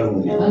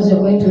ky'Abalumi. As you're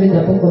going to read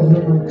the book of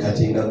Romans.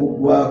 Kati nga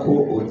guggwako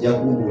ojja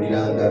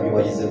kumbuuliranga bye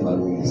wayize mu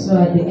Balumi. So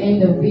at the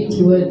end of it,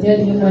 you will tell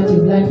him what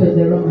you've learned with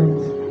the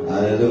Romans.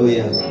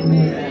 Haleluya.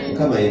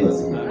 Mukama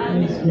yeebazibwe.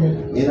 Praise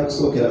God. Ngenda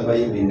kusookera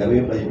bayibuli nga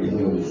bye bayibuli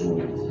emu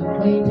oluzungu. I'm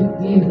going to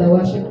give the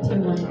worship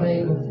team one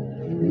Bible.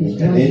 English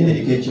Nga naye version.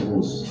 eriko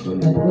ekibuuzo kitono.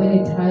 But when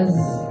it has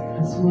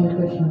a small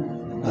question,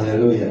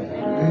 Haleluya.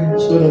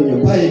 Kitono nnyo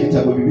mpaayo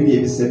ebitabo 2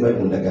 ebisembayo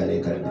mu ndagaano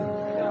enkadde.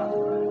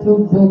 2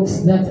 books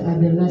that are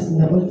the last in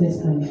the Old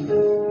Testament.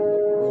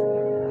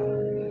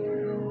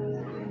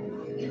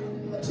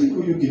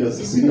 Tikuyugira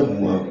sisina mu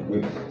mwaka gwe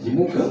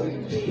yimuka.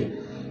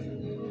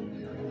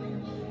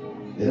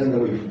 Era nga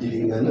bwe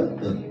bigiringana.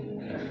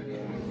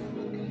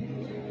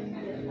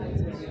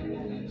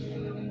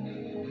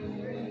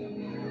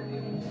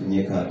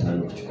 Funyeko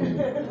 5 ku 10.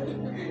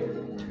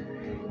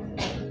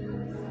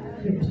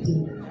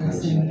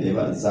 50.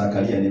 neba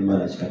Zakaria ne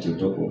Malaki kati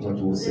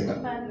otuuseka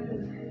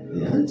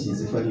anti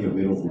zifaniyo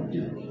bero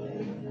kudde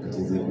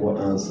kati ze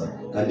kuwa answer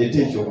kandi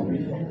ate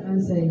ekyokubiri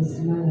answer is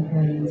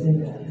Malachi.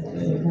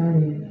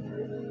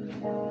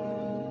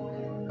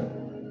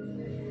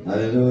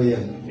 Hallelujah.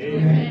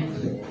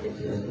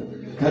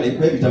 Kale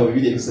kwa ebitabo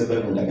bibiri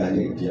ebisembera mu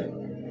ndagaano empya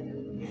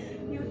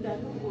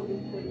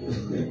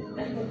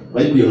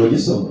Bayibuli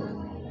onogisoma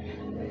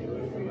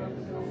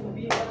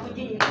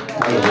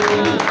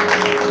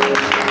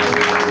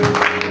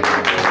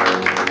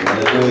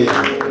Hallelujah.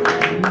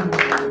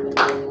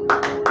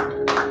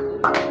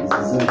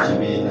 Sasa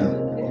kibiina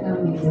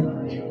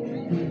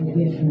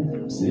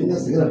sirina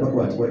sigala mpaka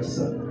watu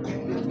wakisa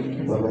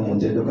baba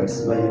muntendo kati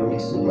sibayiro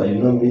okusumba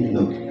ino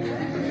mbino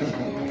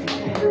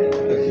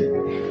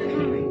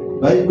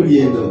Bayibuli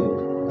eno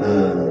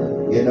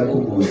ngenda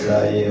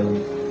kubuuzaayo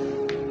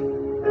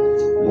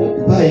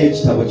mpaayo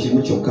ekitabo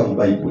kimu kyokka mu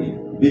Bayibuli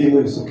birimu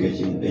ebisukka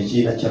ekimu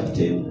ekirina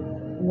chapter emu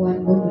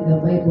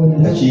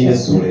nga kirina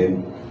essula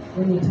emu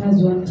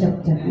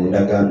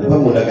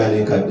mu ndagaano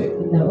enkadde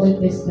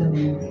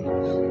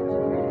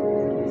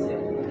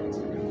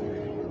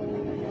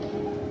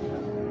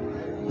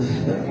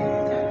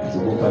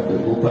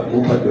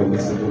mupadde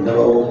omuzibu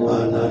ndabawo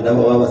omwana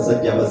ndabawo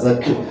abasajja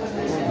abazadde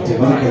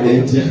tebakola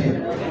entya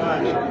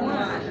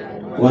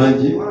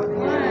wangi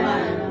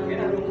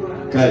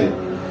kale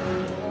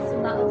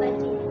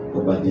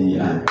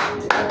Obadiya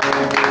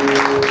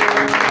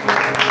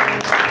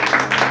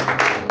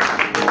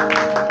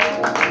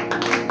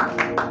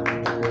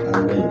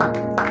Amen.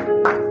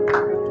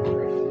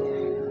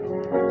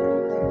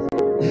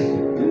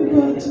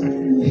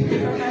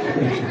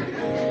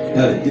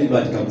 Kale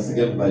Gilbert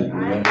kamusige mu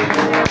Bayibuli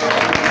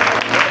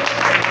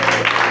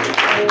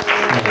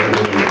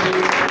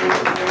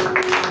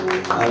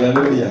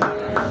Hallelujah.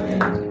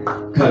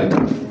 Kale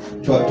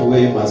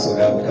tuweeyo maaso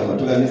ga Mukama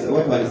tuganize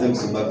watwalize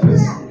musumba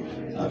press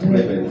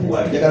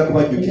njagala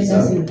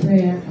kubajjukiza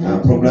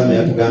programu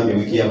yatugambye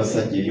wiki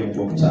y'abasajja eri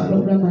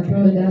omugwokutaano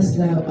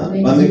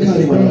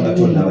bamekaali wano nga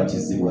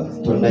tonnabatizibwa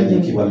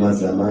tonnanyiikibwa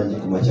amazzi amangi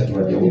ku makya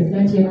tubaddewo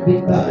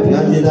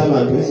ngambye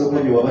n'abantu oyinza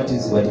okuba bye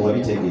wabatizibwa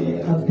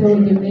tewabitegeera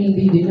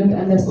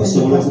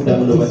osobola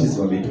okuddamu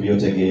n'obatizibwa bintu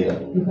by'otegeera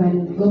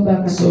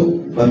so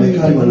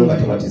bamekaali wano nga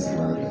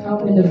tebatizibwanga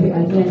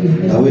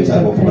nga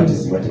weetaaga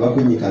okubatizibwa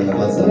tebakunyiikanga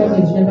amazzi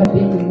amangi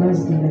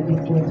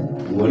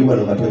ng'oli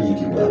wano nga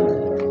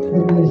tonyiikibwanga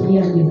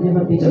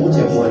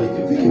temutya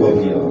muwanike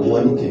vikiwabulira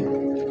muwanike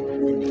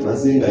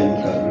Mazinga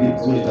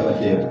zuli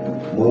tabaddeyo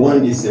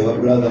mwewandiise wa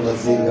brother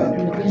Mazinga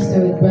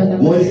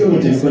muwanike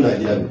olutendiko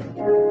nagirabe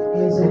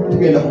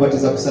tugenda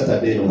kubatiza ku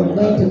Saturday no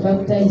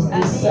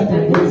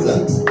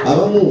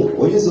abamu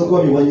oyinza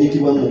okuba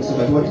biwanyiikibwamu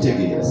okusoka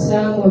tewabitegeera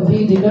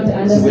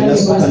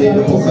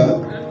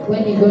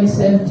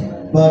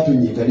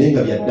batunyiika naye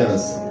nga bya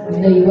dansi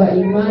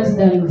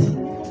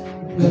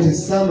kati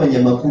saamanya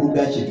makulu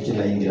ga kintu kye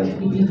nayingiramu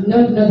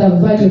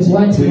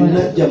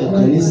najja mu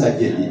kanisa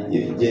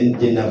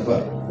gye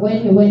nava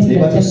ne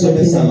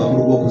batusomesa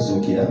amakulu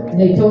g'okuzuukira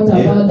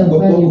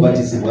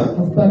g'okubatizibwa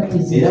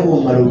era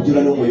bw'omala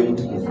ojjula n'omwoyo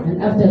omutukuvu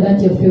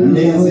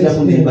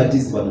nenziramu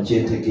nembatizibwa mu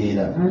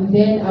kyentegeera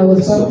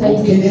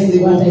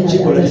okkirizibwa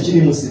okukikola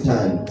tekiri mu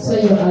sitaani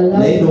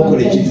naye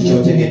n'okola ekintu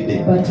ky'otegedde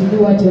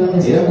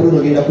era ku luno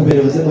ogenda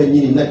kubeera nze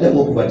mwennyini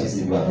naddamu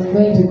okubatizibwa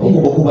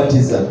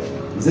okubatiza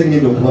nze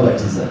ngenda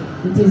okubabatiza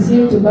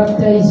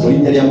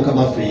erinnya lya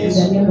Mukama waffe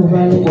Yesu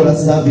tukola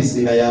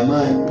saavisi nga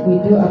y'amaanyi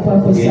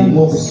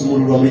ng'erimu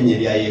okusumululwa mu linnya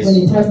erya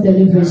Yesu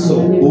so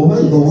oba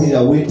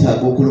ng'owulira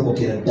weetaaga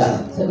okulokokera ddala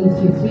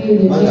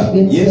kubanga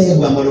Yesu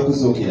bw'amala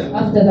okuzuukira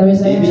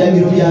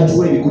ebiragiro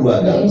byatuwa ebikulu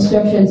agamba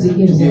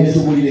tugende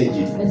tubuulire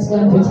enjiri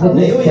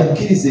naye oyo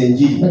akkiriza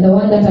enjiri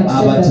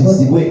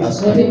abatizibwe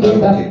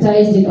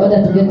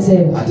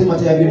ate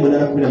Matayo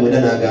 28:19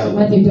 n'agamba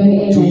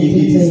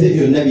tuyigirize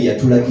byonna bye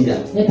yatulagira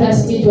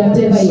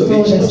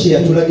ekintu kye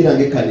yatulagira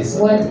ng'ekkanisa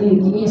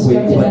kwe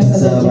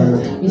kubatiza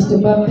abantu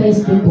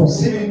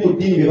si biri mu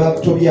ddiini bye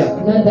bakutobya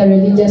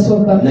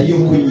naye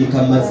okunyiika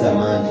amazzi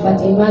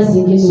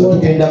amangi so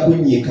tugenda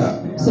kunyiika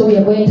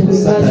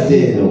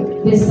Saturday eno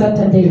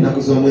ennaku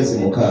z'omwezi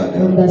 6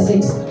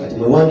 kati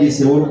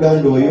mwewandiise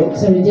w'oluganda oyo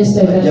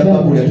ajja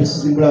Babuli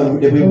atusimbula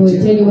obudde bwe buti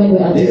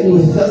naye ku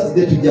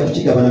Thursday tujja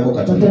kukigabanako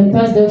katono abantu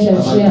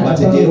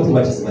bategeera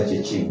okubatizibwa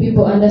kyeki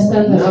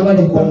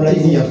n'abali ku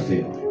online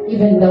yaffe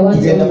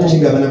tugenda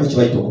kukigabanako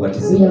kibayita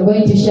okubatizibwa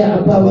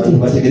abantu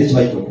bategere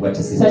kibayita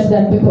okubatizibwa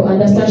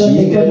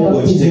kiyingiremu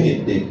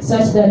ng'okitegedde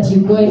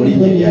mu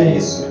linnya erya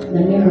Yesu.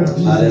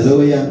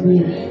 Haleluya,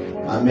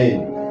 amen.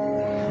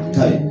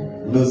 Kale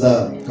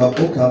ndoza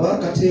kaba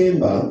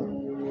katemba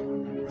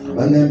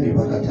banambi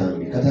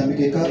bakatambi katambi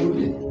ke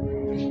kaludde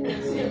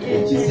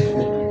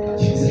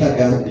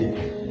kizagambi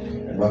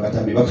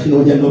bakatambi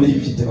bakanoonya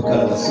n'obiyite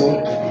bakalaba so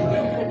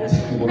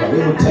mugabe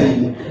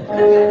mutayimu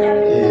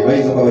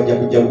bayinza kuba bajja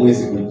kujja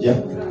mwezi gujja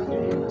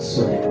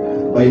so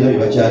balina bye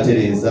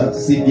bakyatereeza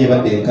sibye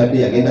badde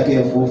enkadde yagendako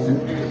enfuufu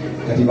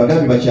kati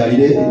bagambi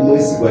bakyalire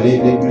mwesigwa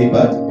ne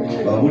Gilbert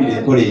abulire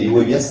enkola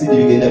eriwo ebyasindi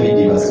bigenda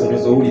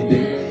bidibasoneza owulidde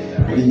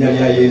mu linnya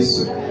lya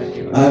Yesu.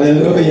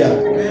 Haleluya.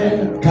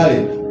 Kale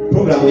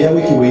programu ya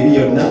wiki weeri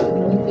yonna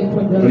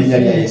mu linnya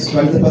lya Yesu.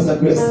 Twaliza Pastor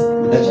Grace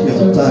dakika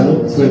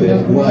 5 twebere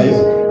kuwaayo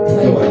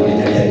tuwa mu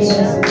linnya lya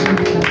Yesu.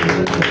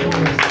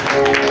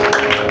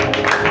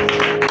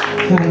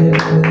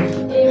 Haleluya.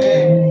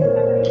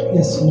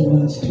 Yesu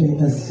mulungi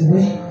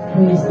twebaziwe.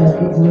 Praise the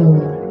good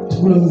Lord.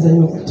 Tugulumiza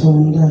nnyo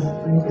Katonda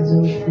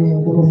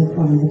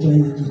olw'omukwano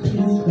gw'enna gye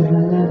tuli.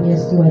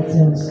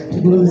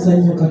 Tugulumiza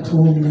nnyo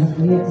Katonda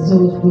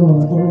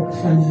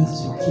olw'okufa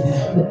n'azuukira.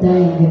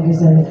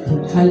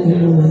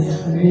 Haleluya.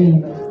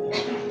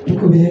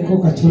 Tukubireko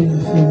Katonda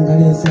ffe mu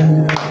ngalo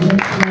ez'amaanyi.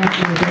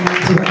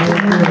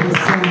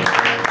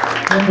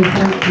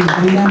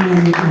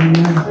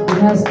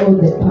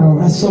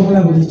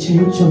 Asobola buli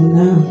kimu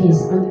kyonna.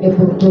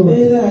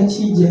 Era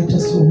kijja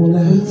atasobola.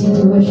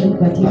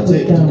 Ate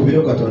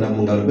tukubireko Katonda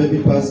mu ngalo. Baby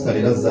pastor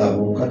era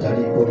zaabu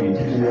kataliko bintu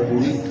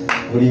by'okuli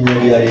mu linnya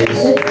lya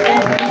Yesu.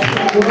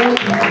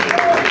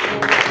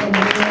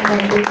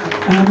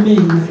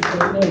 Amen.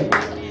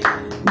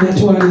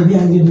 Yatwala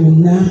ebyange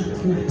byonna.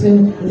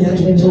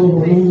 Yatutta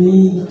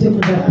obulumi.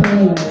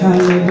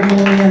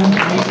 Haleluya.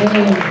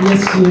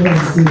 Yesu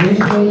yebazibe.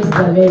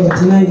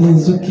 Nange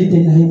nzukidde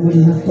naye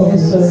mulina.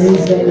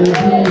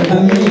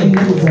 Amen.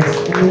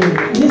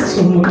 Yesu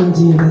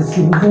omulungi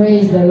yebazibe.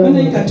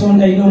 Naye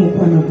Katonda alina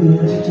omukwano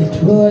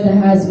God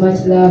has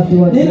much love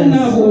towards us. Neera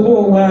naawe oba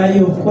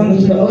owaayo kubanga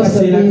tuli mu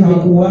kaseera ka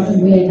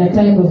kuwaayo. We are in a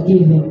time of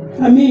giving.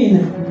 Amina.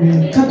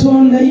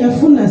 Katonda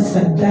yafuna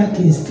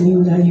saddaaka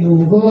esingayo.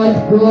 God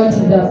brought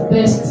the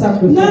best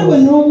sacrifice. Naawe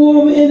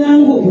n'obwobeera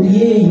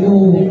ng'oli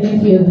eyo.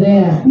 If you're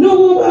there.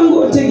 N'obwoba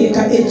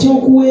ng'otegeka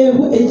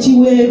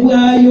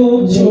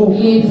ekiweebwayo kyo.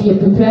 If you're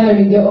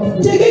preparing your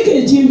offering. Tegeka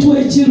ekintu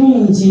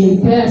ekirungi.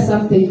 Prepare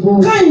something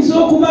good. Kayinza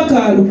okuba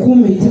ka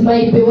 1,000. It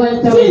might be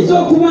 1,000. Ziyinza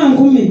okuba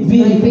 2,000.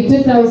 Might be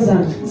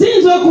 2,000.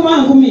 Ziyinza okuba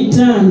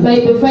 5,000.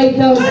 Might be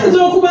 5,000.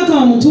 Kayinza okuba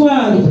ka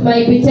 1,000. It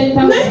might be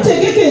 10,000. Naye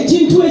tegeka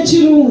ekintu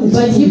ekirungi.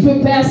 But you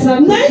prepare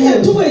something. Naye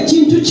yatuwa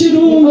ekintu He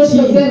kirungi.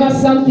 also gave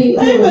us something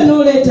Naye good.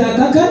 n'oleeta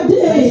akakadde.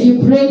 But you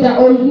bring the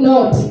old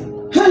note.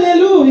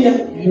 Haleluya.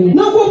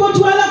 N'okuba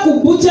otwala ku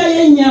bbuca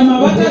y'ennyama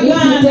If you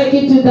bakagaana. take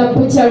it to the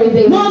butchery,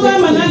 they will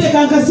N'ogamba reject nange it.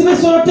 kankasibe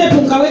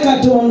solotepu nkawe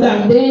Katonda.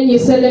 And then you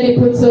suddenly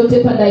put salt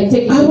and I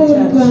take it to church.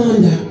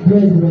 Abooluganda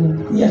Brethren,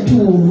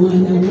 yatuwa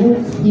omwana wo.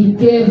 He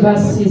gave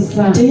us His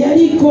Son.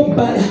 Teyaliiko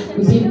bbala.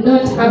 We did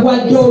not have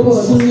Wadde this boat.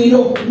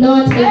 olufuniro.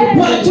 Not any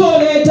Lwaki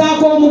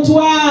oleetaako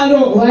omutwalo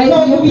Why do you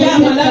okubya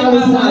bring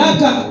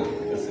amalaka?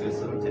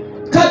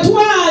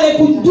 Katwale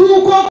ku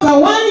dduuka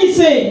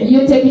okawanise.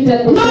 You take it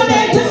at the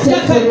N'oleeta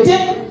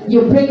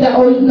you bring the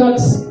old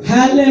knots.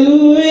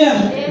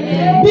 Hallelujah.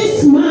 Be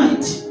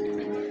smart.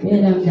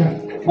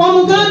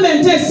 Omugambe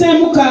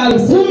nteeseemu ka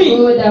 10,000.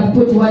 God have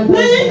put one.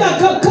 Naye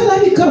nga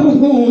kalabika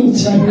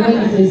bulungi.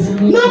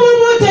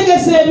 N'obwoba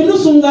otegese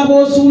ebinusu nga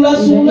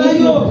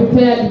bw'osuulasuulayo.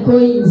 Prepared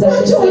coins.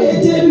 Lwaki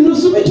oleeta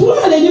ebinusu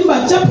bitwale eri mu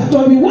bacapa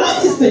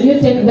tobiwanise. You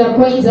take the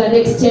coins and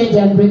exchange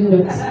and bring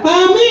notes.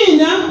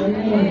 Amiina.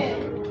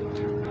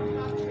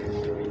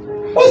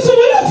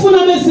 Osobola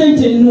okufunamu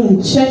esente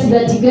ennungi. Church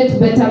that you get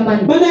better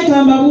money. Banaye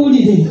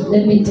kambabuulire.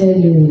 Let me tell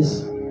you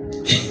this.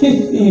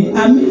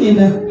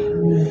 Amiina.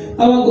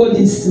 Our God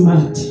is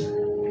smart.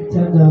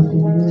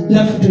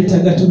 Naffe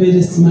twetaaga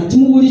tubeere smart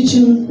mu buli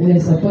kimu. We are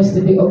supposed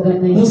to be Mu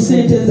organized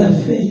ssente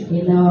zaffe.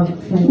 in our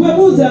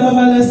Webuuza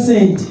ababala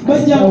ssente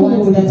bajja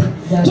kubuulira.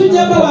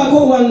 Tujja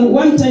bawaako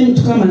one time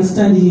to come and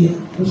stand here.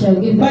 We shall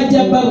give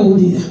Bajja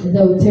babuulira.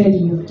 they will tell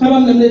you.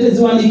 Abamu ne muleeta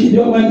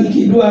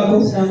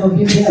ziwandiikiddwako. Some of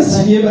you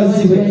Yesu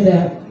yeebazibwe.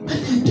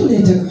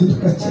 Tuleeta kantu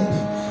kakyafu.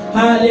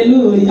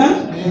 Haleluya.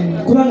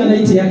 Kubanga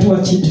naye teyatuwa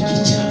kintu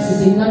kikyafu.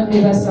 did not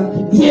give us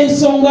something.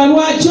 Yensonga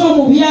lwaki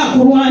omubi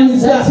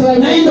akulwaniza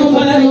naye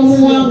n'omala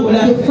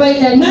n'omuwangula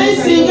naye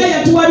singa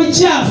yatuwa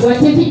bikyafu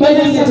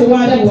banange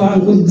tewali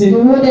wangudde.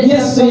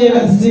 Yesu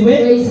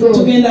yeebazibwe.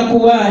 Tugenda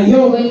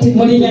kuwaayo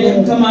mu linnya lya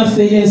Mukama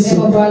waffe Yesu.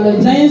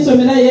 Naye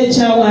nsomerayo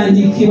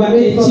ekyawandiikibwa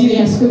ekiri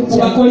ku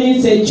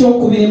Bakolinsi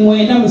ekyokubiri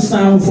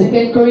 9:7.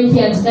 2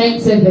 Corinthians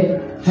 9:7.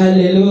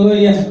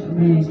 Haleluya.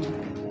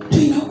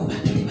 Tulina okuba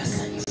tuli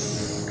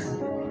basanyufu.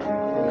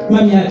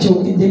 Mami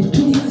akyogedde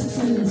tuli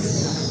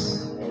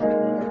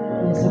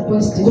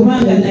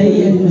kubanga naye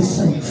yali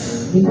musanyufu.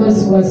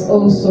 Because he was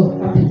also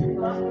happy.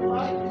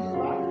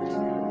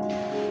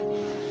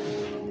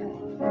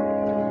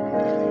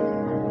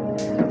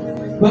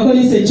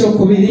 Bakolinsi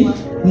ekyokubiri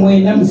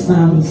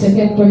 9:7.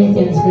 2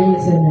 Corinthians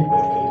 9:7.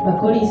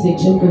 Bakolinsi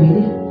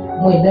ekyokubiri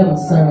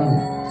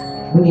 9:7.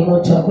 Buli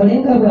muntu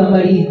akolenga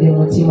bw'amaliridde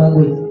omutima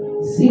gwe,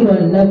 si lwa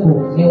nnaku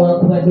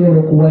newankubadde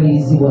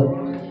olw'okuwalirizibwa,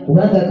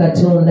 kubanga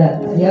Katonda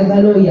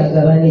ayagala oyo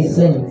agabana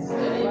essanyu.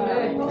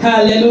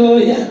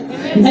 Haleluya.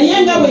 Naye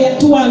nga bwe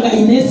yatuwanga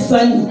ine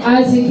essanyu,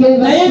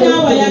 naye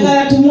naawe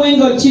ayagala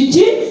tumuwenga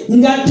kiki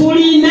nga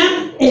tulina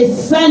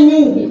essanyu.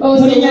 essanyu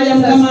mu linnya lya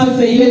Mukama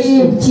waffe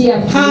Yesu.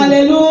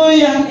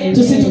 Haleluya.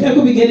 Tusituke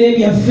ku bigere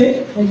byaffe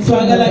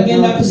twagala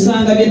genda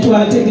kusanga bye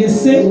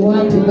twategese.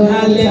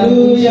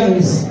 Haleluya.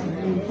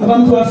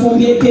 Abamu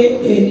twafumbyeko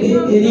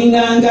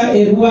eringanga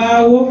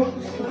erwawo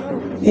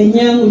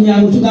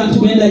enyangu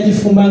tugenda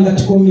gifumba nga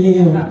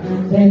tukomyewo.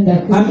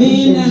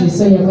 Amina.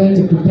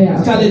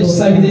 Kale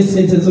tusabire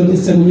sente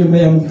zolese mu nyumba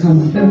ya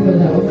Mukama.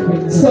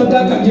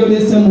 Sadaka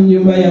gyolese mu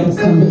nyumba ya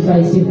Mukama.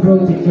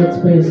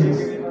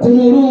 Ku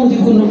mulundi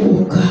guno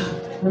gwokka.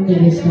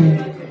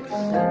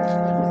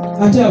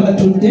 Ate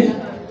abatudde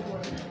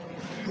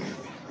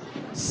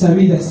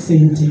sabira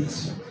sente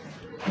ezo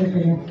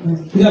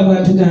nga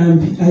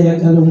bwatugambye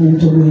ayagala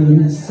omuntu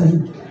olw'ennyina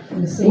essanyu.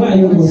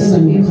 Waayo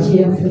ng'osanyuka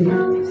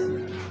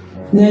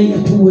naye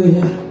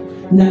yatuwera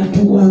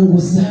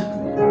n'atuwanguza.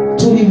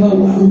 Tuli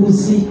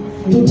bawanguzi,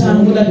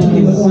 tutambula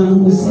tuli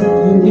bawanguzi.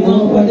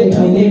 Niwankubadde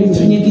tulina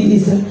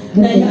ebitunyigiriza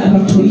naye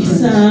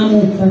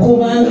abituyisaamu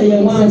kubanga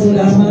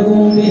yawangula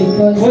amagombe.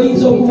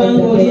 Oyinza okuba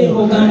ng'oli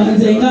ogamba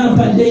nze nga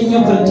mpadde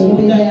nnyo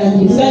Katonda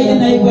nga ye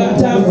naye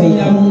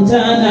bw'ataafiira mu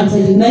ntaana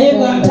naye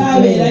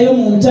bw'ataabeerayo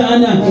mu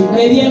ntaana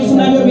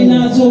ebyenfuna byo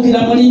binaazuukira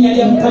mu linnya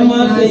lya Mukama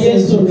waffe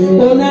Yesu.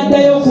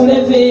 Onaaddayo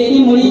okuleva eri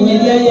mu linnya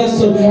lya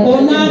Yesu.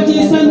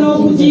 Onaagiisa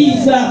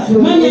n'okugiisa.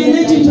 Manya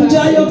n'ekintu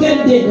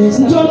kyayogedde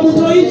nti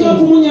omuntu oyinza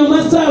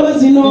okumunyoma ssaawa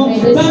zino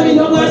bambi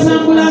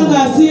n'obwatambula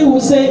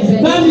ng'asiiwuse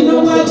bambi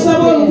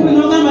n'obwakusaba olukumi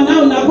n'ogamba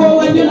naawe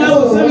nakoowa nnyo naawe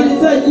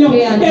osabiriza nnyo.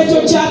 Ekyo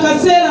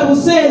kyakaseera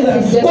buseera.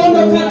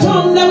 Ono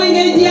Katonda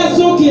w'engeri gye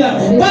yazuukira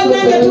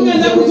bannange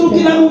tugenda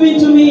kuzuukira mu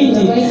bintu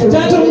bingi.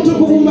 Taata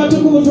omutukuvu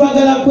mubatukuvu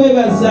twagala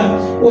kwebaza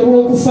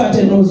olw'okufa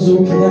ate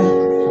n'ozuukira.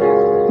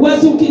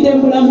 Wazuukidde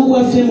mu bulamu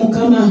bwaffe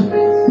Mukama.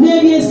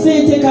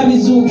 N'ebyesente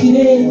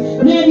kabizuukire,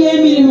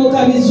 n'ebyemirimu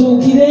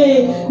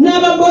kabizuukire,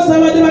 n'ababosi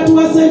abadde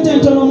batuwa sente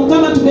ntono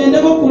Mukama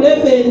tugendeko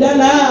kuleva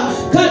endala.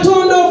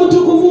 Katonda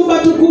omutukuvu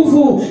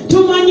mbatukuvu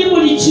tumanyi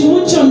buli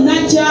kimu kyonna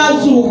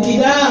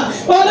kyazuukira.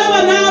 Olaba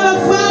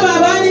n'abafu abo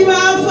abaali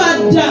baafa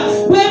dda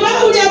bwe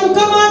bawulira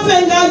Mukama waffe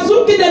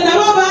ng'azuukidde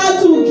nabo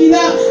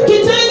baazuukira.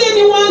 Kitange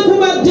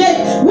niwankubadde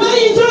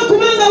wayinza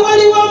okuba nga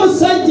waliwo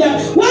omusajja,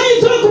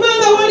 wayinza okuba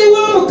nga waliwo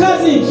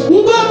omukazi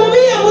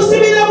ng'omubi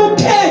yamusibira mu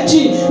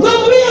keeki,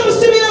 ng'omubi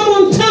yamusibira mu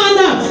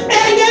ntaana.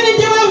 Engeri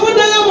gye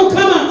wavuddeyo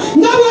Mukama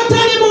nga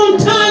bw'otali mu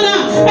ntaana,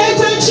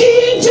 ekyo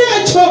kiyinja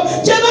ekyo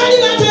kye baali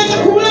bateeka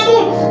ku bulamu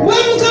bwa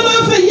Mukama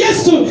waffe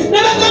Yesu ne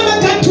bagamba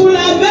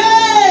katulabe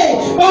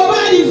oba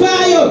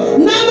alivaayo.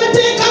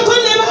 N'abateekako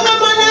ne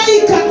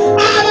bamalayika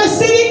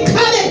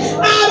abasirikale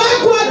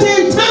abakwata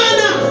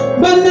entaana.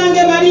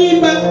 Bannange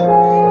balimba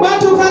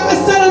batuuka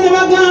akaseera ne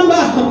bagamba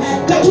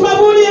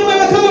katubabuulire mwe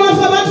Bakama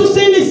waffe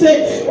batusindise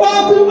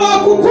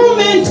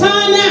okukuuma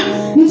entaana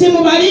nti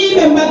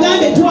mubalimbe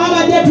mubagambe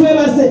twabadde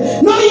twebaze.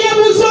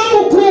 N'oyeebuuza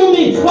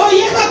omukuumi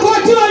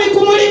oyeekakooti oli ku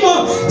mulimo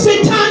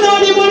sitaana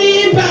oli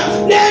mulimba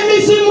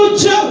n'emisimu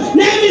kyo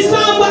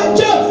n'emisambwa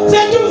kyo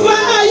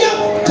setuvaayo.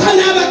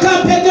 Kana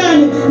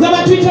abakampegani nga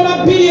batuyita ba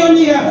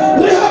biliyoniya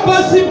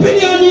Rehoboth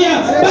biliyoniya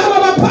baba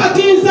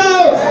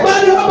bapakinzaawo ba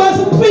Rehoboth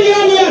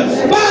biliyoniya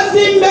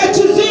bazimba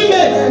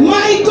ekizimbe.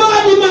 My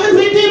God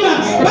manzidima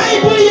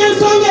Bayibuli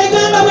y'ensonga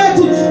egamba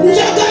bweti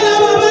njagala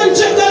baba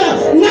njagala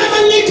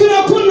n'amanyikiro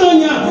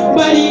okunnoonya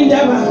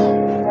balindaba.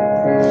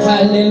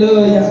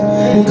 Haleluya.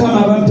 Mukama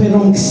abampera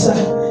omukisa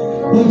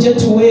mujje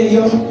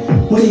tuweeyo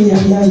mu linnya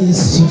lya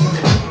Yesu.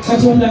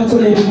 Katonda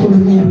akola ebikulu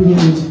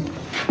n'ebirungi.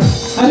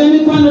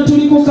 Ab'emikwano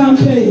tuli ku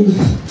kampeyini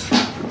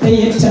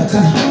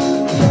ey'ettaka.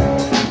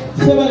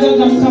 Ffe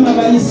bagaga Mukama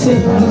bayise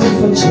mu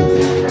kifo kye.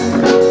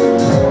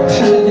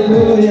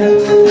 Haleluya.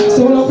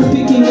 Sobola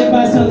okupikinga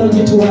ebbaasa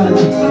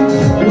n'ogitwala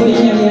mu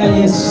linnya lya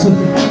Yesu.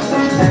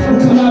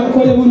 Mukama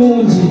abakole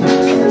bulungi.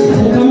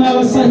 Mukama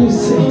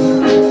abasanyuse.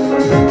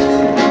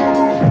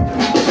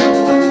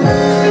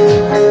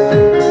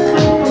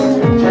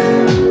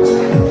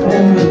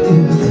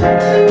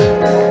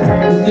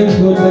 Give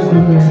God the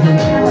glory.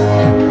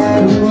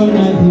 We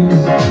honor Him.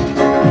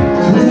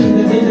 This is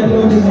the day the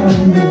Lord has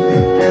made.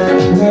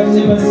 We have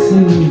never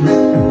seen it.